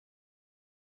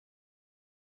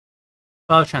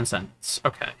 Vial of Transcendence,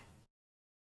 okay.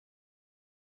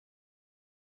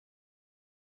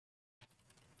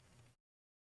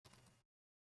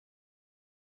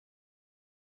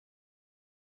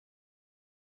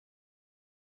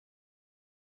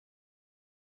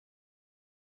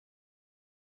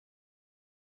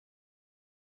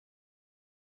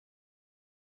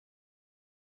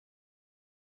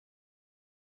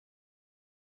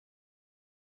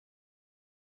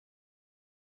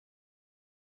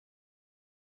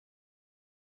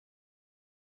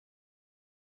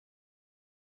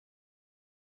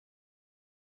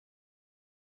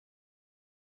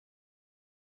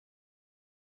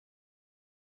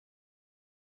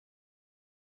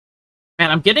 Man,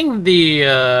 I'm getting the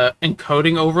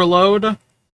encoding overload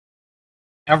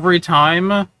every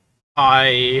time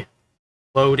I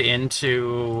load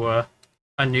into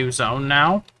a new zone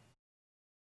now.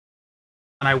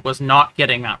 And I was not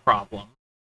getting that problem.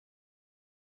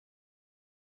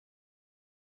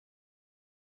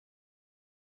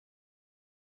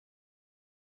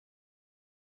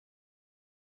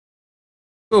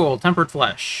 Cool, Tempered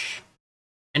Flesh.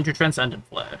 Into Transcendent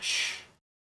Flesh.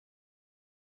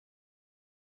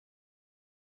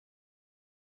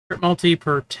 Crit multi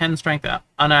per 10 strength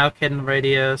unallocated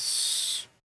radius.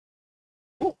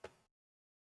 Ooh.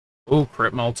 Ooh,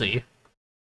 crit multi.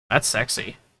 That's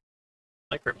sexy.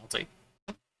 I like crit multi.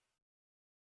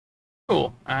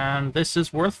 Cool. And this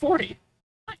is worth 40.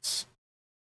 Nice.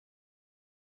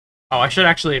 Oh, I should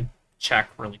actually check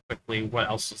really quickly what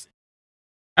else is.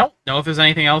 I don't know if there's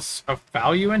anything else of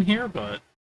value in here, but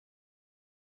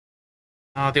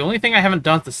the only thing I haven't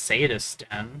done is the Sadist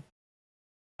Den.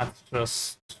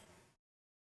 That's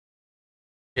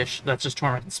just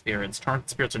Tormented Spirits. Tormented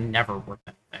Spirits are never worth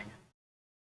anything.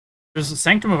 There's a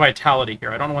Sanctum of Vitality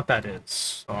here. I don't know what that is,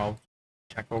 so I'll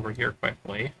check over here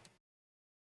quickly.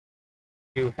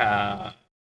 You have...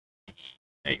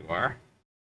 There you are.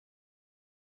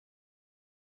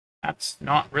 That's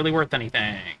not really worth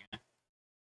anything.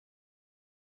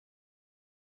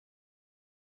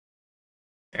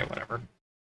 Okay, whatever.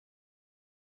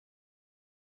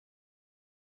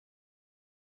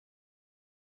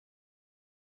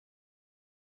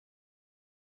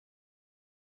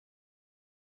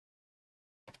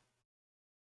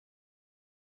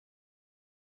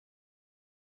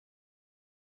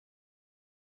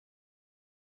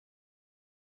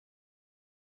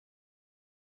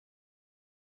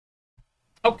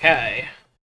 Okay.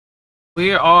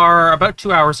 We are about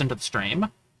 2 hours into the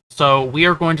stream, so we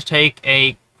are going to take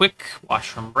a quick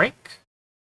washroom break.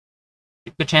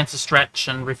 Good chance to stretch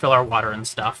and refill our water and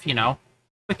stuff, you know.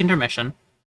 Quick intermission.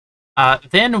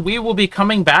 Then we will be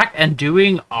coming back and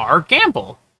doing our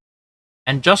gamble.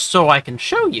 And just so I can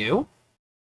show you,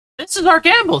 this is our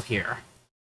gamble here.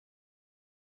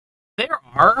 There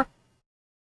are...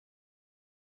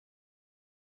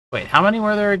 Wait, how many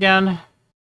were there again?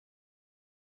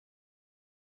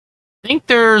 I think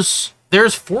there's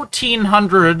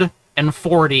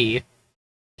 1,440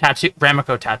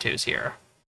 Ramiko tattoos here.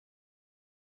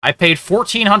 I paid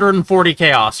 1,440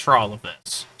 chaos for all of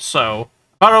this. So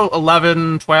about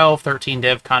 11, 12, 13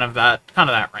 div, kind of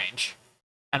that range.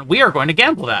 And we are going to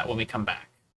gamble that when we come back.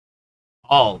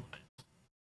 All of it.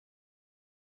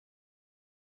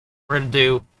 We're going to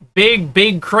do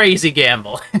big, crazy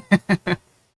gamble. Okay.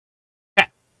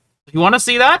 If you want to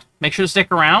see that, make sure to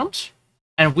stick around.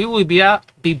 And we will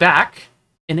be back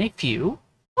in a few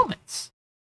moments.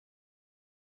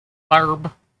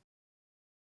 Barb.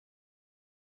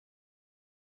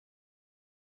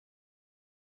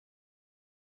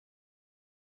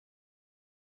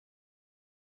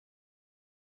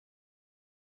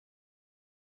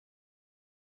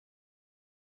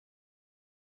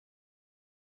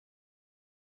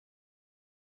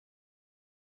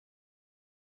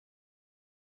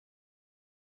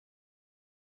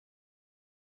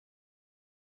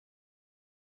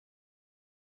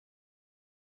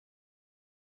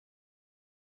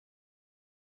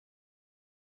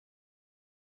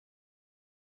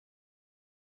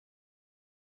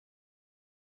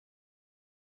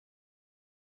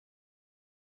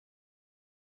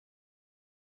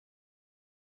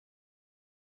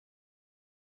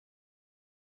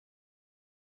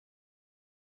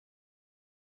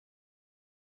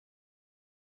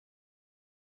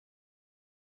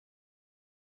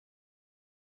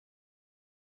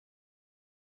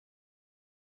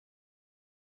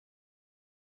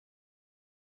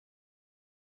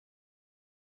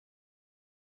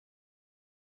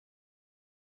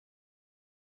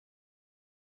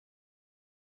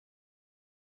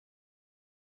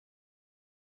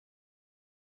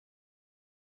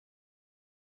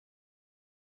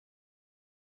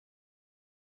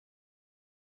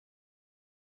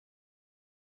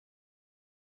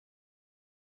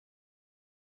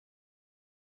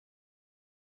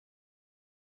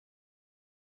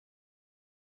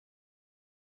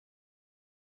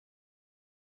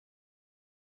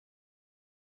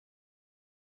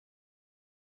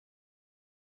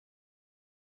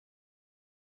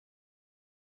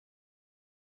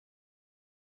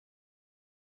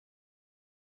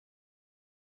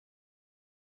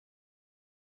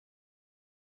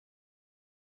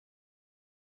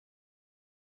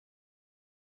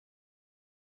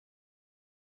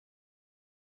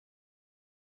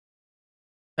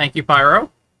 Thank you,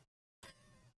 Pyro.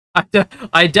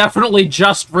 I definitely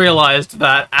just realized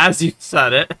that as you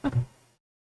said it.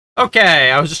 Okay,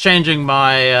 I was just changing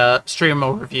my stream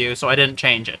overview, so I didn't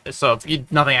change it. So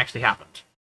nothing actually happened.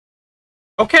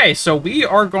 Okay, so we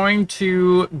are going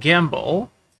to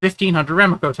gamble 1,500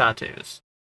 Remiko tattoos.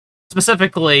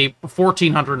 Specifically,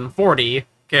 1,440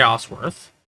 chaos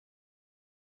worth.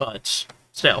 But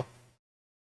still.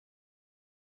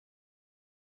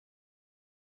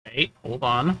 Wait, hold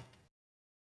on.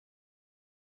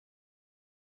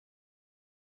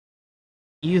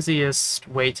 Easiest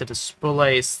way to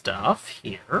display stuff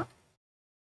here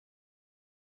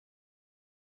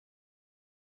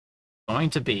going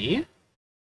to be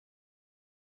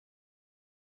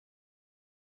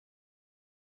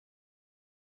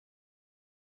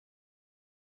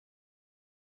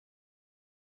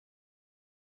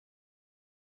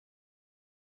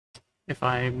if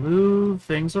I move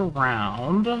things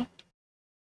around.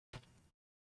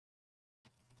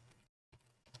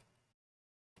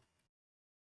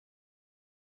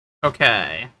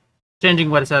 Okay. Changing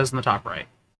what it says in the top right.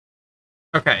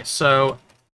 Okay, so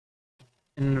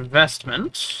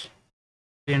investment.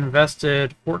 We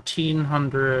invested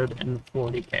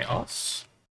 1,440 chaos.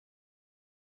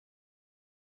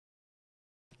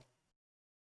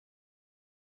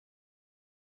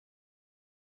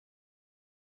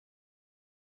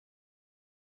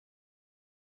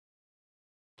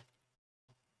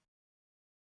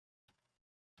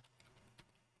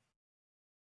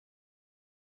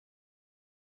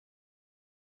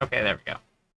 Okay, there we go.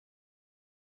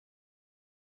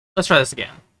 Let's try this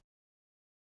again.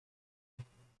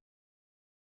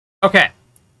 Okay,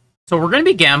 so we're going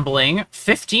to be gambling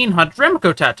 1,500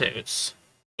 Remiko tattoos.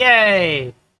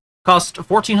 Yay! Cost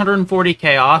 1,440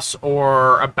 chaos,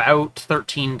 or about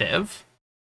 13 div.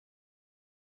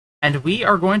 And we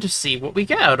are going to see what we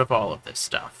get out of all of this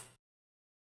stuff.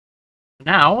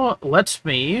 Now, let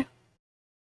me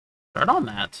start on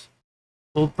that.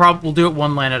 We'll do it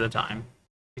one lane at a time,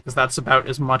 because that's about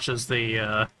as much as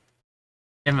the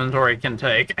inventory can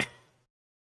take.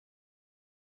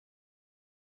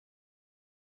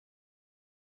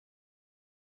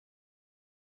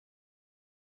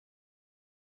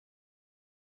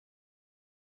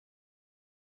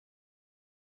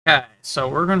 Okay, so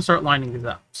we're going to start lining these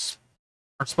up.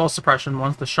 Our spell suppression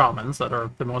ones, the shamans that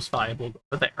are the most valuable,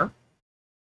 go there.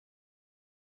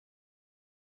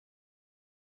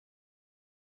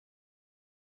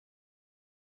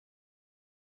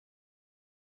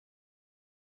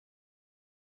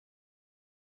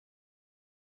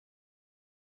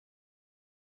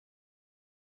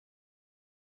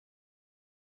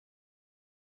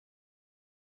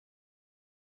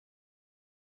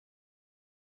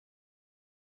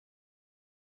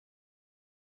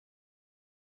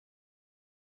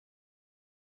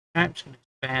 Okay, I'm just going to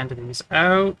expand these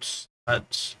out,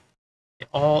 but they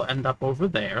all end up over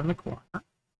there in the corner.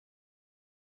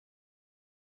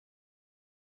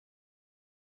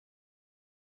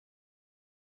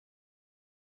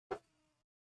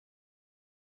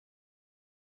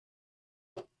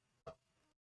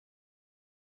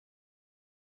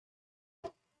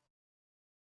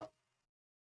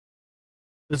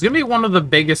 This is going to be one of the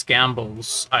biggest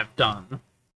gambles I've done,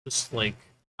 just like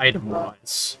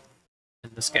item-wise, in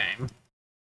this game.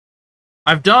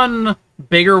 I've done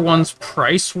bigger ones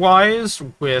price-wise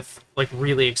with like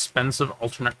really expensive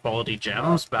alternate quality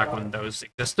gems back when those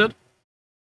existed,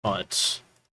 but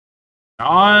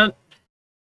not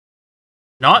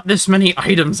this many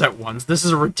items at once. This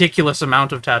is a ridiculous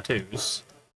amount of tattoos.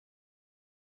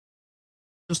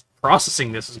 Just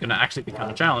processing this is going to actually be kind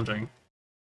of challenging.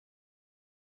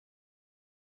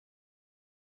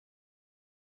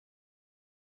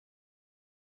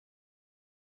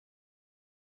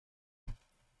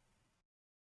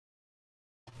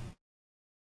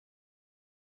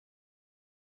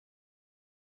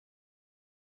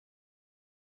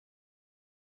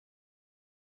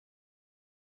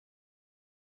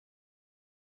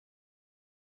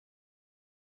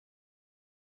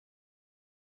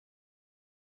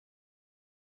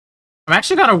 I'm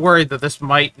actually kind of worried that this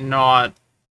might not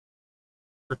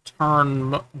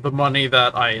return the money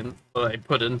that I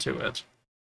put into it.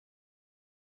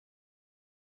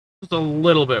 Just a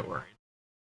little bit worried.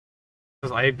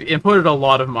 Because I inputted a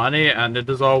lot of money, and it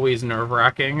is always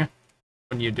nerve-wracking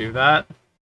when you do that.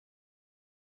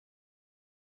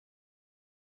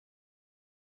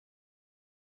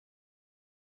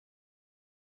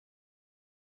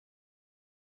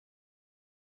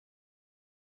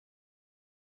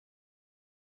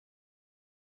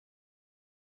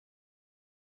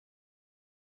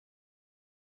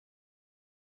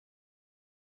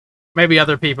 Maybe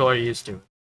other people are used to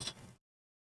it.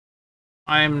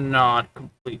 I'm not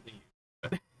completely used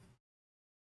to it.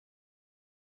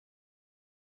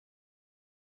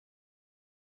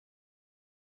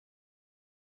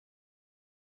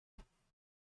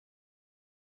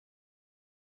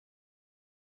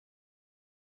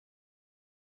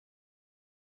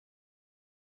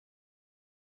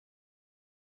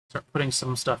 Start putting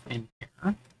some stuff in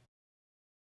here.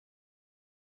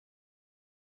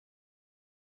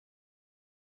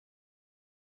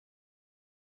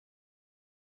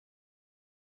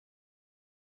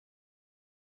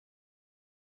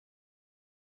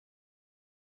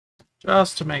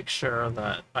 Just to make sure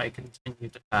that I continue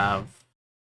to have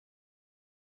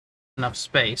enough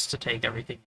space to take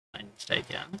everything I need to take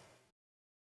in.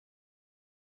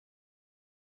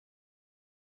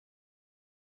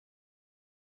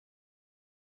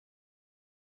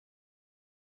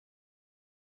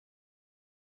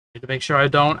 Need to make sure I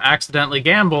don't accidentally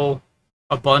gamble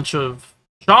a bunch of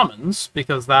shamans,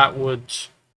 because that would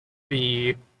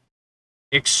be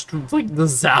extremely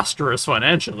disastrous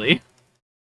financially.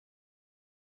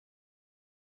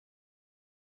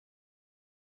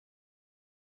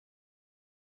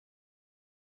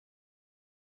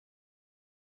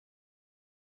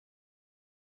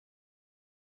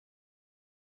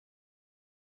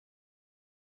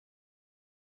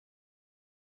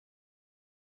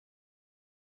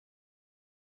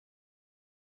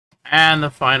 And the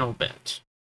final bit.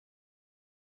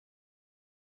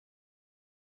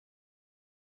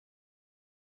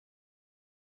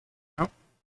 Oh,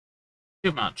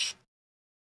 too much.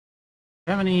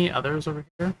 Do you have any others over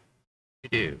here? You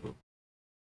do.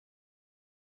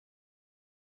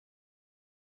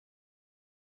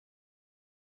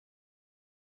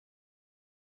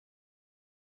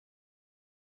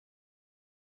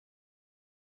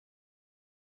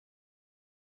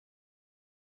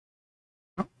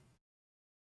 Oh.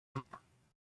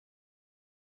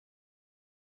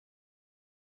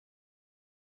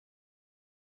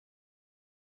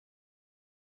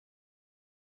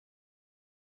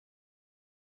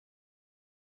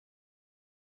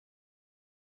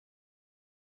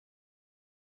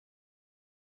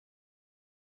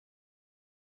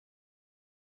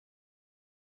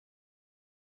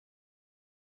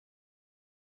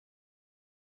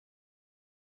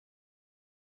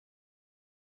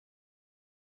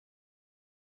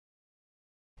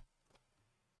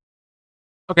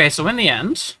 Okay, so in the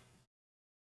end,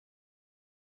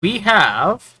 we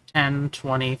have 10,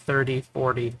 20, 30,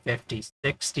 40, 50,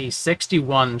 60,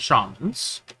 61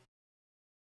 shamans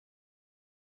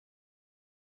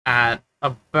at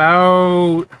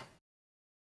about,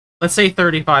 let's say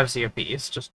 35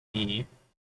 CFPs, just to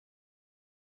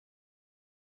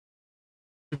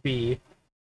be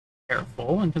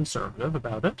careful and conservative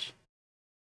about it.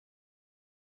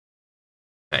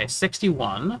 Okay,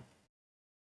 61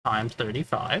 times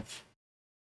 35.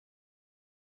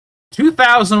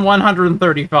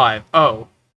 2,135. Oh.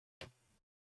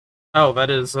 Oh, that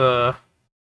is a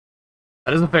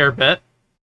fair bit.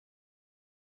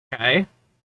 Okay.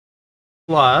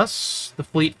 Plus the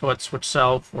fleet foots, which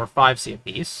sell for 5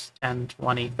 CFPs. 10,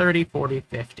 20, 30, 40,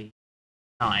 50,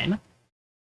 9.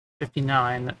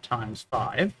 59 times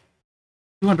 5.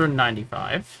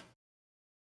 295.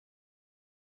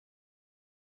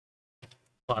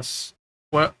 Plus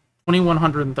what?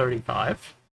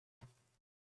 2,135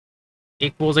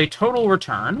 equals a total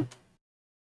return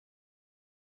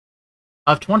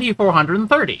of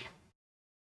 2,430,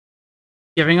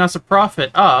 giving us a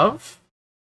profit of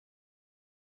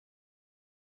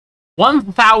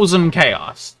 1,000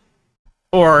 chaos,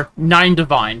 or 9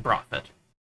 divine profit.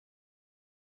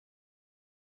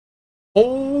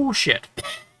 Oh shit.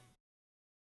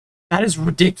 That is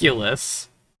ridiculous.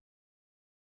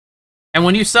 And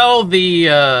when you sell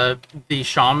the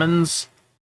shamans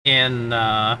in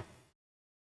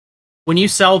when you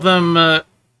sell them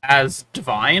as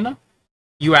divine,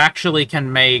 you actually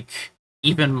can make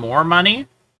even more money,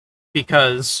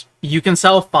 because you can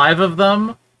sell 5 of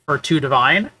them for 2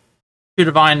 divine. 2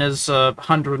 divine is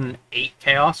 108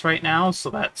 chaos right now, so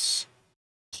that's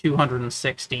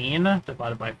 216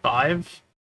 divided by 5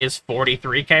 is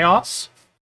 43 chaos.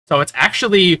 So it's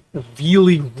actually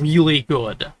really, really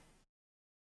good.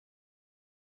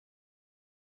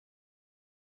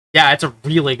 Yeah, it's a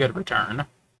really good return.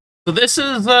 So this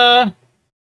is all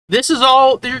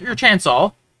your chance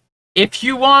all. If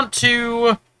you want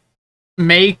to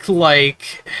make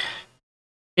like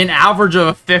an average of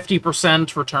a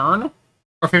 50% return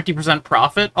or 50%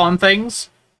 profit on things,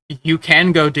 you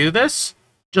can go do this.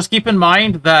 Just keep in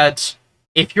mind that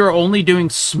if you're only doing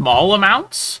small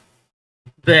amounts,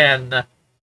 then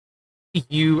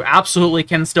you absolutely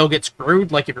can still get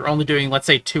screwed. Like, if you're only doing, let's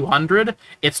say, 200,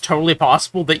 it's totally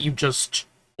possible that you just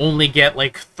only get,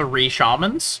 like, 3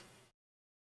 shamans.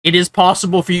 It is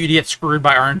possible for you to get screwed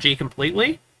by RNG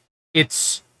completely.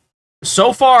 It's...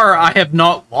 So far, I have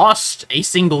not lost a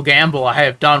single gamble I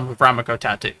have done with Ramako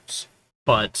tattoos.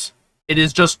 But it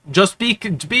is just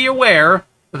be aware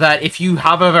that if you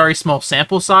have a very small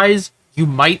sample size, you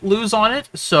might lose on it.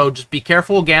 So just be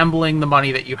careful gambling the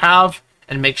money that you have,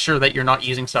 and make sure that you're not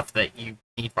using stuff that you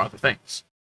need for other things,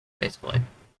 basically.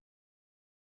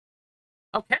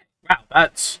 Okay, wow,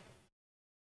 that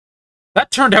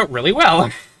turned out really well.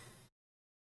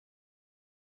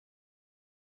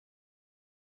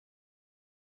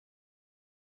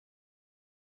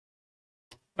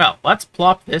 Well, let's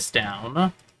plop this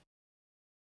down.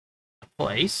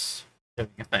 Place, doing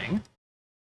a thing.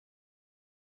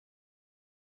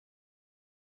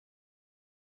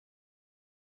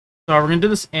 So we're going to do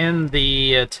this in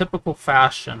the typical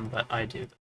fashion that I do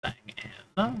the thing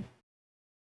in.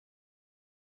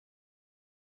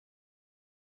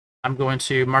 I'm going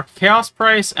to mark a chaos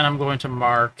price, and I'm going to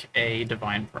mark a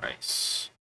divine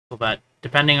price. So that,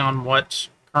 depending on what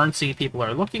currency people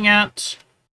are looking at,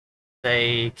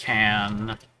 they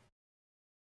can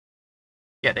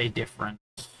get a different...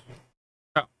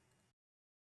 Oh.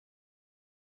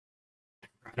 I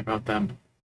forgot about them.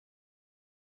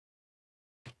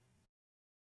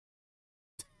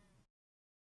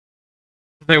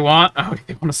 They want... Oh,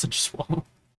 they want us to just swallow.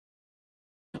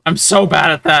 I'm so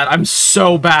bad at that. I'm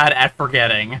so bad at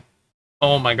forgetting.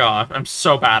 Oh my god, I'm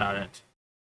so bad at it.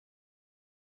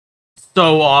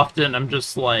 So often, I'm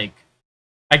just like...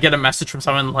 I get a message from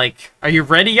someone like, are you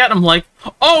ready yet? I'm like,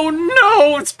 oh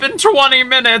no, it's been 20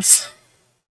 minutes!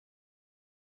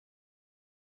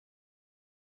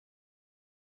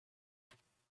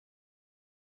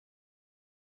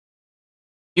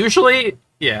 Usually,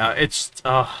 yeah, it's,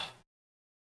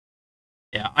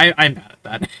 yeah, I'm bad at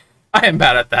that. I am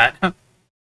bad at that.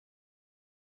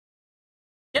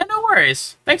 Yeah, no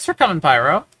worries. Thanks for coming,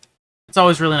 Pyro. It's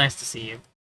always really nice to see you.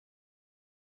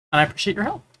 And I appreciate your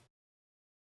help.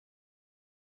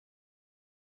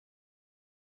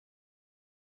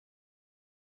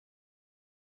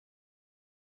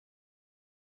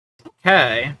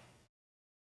 Okay.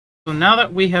 So now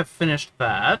that we have finished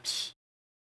that...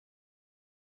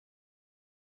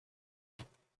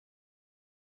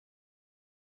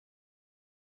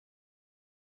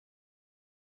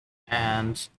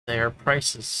 And their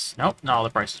prices... Nope, not all the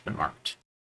price has been marked.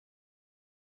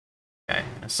 Okay,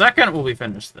 in a second we'll be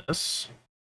finished this.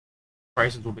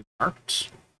 Prices will be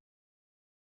marked.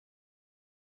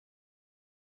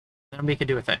 Then we can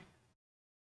do a thing.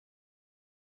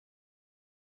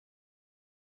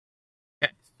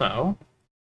 Okay, so...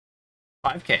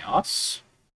 5 chaos.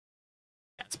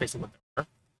 Yeah, it's basically what they were.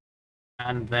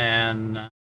 And then...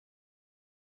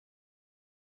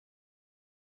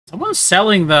 Someone's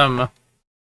selling them...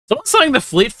 Someone's selling the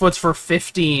Fleetfoots for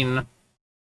 15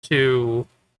 to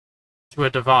a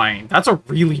divine. That's a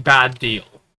really bad deal.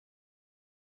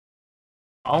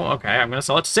 Oh, okay. I'm gonna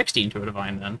sell it 16 to a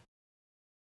divine then.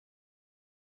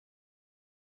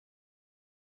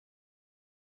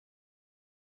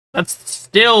 That's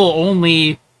still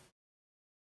only...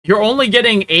 You're only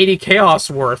getting 80 chaos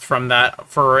worth from that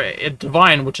for a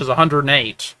divine, which is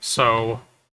 108. So,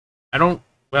 I don't...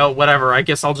 Well, whatever. I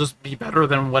guess I'll just be better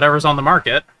than whatever's on the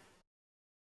market.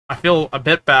 I feel a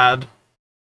bit bad.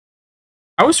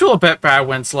 I always feel a bit bad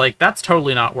when it's like, that's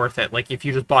totally not worth it. Like, if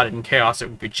you just bought it in chaos, it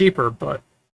would be cheaper, but...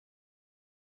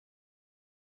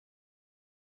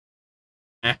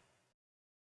 Eh.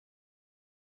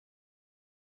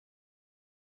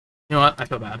 You know what? I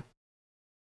feel bad.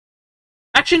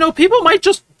 Actually, no, people might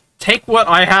just take what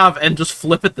I have and just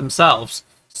flip it themselves.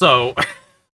 So,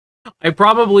 I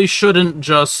probably shouldn't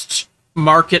just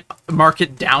mark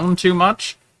it down too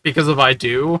much, because if I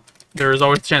do, there's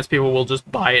always a chance people will just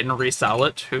buy it and resell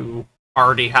it who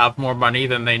already have more money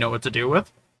than they know what to do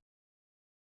with.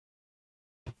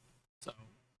 So,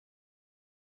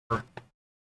 what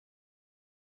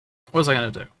was I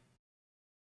gonna do?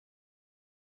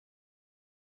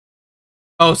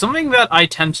 Oh, something that I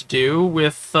tend to do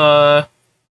with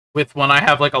when I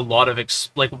have like a lot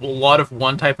of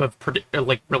one type of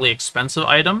like really expensive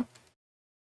item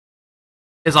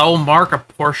is I will mark a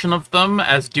portion of them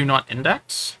as do not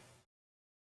index.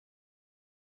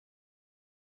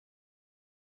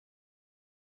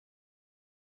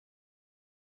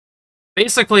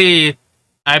 Basically,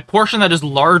 a portion that is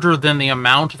larger than the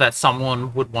amount that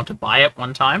someone would want to buy at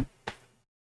one time.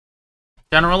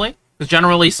 Generally. Because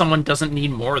generally someone doesn't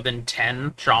need more than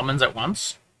 10 shamans at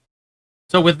once.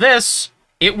 So with this,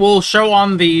 it will show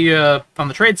on the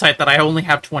trade site that I only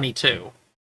have 22.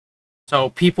 So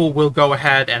people will go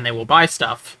ahead and they will buy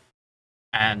stuff,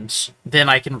 and then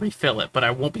I can refill it, but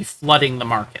I won't be flooding the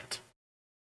market.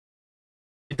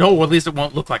 Or at least it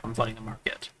won't look like I'm flooding the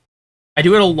market. I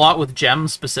do it a lot with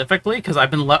gems specifically because I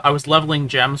was leveling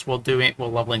gems while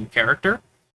leveling the character.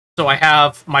 So I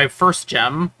have my first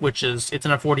gem, which it's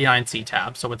in a 49C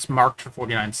tab, so it's marked for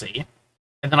 49C,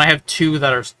 and then I have two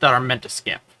that are meant to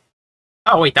skip.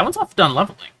 Oh wait, that one's not done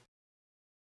leveling.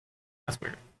 That's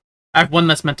weird. I have one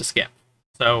that's meant to skip.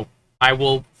 So I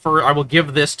will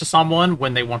give this to someone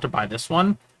when they want to buy this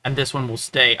one, and this one will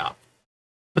stay up.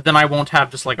 But then I won't have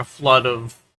just like a flood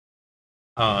of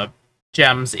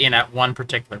gems in at one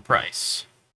particular price.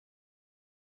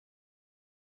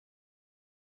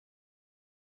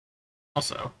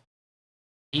 Also,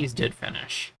 these did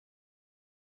finish.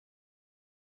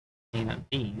 And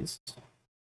these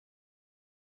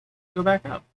go back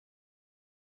up.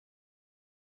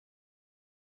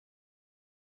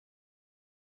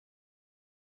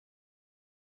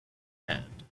 And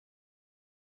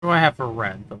what do I have for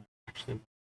red? Actually,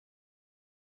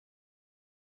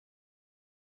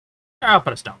 I'll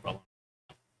put a stone roll.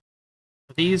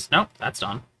 These, nope, that's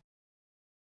done.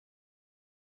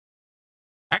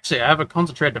 Actually, I have a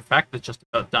concentrated effect that's just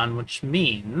about done, which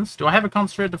means... Do I have a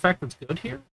concentrated effect that's good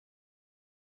here?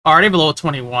 Already below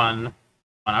 21.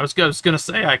 I was going to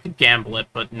say I could gamble it,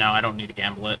 but no, I don't need to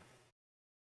gamble it.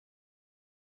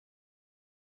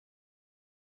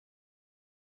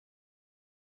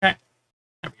 Okay.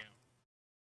 There we go.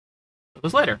 Do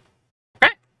this later.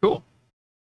 Okay, cool.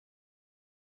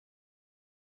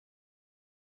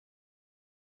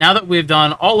 Now that we've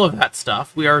done all of that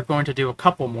stuff, we are going to do a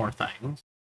couple more things.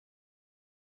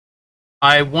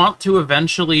 I want to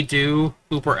eventually do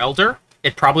Uber Elder.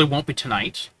 It probably won't be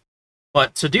tonight.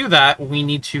 But to do that, we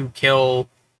need to go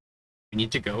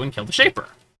and kill the Shaper.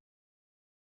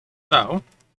 So,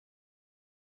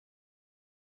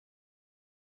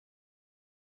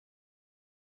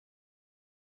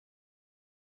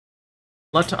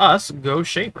 let us go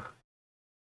Shaper.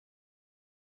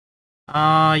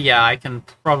 Yeah, I can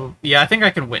I think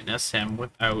I can witness him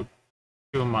without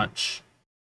too much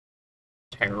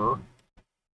terror.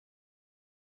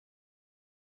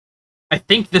 I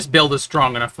think this build is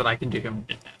strong enough that I can do him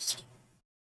witnessed.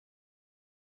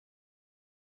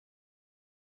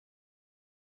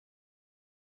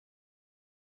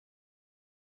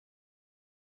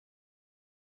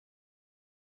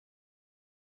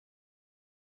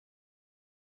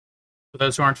 For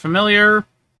those who aren't familiar,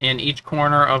 in each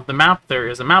corner of the map there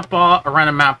is a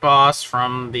random map boss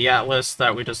from the Atlas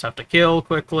that we just have to kill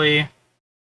quickly.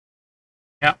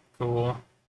 Yep, cool.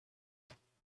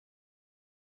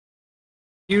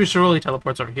 Usually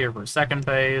teleports over here for a second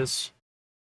phase.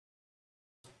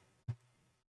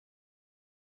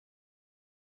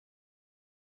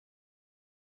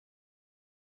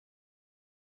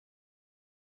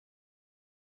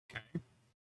 Okay.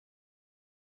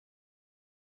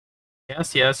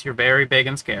 Yes, yes, you're very big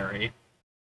and scary.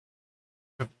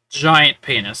 A giant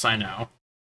penis, I know.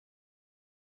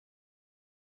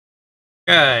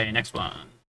 Okay, next one.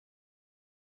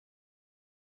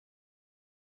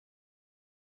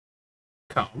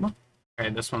 Comb. Okay,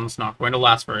 this one's not going to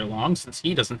last very long since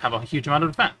he doesn't have a huge amount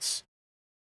of defense.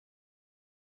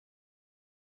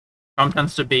 Comb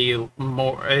tends to be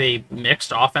more a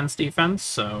mixed offense-defense,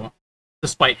 so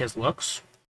despite his looks,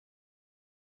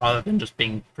 rather than just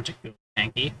being particularly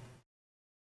tanky.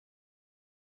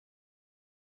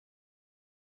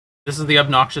 This is the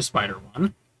obnoxious spider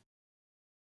one.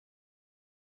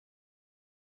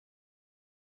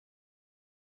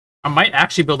 I might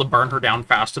actually be able to burn her down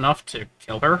fast enough to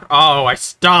kill her. Oh, I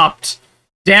stopped!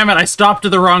 Damn it, I stopped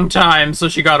at the wrong time, so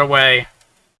she got away.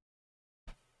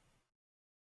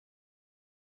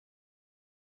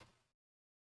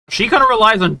 She kind of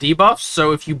relies on debuffs,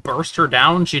 so if you burst her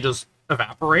down, she just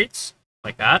evaporates.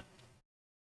 Like that.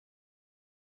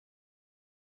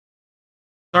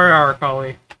 Sorry,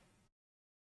 Aracali.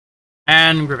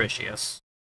 And Gravicious.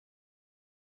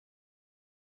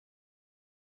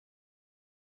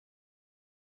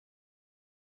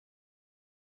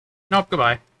 Nope,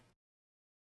 goodbye.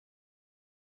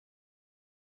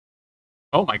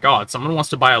 Oh my god, someone wants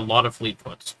to buy a lot of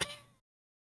Fleetfoot.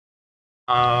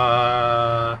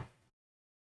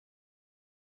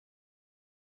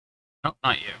 Nope,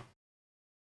 not you.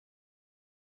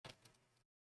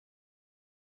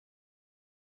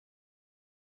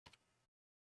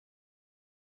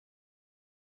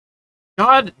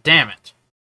 God damn it.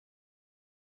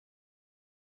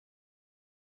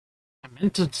 I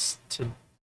meant to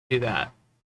do that.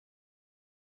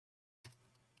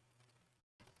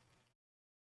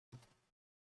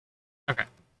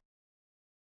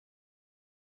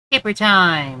 Shaper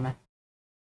time!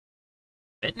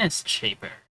 Fitness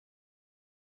Shaper.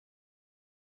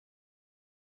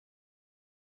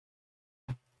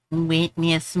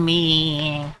 Witness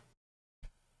me.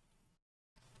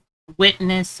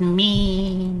 Witness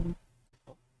me.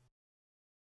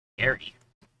 Scary.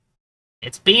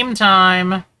 It's beam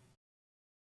time!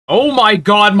 Oh my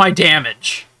god, my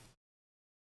damage!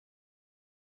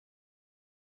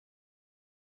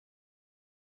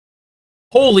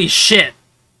 Holy shit!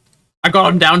 I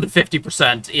got him down to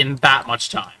 50% in that much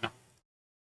time.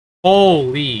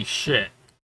 Holy shit.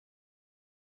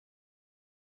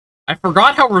 I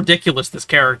forgot how ridiculous this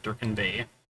character can be.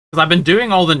 Because I've been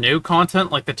doing all the new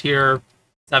content, like the tier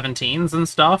 17s and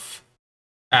stuff,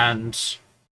 and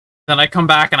then I come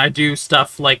back and I do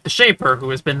stuff like the Shaper, who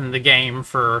has been in the game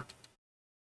for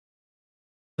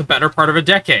the better part of a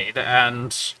decade,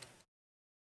 and,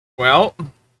 well,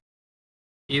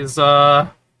 he's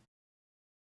a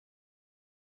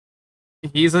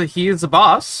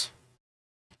boss,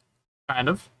 kind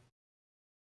of.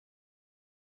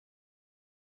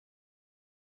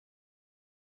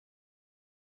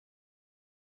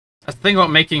 That's the thing about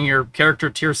making your character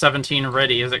tier 17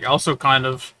 ready, is it also kind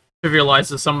of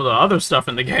trivializes some of the other stuff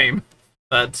in the game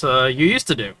that you used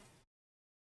to do.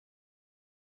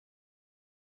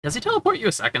 Does he teleport you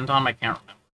a second time? I can't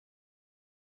remember.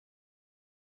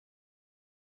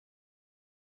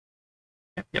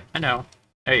 Yep, I know.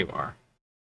 There you are.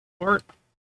 Port.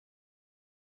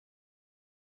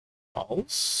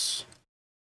 False.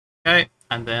 Okay,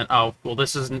 and then, oh, well,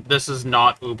 this is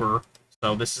not Uber,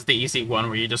 so this is the easy one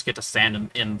where you just get to stand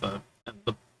in the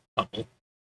bubble.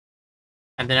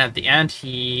 And then at the end,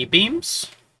 he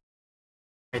beams.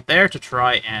 Right there to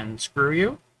try and screw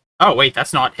you. Oh, wait,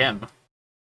 that's not him.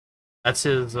 That's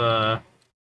his,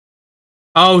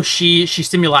 Oh, she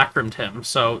simulacrumed him,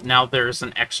 so now there's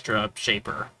an extra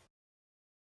Shaper.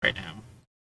 Right now.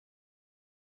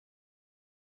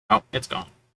 Oh, it's gone.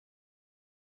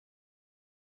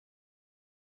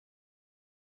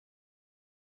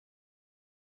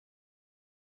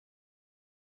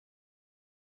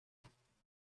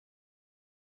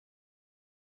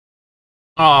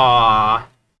 Ah,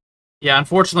 yeah,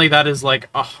 unfortunately that is like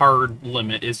a hard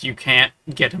limit, is you can't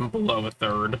get him below a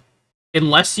third.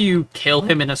 Unless you kill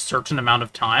him in a certain amount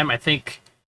of time. I think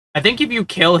if you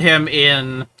kill him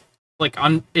in like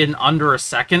in under a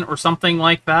second or something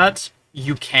like that,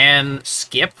 you can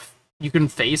skip. You can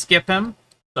phase skip him.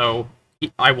 So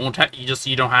I won't have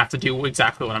you don't have to do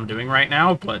exactly what I'm doing right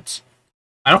now, but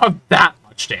I don't have that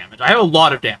much damage. I have a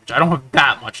lot of damage. I don't have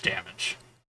that much damage.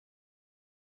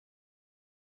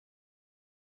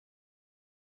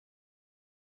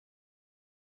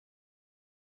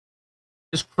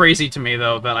 It's crazy to me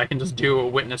though that I can just do a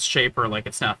witness shaper like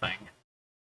it's nothing.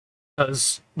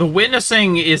 Because the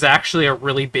witnessing is actually a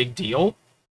really big deal.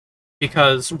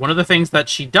 Because one of the things that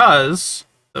she does,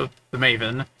 the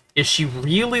Maven, is she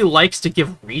really likes to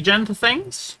give regen to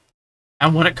things.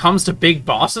 And when it comes to big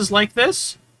bosses like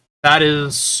this, that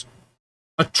is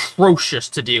atrocious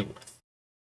to deal with.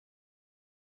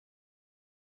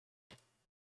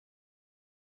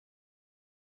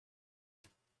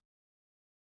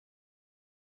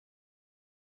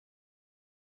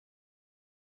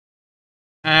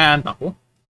 And bubble.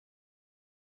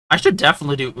 I should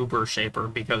definitely do Uber Shaper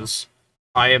because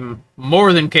I am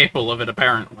more than capable of it,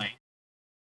 apparently.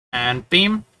 And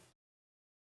beam.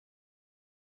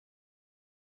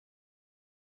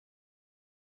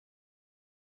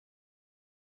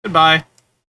 Goodbye.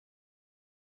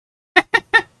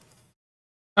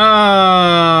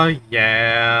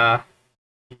 Yeah.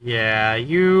 Yeah,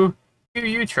 you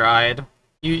tried.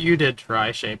 You did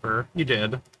try, Shaper. You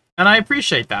did. And I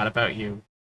appreciate that about you.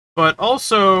 But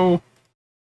also,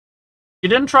 you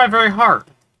didn't try very hard.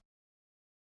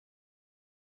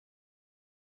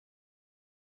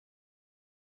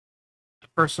 The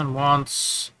person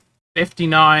wants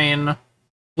 59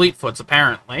 Fleetfoots,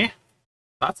 apparently.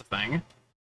 That's a thing.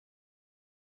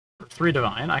 For 3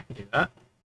 Divine, I can do that.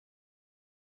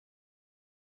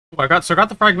 Ooh, I got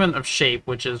the Fragment of Shape,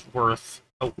 which is worth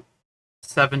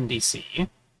 70 C.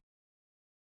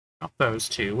 Got those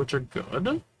two, which are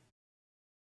good.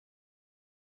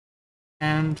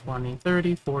 And 20,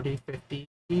 30, 40, 50...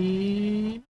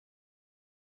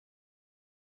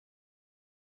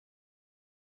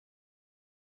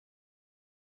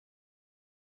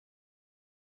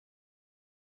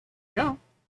 Go.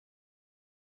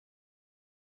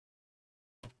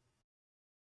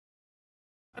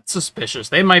 That's suspicious.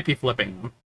 They might be flipping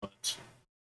them, but...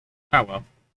 oh well.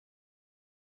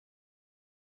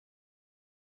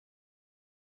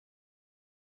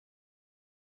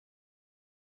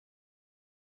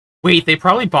 Wait, they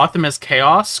probably bought them as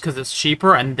Chaos because it's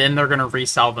cheaper, and then they're going to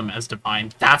resell them as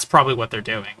Divine. That's probably what they're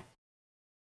doing.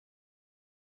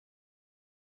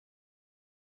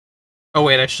 Oh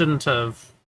wait, I shouldn't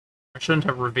have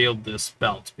revealed this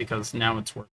belt because now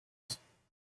it's worth it.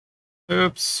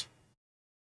 Oops.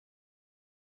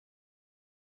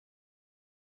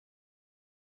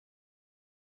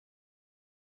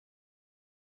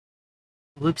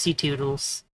 Whoopsie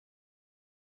toodles.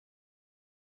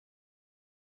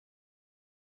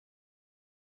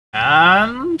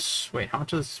 And wait, how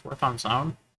much is this worth on its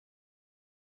own?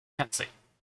 Can't see.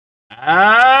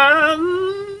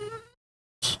 And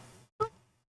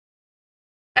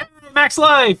hey, max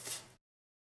life.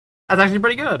 That's actually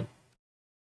pretty good.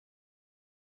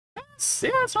 Yeah,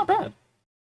 it's not bad.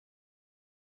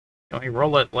 Can we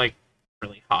roll it like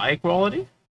really high quality?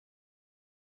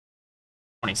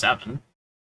 27.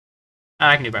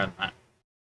 I can do better than that.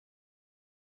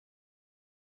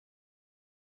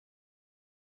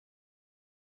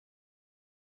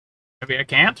 Maybe I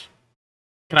can't?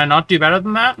 Can I not do better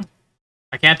than that?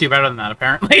 I can't do better than that,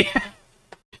 apparently.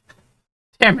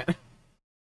 Damn it.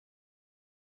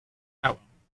 Oh.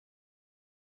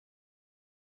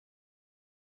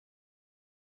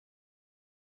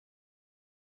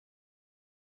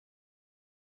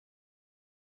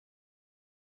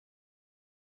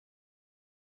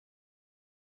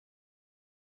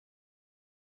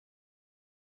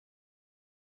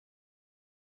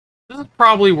 This is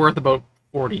probably worth about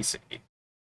 40C.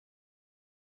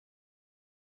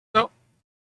 So,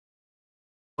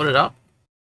 put it up.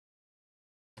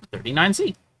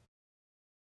 39C.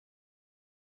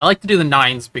 I like to do the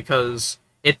 9s because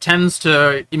it tends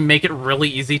to make it really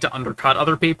easy to undercut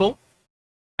other people.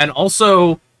 And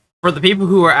also, for the people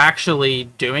who are actually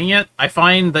doing it, I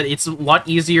find that it's a lot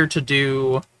easier to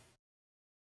do...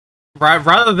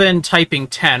 Rather than typing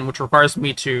 10, which requires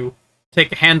me to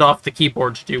take a hand off the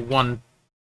keyboard to do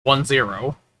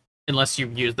 1-0, unless you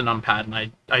use the numpad,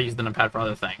 and I use the numpad for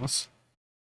other things.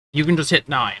 You can just hit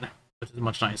 9, which is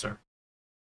much nicer.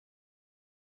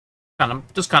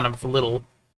 Just kind of a little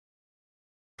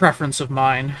preference of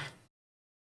mine.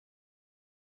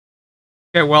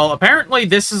 Okay, well, apparently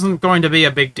this isn't going to be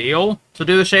a big deal to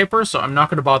do the shapers, so I'm not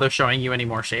going to bother showing you any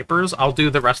more shapers. I'll do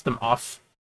the rest of them off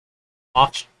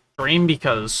stream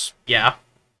because, yeah.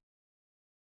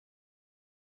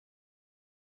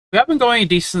 We have been going a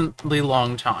decently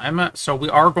long time, so we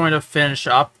are going to finish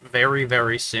up very,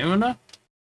 very soon.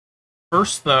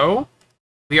 First, though,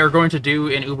 we are going to do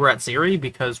an Uber Atziri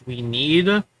because we need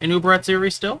an Uber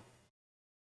Atziri still.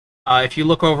 If you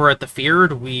look over at the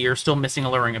Feared, we are still missing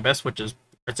Alluring Abyss, which is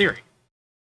Atziri.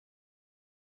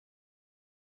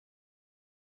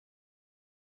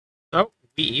 So,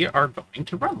 we are going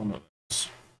to run one of those.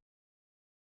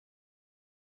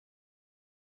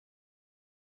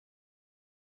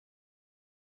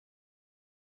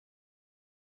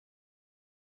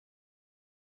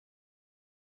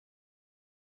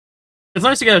 It's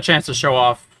nice to get a chance to show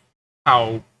off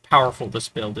how powerful this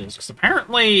build is, because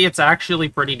apparently it's actually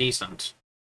pretty decent.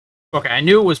 Okay, I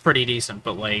knew it was pretty decent,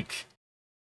 but, like...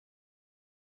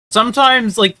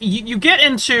 Sometimes, like, you get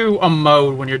into a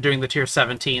mode when you're doing the tier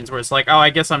 17s where it's like, oh, I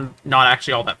guess I'm not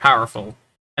actually all that powerful.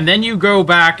 And then you go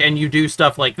back and you do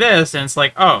stuff like this, and it's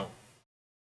like, oh.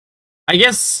 I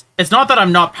guess it's not that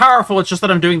I'm not powerful, it's just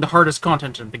that I'm doing the hardest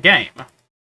content in the game.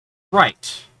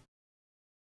 Right.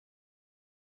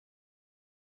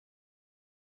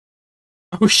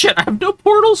 Oh shit, I have no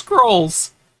portal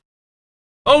scrolls!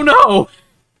 Oh no!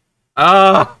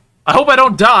 I hope I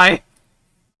don't die,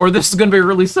 or this is gonna be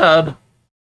really sad.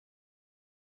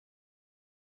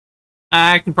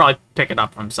 I can probably pick it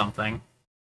up from something.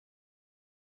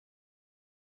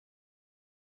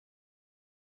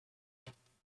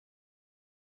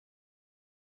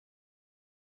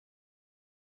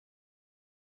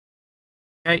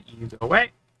 Okay, you go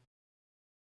away.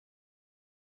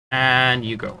 And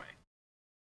you go away.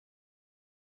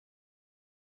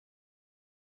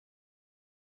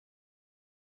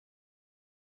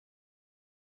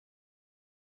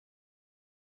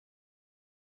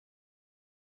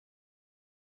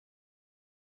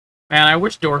 Man, I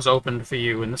wish doors opened for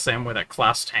you in the same way that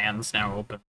clasped hands now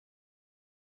open.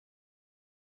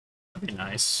 That'd be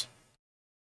nice.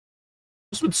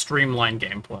 This would streamline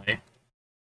gameplay.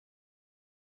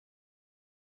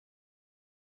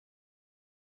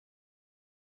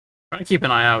 Trying to keep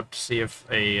an eye out to see if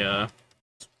a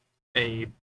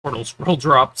portal scroll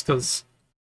drops, because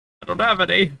I don't have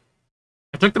any.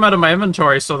 I took them out of my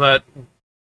inventory so that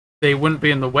they wouldn't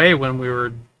be in the way when we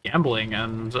were gambling,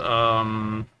 and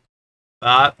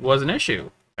that was an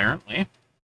issue, apparently.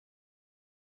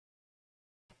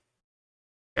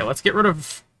 Okay, let's get rid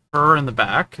of her in the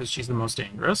back, because she's the most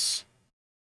dangerous.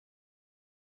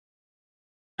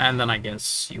 And then I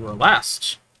guess you are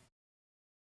last.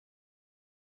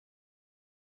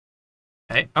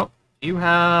 Okay, oh, you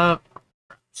have...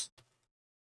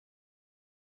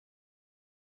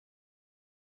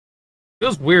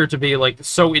 Feels weird to be, like,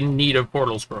 so in need of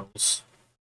portal scrolls.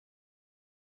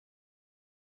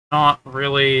 Not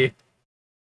really a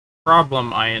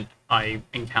problem I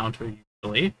encounter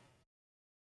usually.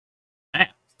 Eh,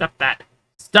 stop that.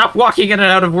 Stop walking in and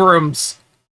out of rooms!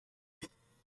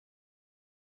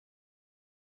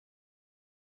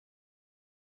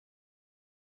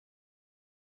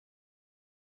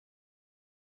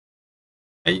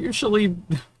 I usually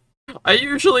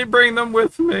bring them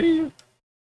with me.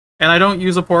 And I don't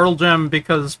use a portal gem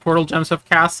because portal gems have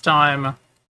cast time. And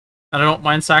I don't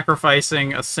mind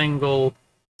sacrificing a single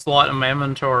slot in my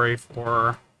inventory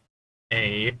for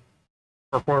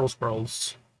portal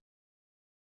scrolls.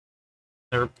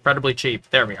 They're incredibly cheap.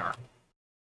 There we are.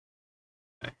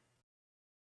 Okay.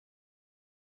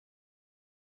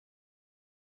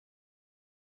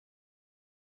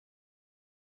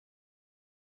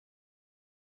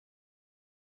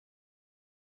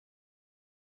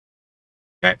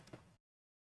 Okay.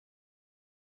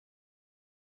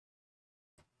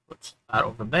 Put that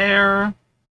over there.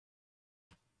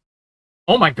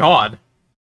 Oh my god.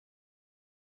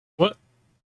 What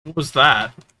was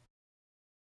that?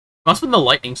 Must have been the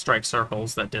lightning strike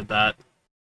circles that did that.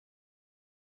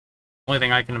 Only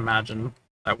thing I can imagine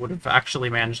that would have actually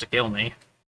managed to kill me.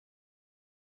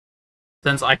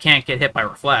 Since I can't get hit by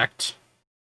reflect.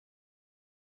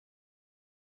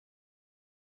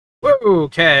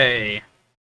 Okay.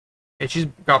 Okay, she's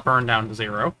got burned down to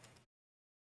 0.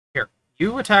 Here,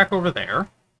 you attack over there.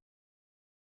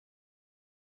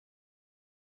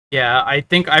 Yeah, I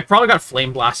think I probably got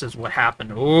flame blast is what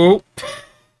happened. Oh.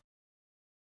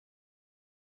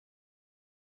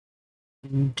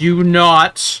 Do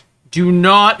not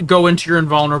go into your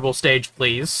invulnerable stage,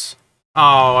 please.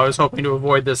 Oh, I was hoping to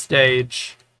avoid this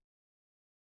stage.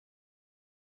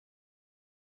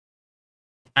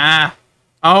 Ah.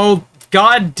 Oh,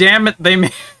 god damn it,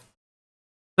 the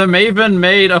Maven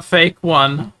made a fake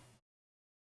one.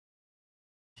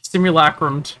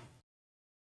 Simulacrumed.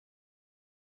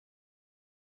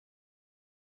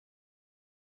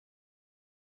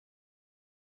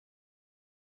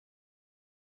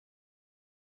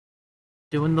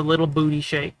 Doing the little booty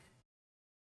shake.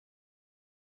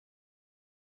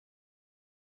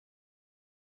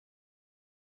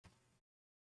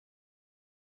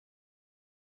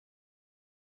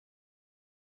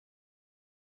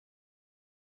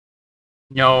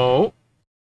 No.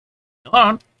 Hold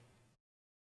on.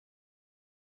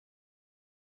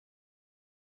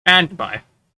 And goodbye.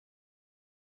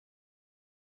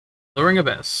 Luring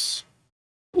Abyss.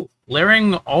 Ooh,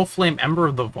 Layering All Flame Ember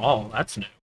of the Vol. That's new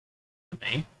to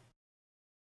me. Is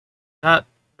that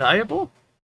valuable?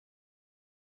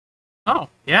 Oh,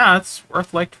 yeah, it's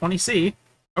worth like 20C.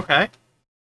 Okay.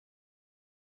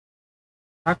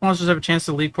 Pack monsters have a chance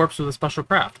to lead corpse with a special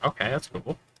craft. Okay, that's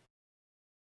cool.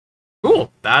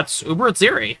 Cool, that's Uber at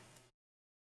Ziri.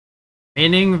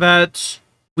 Meaning that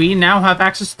we now have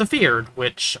access to the Feared,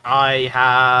 which I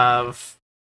have...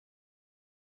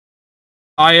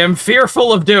 I am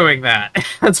fearful of doing that.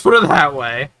 Let's put it that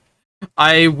way.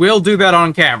 I will do that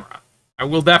on camera. I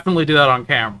will definitely do that on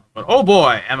camera. But oh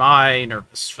boy, am I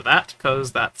nervous for that,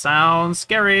 because that sounds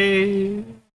scary.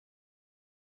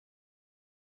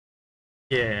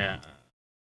 Yeah.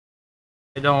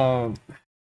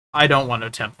 I don't want to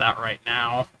attempt that right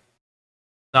now.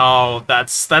 No,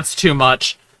 that's too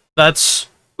much. That's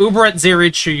Uber at Ziri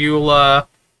Chuyula,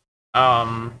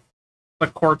 the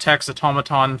Cortex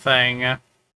Automaton thing,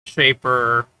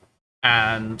 Shaper,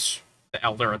 and the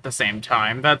Elder at the same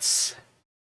time. That's...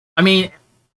 I mean,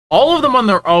 all of them on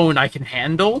their own I can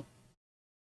handle.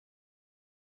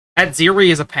 At Ziri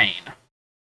is a pain.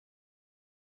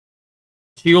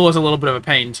 Chuyula is a little bit of a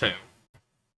pain, too.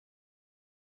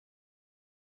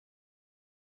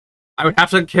 I would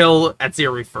have to kill at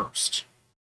Ziri first.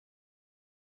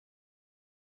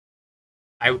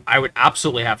 I would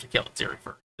absolutely have to kill at Ziri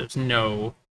first. There's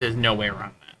no way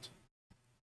around that.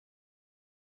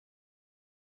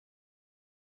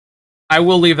 I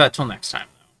will leave that till next time,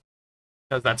 though.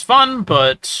 Because that's fun,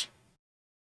 but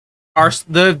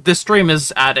the stream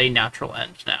is at a natural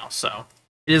end now, so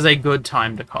it is a good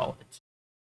time to call it.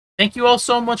 Thank you all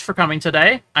so much for coming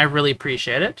today. I really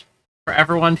appreciate it. For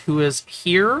everyone who is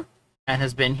here and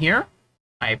has been here,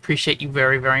 I appreciate you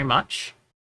very, very much.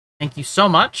 Thank you so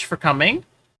much for coming.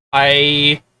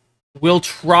 I will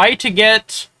try to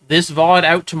get this VOD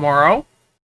out tomorrow.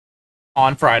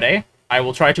 on Friday. I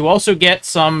will try to also get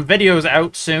some videos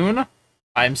out soon.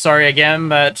 I'm sorry again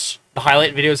that the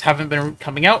highlight videos haven't been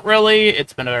coming out, really.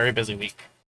 It's been a very busy week.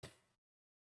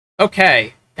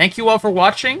 Okay, thank you all for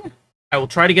watching. I will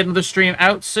try to get another stream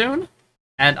out soon,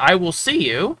 and I will see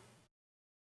you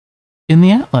in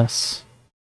the Atlas.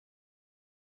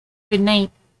 Good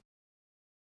night.